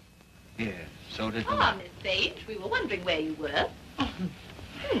Delilah. Yes, so did the Ah, Miss Sage, we were wondering where you were.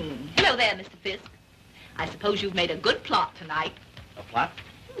 Hello there, Mr. Fisk. I suppose you've made a good plot tonight. A plot?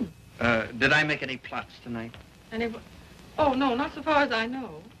 Did I make any plots tonight? Oh, no, not so far as I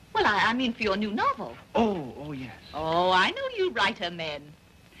know. Well, I mean for your new novel. Oh, yes. Oh, I know you writer men.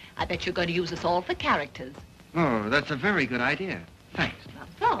 I bet you're going to use us all for characters. Oh, that's a very good idea. Thanks.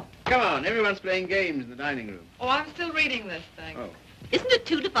 So, Come on, everyone's playing games in the dining room. Oh, I'm still reading this thing. Oh. isn't it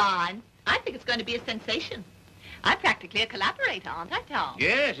too divine? I think it's going to be a sensation. I'm practically a collaborator, aren't I, Tom?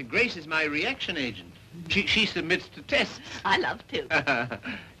 Yes, Grace is my reaction agent. She submits to tests. I love to.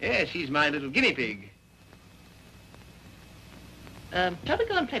 Yeah, she's my little guinea pig. Shall we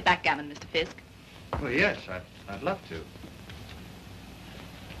go and play backgammon, Mr. Fisk? Well, yes, I'd love to.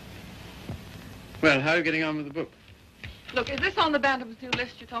 Well, how are you getting on with the book? Look, is this on the Bantam's new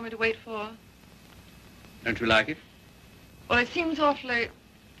list you told me to wait for? Don't you like it? Well, it seems awfully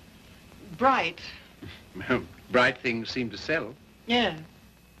bright. Well, bright things seem to sell. Yeah.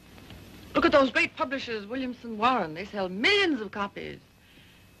 Look at those great publishers, Williamson Warren. They sell millions of copies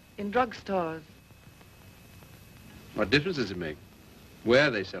in drugstores. What difference does it make? Where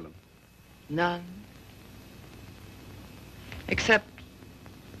they sell them? None. Except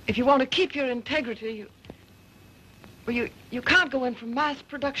if you want to keep your integrity, you can't go in for mass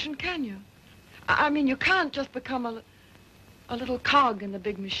production, can you? I mean, you can't just become a little cog in the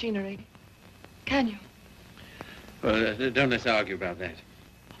big machinery, can you? Well, don't let's argue about that.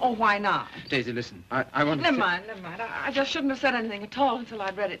 Oh, why not? Daisy, listen. I want to... Never mind. I just shouldn't have said anything at all until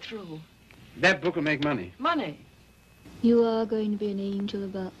I'd read it through. That book will make money. Money? You are going to be an angel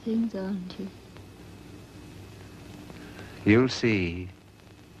about things, aren't you? You'll see.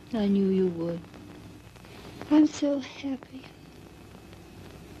 I knew you would. I'm so happy.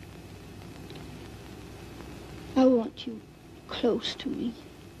 I want you close to me.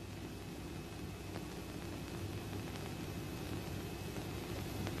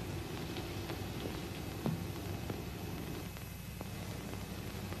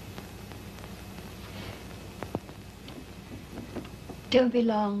 Don't be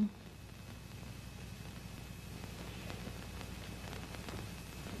long.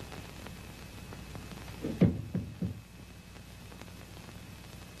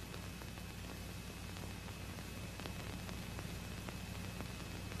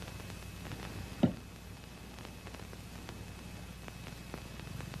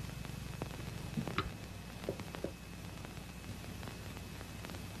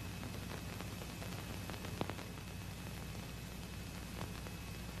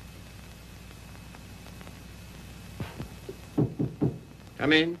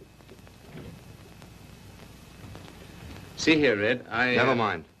 Come in. See here, Red, Never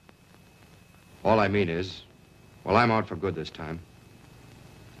mind. All I mean is, well, I'm out for good this time.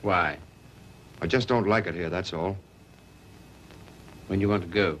 Why? I just don't like it here, that's all. When you want to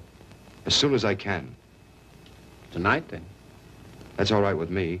go? As soon as I can. Tonight, then? That's all right with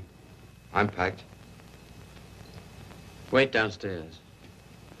me. I'm packed. Wait downstairs.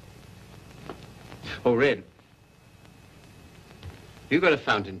 Oh, Red. You got a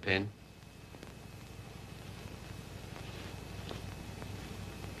fountain pen?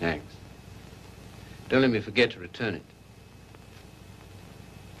 Thanks. Don't let me forget to return it.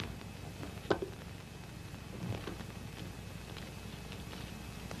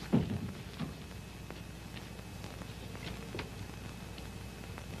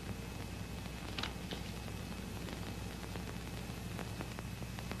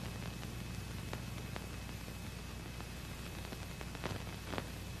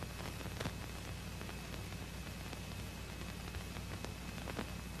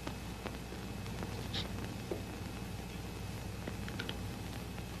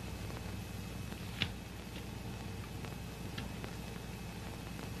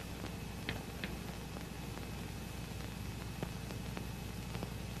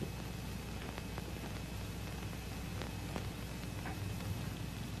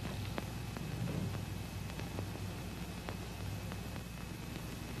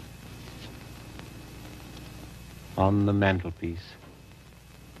 On the mantelpiece.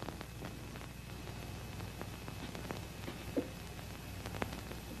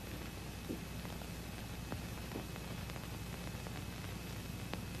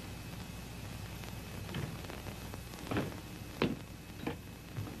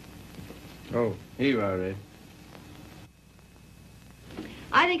 Oh, here you are, Red.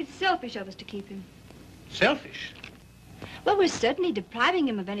 I think it's selfish of us to keep him. Selfish? Well, we're certainly depriving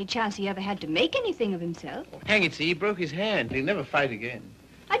him of any chance he ever had to make anything of himself. Hang it, see, he broke his hand. He'll never fight again.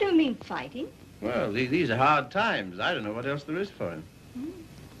 I don't mean fighting. Well, these are hard times. I don't know what else there is for him.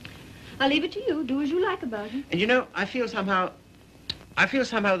 I'll leave it to you. Do as you like about him. And you know, I feel somehow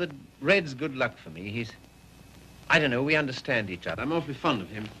that Red's good luck for me. I don't know, we understand each other. I'm awfully fond of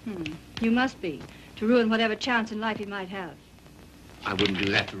him. You must be, to ruin whatever chance in life he might have. I wouldn't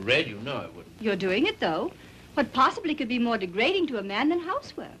do that to Red, you know I wouldn't. You're doing it, though. What possibly could be more degrading to a man than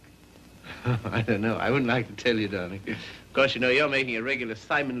housework? I don't know. I wouldn't like to tell you, darling. Of course, you know, you're making a regular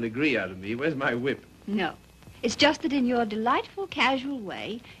Simon Legree out of me. Where's my whip? No. It's just that in your delightful, casual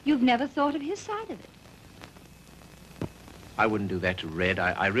way, you've never thought of his side of it. I wouldn't do that to Red.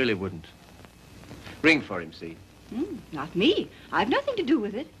 I really wouldn't. Ring for him, see? Not me. I've nothing to do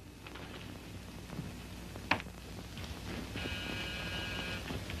with it.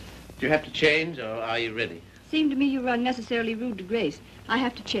 Do you have to change, or are you ready? Seemed to me you were unnecessarily rude to Grace. I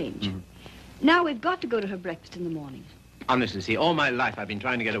have to change. Now we've got to go to her breakfast in the morning. Honestly, see, all my life I've been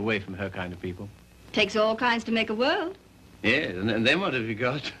trying to get away from her kind of people. Takes all kinds to make a world. Yes, and then what have you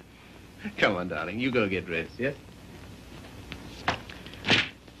got? Come on, darling, you go get dressed, yes?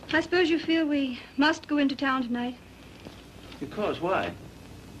 I suppose you feel we must go into town tonight. Of course, why?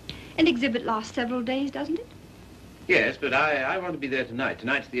 An exhibit lasts several days, doesn't it? Yes, but I want to be there tonight.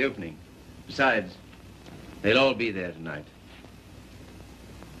 Tonight's the opening. Besides, they'll all be there tonight.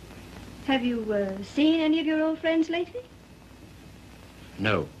 Have you seen any of your old friends lately?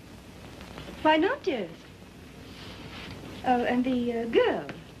 No. Why not, dearest? Oh, and the girl,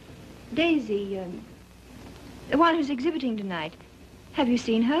 Daisy, the one who's exhibiting tonight. Have you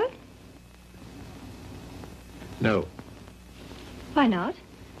seen her? No. Why not?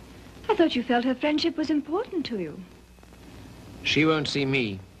 I thought you felt her friendship was important to you. She won't see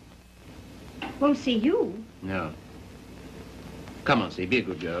me. Won't see you? No. Come on, see, be a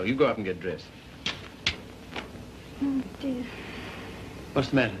good girl. You go up and get dressed. Oh, dear. What's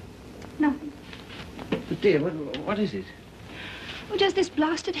the matter? Nothing. But dear, what is it? Oh, just this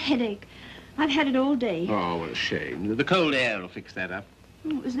blasted headache. I've had it all day. Oh, what a shame. The cold air will fix that up.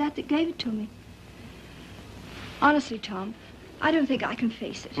 Oh, it was that gave it to me. Honestly, Tom, I don't think I can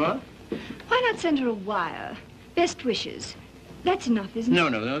face it. What? Why not send her a wire? Best wishes. That's enough, isn't it?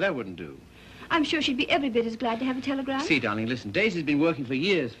 No, that wouldn't do. I'm sure she'd be every bit as glad to have a telegram. See, darling, listen, Daisy's been working for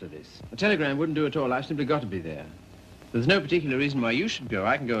years for this. A telegram wouldn't do at all. I've simply got to be there. There's no particular reason why you should go.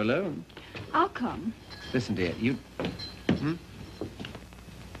 I can go alone. I'll come. Listen, dear, you...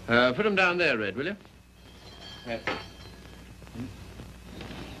 put them down there, Red, will you?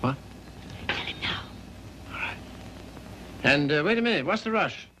 What? Tell him now. All right. And wait a minute. What's the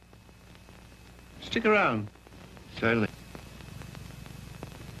rush? Stick around. Certainly.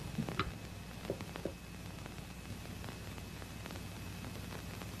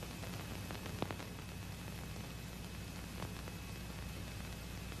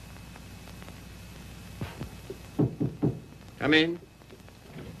 Come in.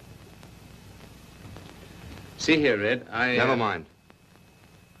 See here, Red, Never mind.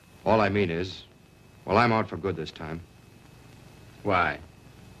 All I mean is, well, I'm out for good this time. Why?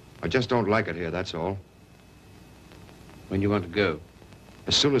 I just don't like it here, that's all. When you want to go?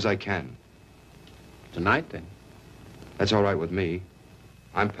 As soon as I can. Tonight, then? That's all right with me.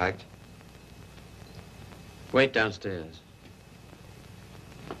 I'm packed. Wait downstairs.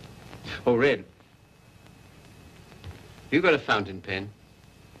 Oh, Red. You got a fountain pen?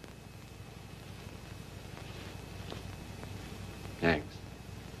 Thanks.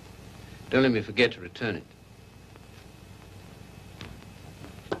 Don't let me forget to return it.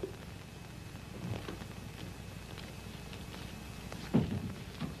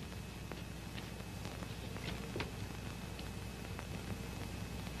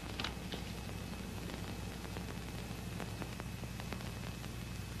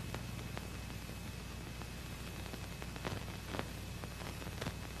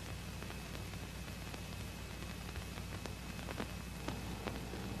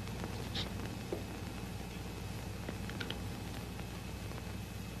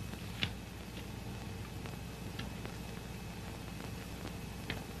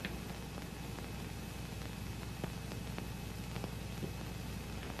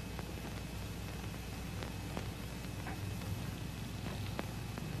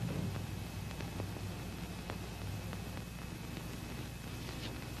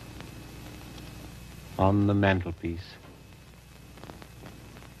 On the mantelpiece.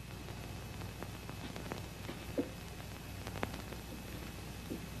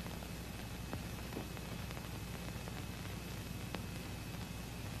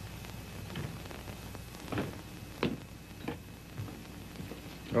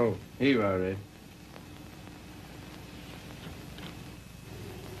 Oh, here you are, Red.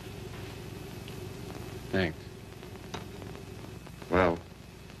 Thanks. Well,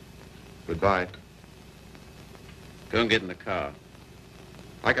 Goodbye. Go and get in the car.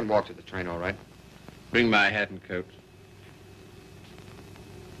 I can walk to the train, all right. Bring my hat and coat.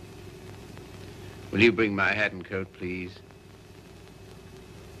 Will you bring my hat and coat, please?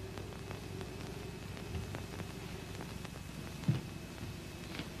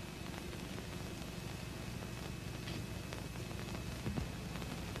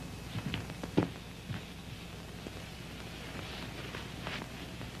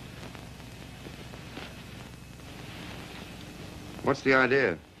 What's the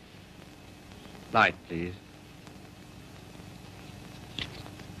idea? Light, please.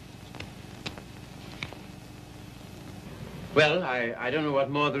 Well, I don't know what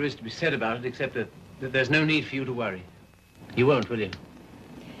more there is to be said about it, except that there's no need for you to worry. You won't, will you?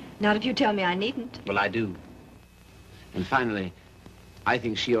 Not if you tell me I needn't. Well, I do. And finally, I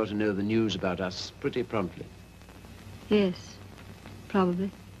think she ought to know the news about us pretty promptly. Yes,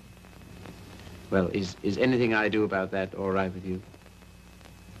 probably. Well, is anything I do about that all right with you?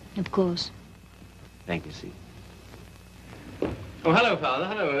 Of course. Thank you, see. Oh, hello, Father.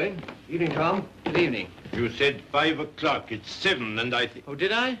 Hello, Owen. Evening, Tom. Good evening. You said 5 o'clock. It's 7, and I think... Oh,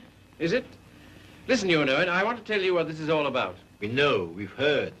 did I? Is it? Listen, you know, Owen, I want to tell you what this is all about. We know. We've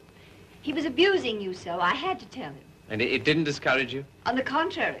heard. He was abusing you so. I had to tell him. And it didn't discourage you? On the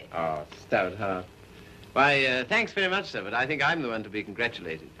contrary. Oh, stout heart. Why, thanks very much, sir, but I think I'm the one to be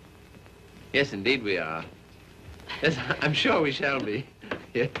congratulated. Yes, indeed we are. Yes, I'm sure we shall be.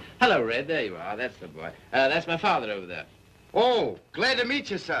 Yeah. Hello, Red. There you are. That's the boy. That's my father over there. Oh, glad to meet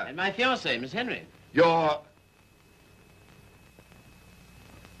you, sir. And my fiancée, Miss Henry. You're...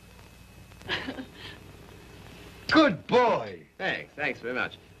 Good boy. Thanks very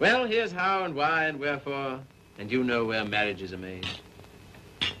much. Well, here's how and why and wherefore, and you know where marriages are made.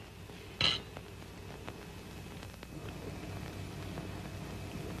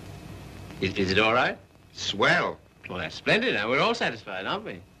 Is it all right? Swell. Well, that's splendid. Now, we're all satisfied, aren't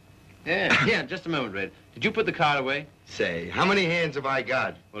we? Yeah, yeah, just a moment, Red. Did you put the card away? Say, how many hands have I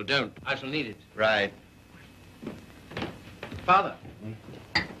got? Well, don't. I shall need it. Right. Father,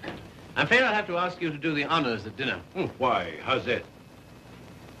 I'm afraid I'll have to ask you to do the honors at dinner. Why? How's that?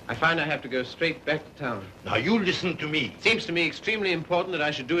 I find I have to go straight back to town. Now, you listen to me. It seems to me extremely important that I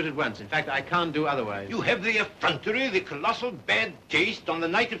should do it at once. In fact, I can't do otherwise. You have the effrontery, the colossal bad taste on the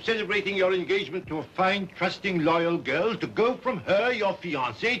night of celebrating your engagement to a fine, trusting, loyal girl to go from her, your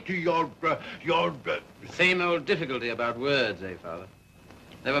fiancé, to your... Same old difficulty about words, eh, Father?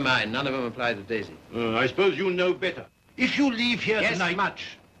 Never mind. None of them apply to Daisy. I suppose you know better. If you leave here yes, tonight...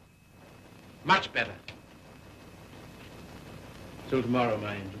 much. Much better. Till tomorrow,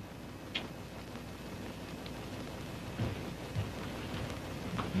 my angel.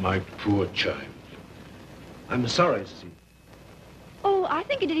 My poor child. I'm sorry, Cecilia. Oh, I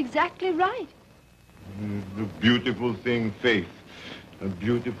think you did exactly right. The beautiful thing, Faith. A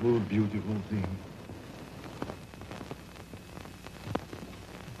beautiful, beautiful thing.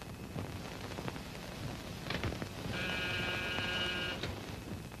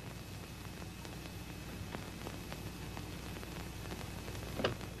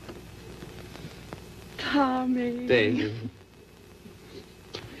 Tommy. Daisy.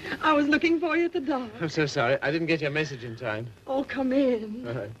 I was looking for you at the door. I'm so sorry. I didn't get your message in time. Oh, come in.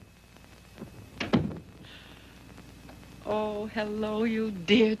 All right. Oh, hello, you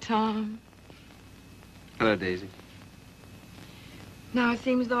dear Tom. Hello, Daisy. Now it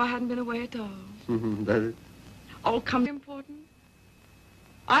seems as though I hadn't been away at all. Does it? Oh, come important.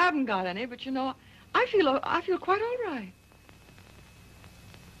 I haven't got any, but you know, I feel quite all right.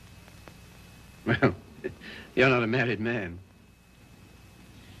 Well, you're not a married man.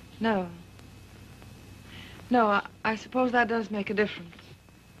 No. No, I suppose that does make a difference.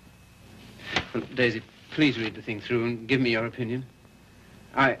 Well, Daisy, please read the thing through and give me your opinion.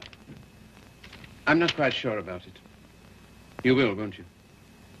 I'm not quite sure about it. You will, won't you?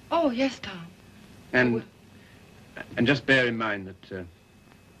 Oh, yes, Tom. And just bear in mind that,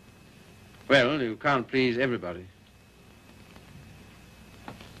 well, you can't please everybody.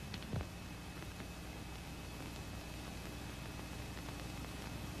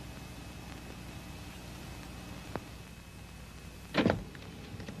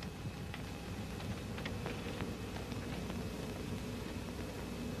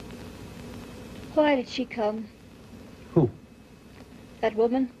 Why did she come? Who? That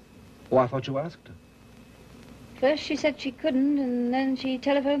woman. Oh, I thought you asked her. First she said she couldn't, and then she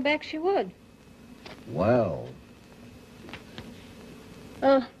telephoned back she would. Well.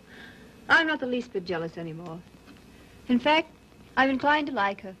 Oh, I'm not the least bit jealous anymore. In fact, I'm inclined to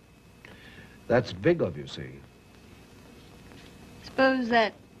like her. That's big of you, see. Suppose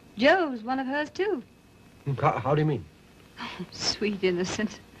that Joe's one of hers, too. How do you mean? Oh, sweet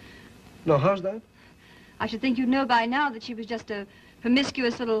innocent. No, how's that? I should think you'd know by now that she was just a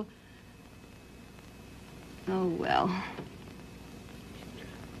promiscuous little... Oh, well.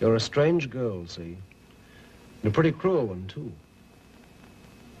 You're a strange girl, see? And a pretty cruel one, too.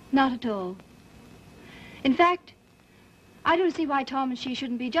 Not at all. In fact, I don't see why Tom and she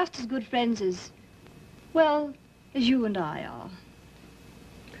shouldn't be just as good friends as, well, as you and I are.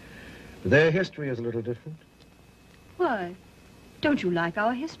 Their history is a little different. Why? Don't you like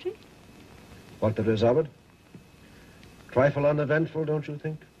our history? What there is of it? Trifle uneventful, don't you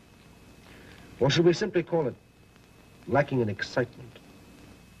think? Or should we simply call it lacking in excitement?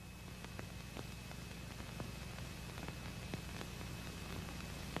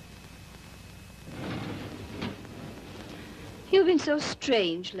 You've been so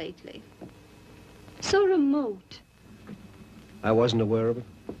strange lately. So remote. I wasn't aware of it.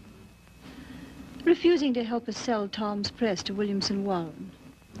 Refusing to help us sell Tom's press to Williamson Warren.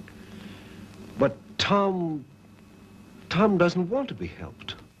 But Tom doesn't want to be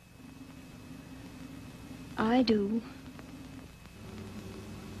helped. I do.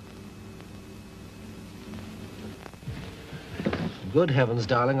 Good heavens,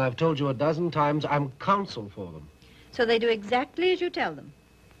 darling, I've told you a dozen times I'm counsel for them. So they do exactly as you tell them.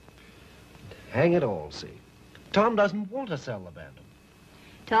 Hang it all, see. Tom doesn't want to sell the Bantam.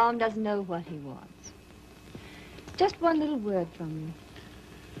 Tom doesn't know what he wants. Just one little word from you.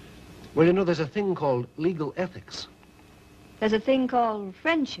 Well, you know, there's a thing called legal ethics. There's a thing called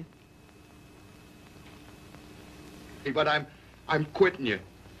friendship. But I'm quitting you.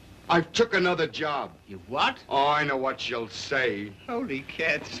 I've took another job. You what? Oh, I know what she'll say. Holy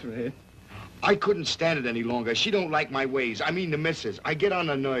cats, man. I couldn't stand it any longer. She don't like my ways. I mean the missus. I get on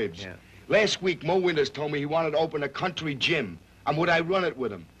her nerves. Yeah. Last week, Mo Winters told me he wanted to open a country gym. And would I run it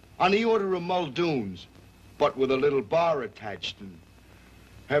with him? On the order of Muldoon's. But with a little bar attached. And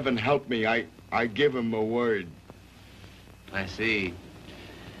heaven help me, I give him a word. I see.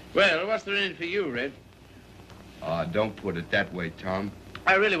 Well, what's there in it for you, Red? Don't put it that way, Tom.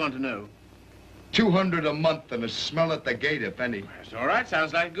 I really want to know. $200 a month and a smell at the gate, if any. That's all right.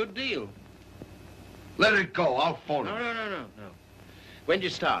 Sounds like a good deal. Let it go. I'll phone him. No. When'd you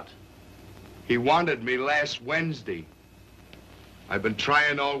start? He wanted me last Wednesday. I've been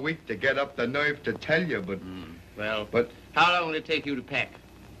trying all week to get up the nerve to tell you, but... But how long will it take you to pack?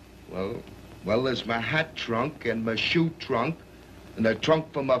 Well, there's my hat trunk and my shoe trunk and the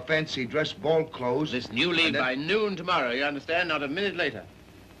trunk for my fancy dress ball clothes. Listen, you leave by noon tomorrow, you understand? Not a minute later.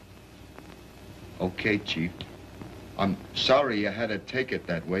 Okay, Chief. I'm sorry you had to take it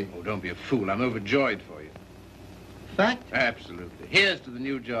that way. Oh, don't be a fool. I'm overjoyed for you. Fact? Absolutely. Here's to the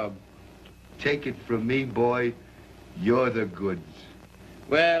new job. Take it from me, boy. You're the goods.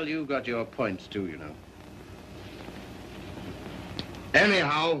 Well, you got your points, too, you know.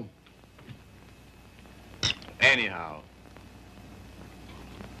 Anyhow.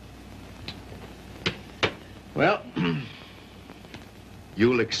 Well...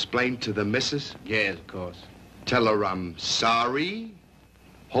 You'll explain to the missus? Yes, of course. Tell her I'm sorry.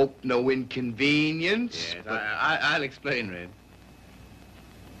 Hope no inconvenience. Yes, I'll explain, Red.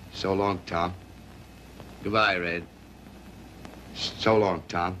 So long, Tom. Goodbye, Red. So long,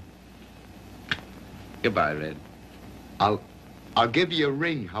 Tom. Goodbye, Red. I'll give you a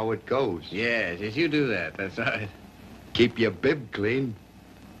ring how it goes. Yes, you do that. That's right. Keep your bib clean.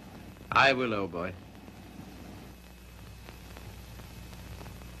 I will, old boy.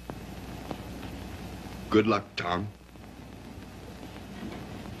 Good luck, Tom.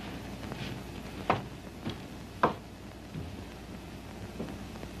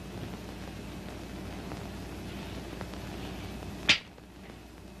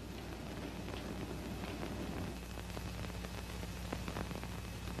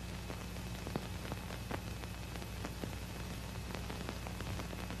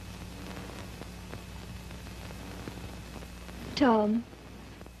 Tom.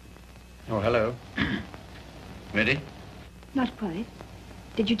 Oh, hello. Ready? Not quite.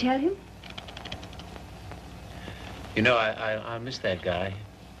 Did you tell him? You know, I miss that guy.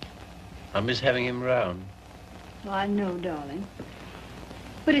 I miss having him around. Oh, I know, darling.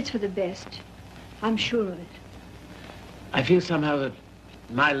 But it's for the best. I'm sure of it. I feel somehow that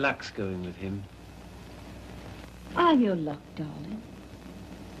my luck's going with him. I'm your luck, darling.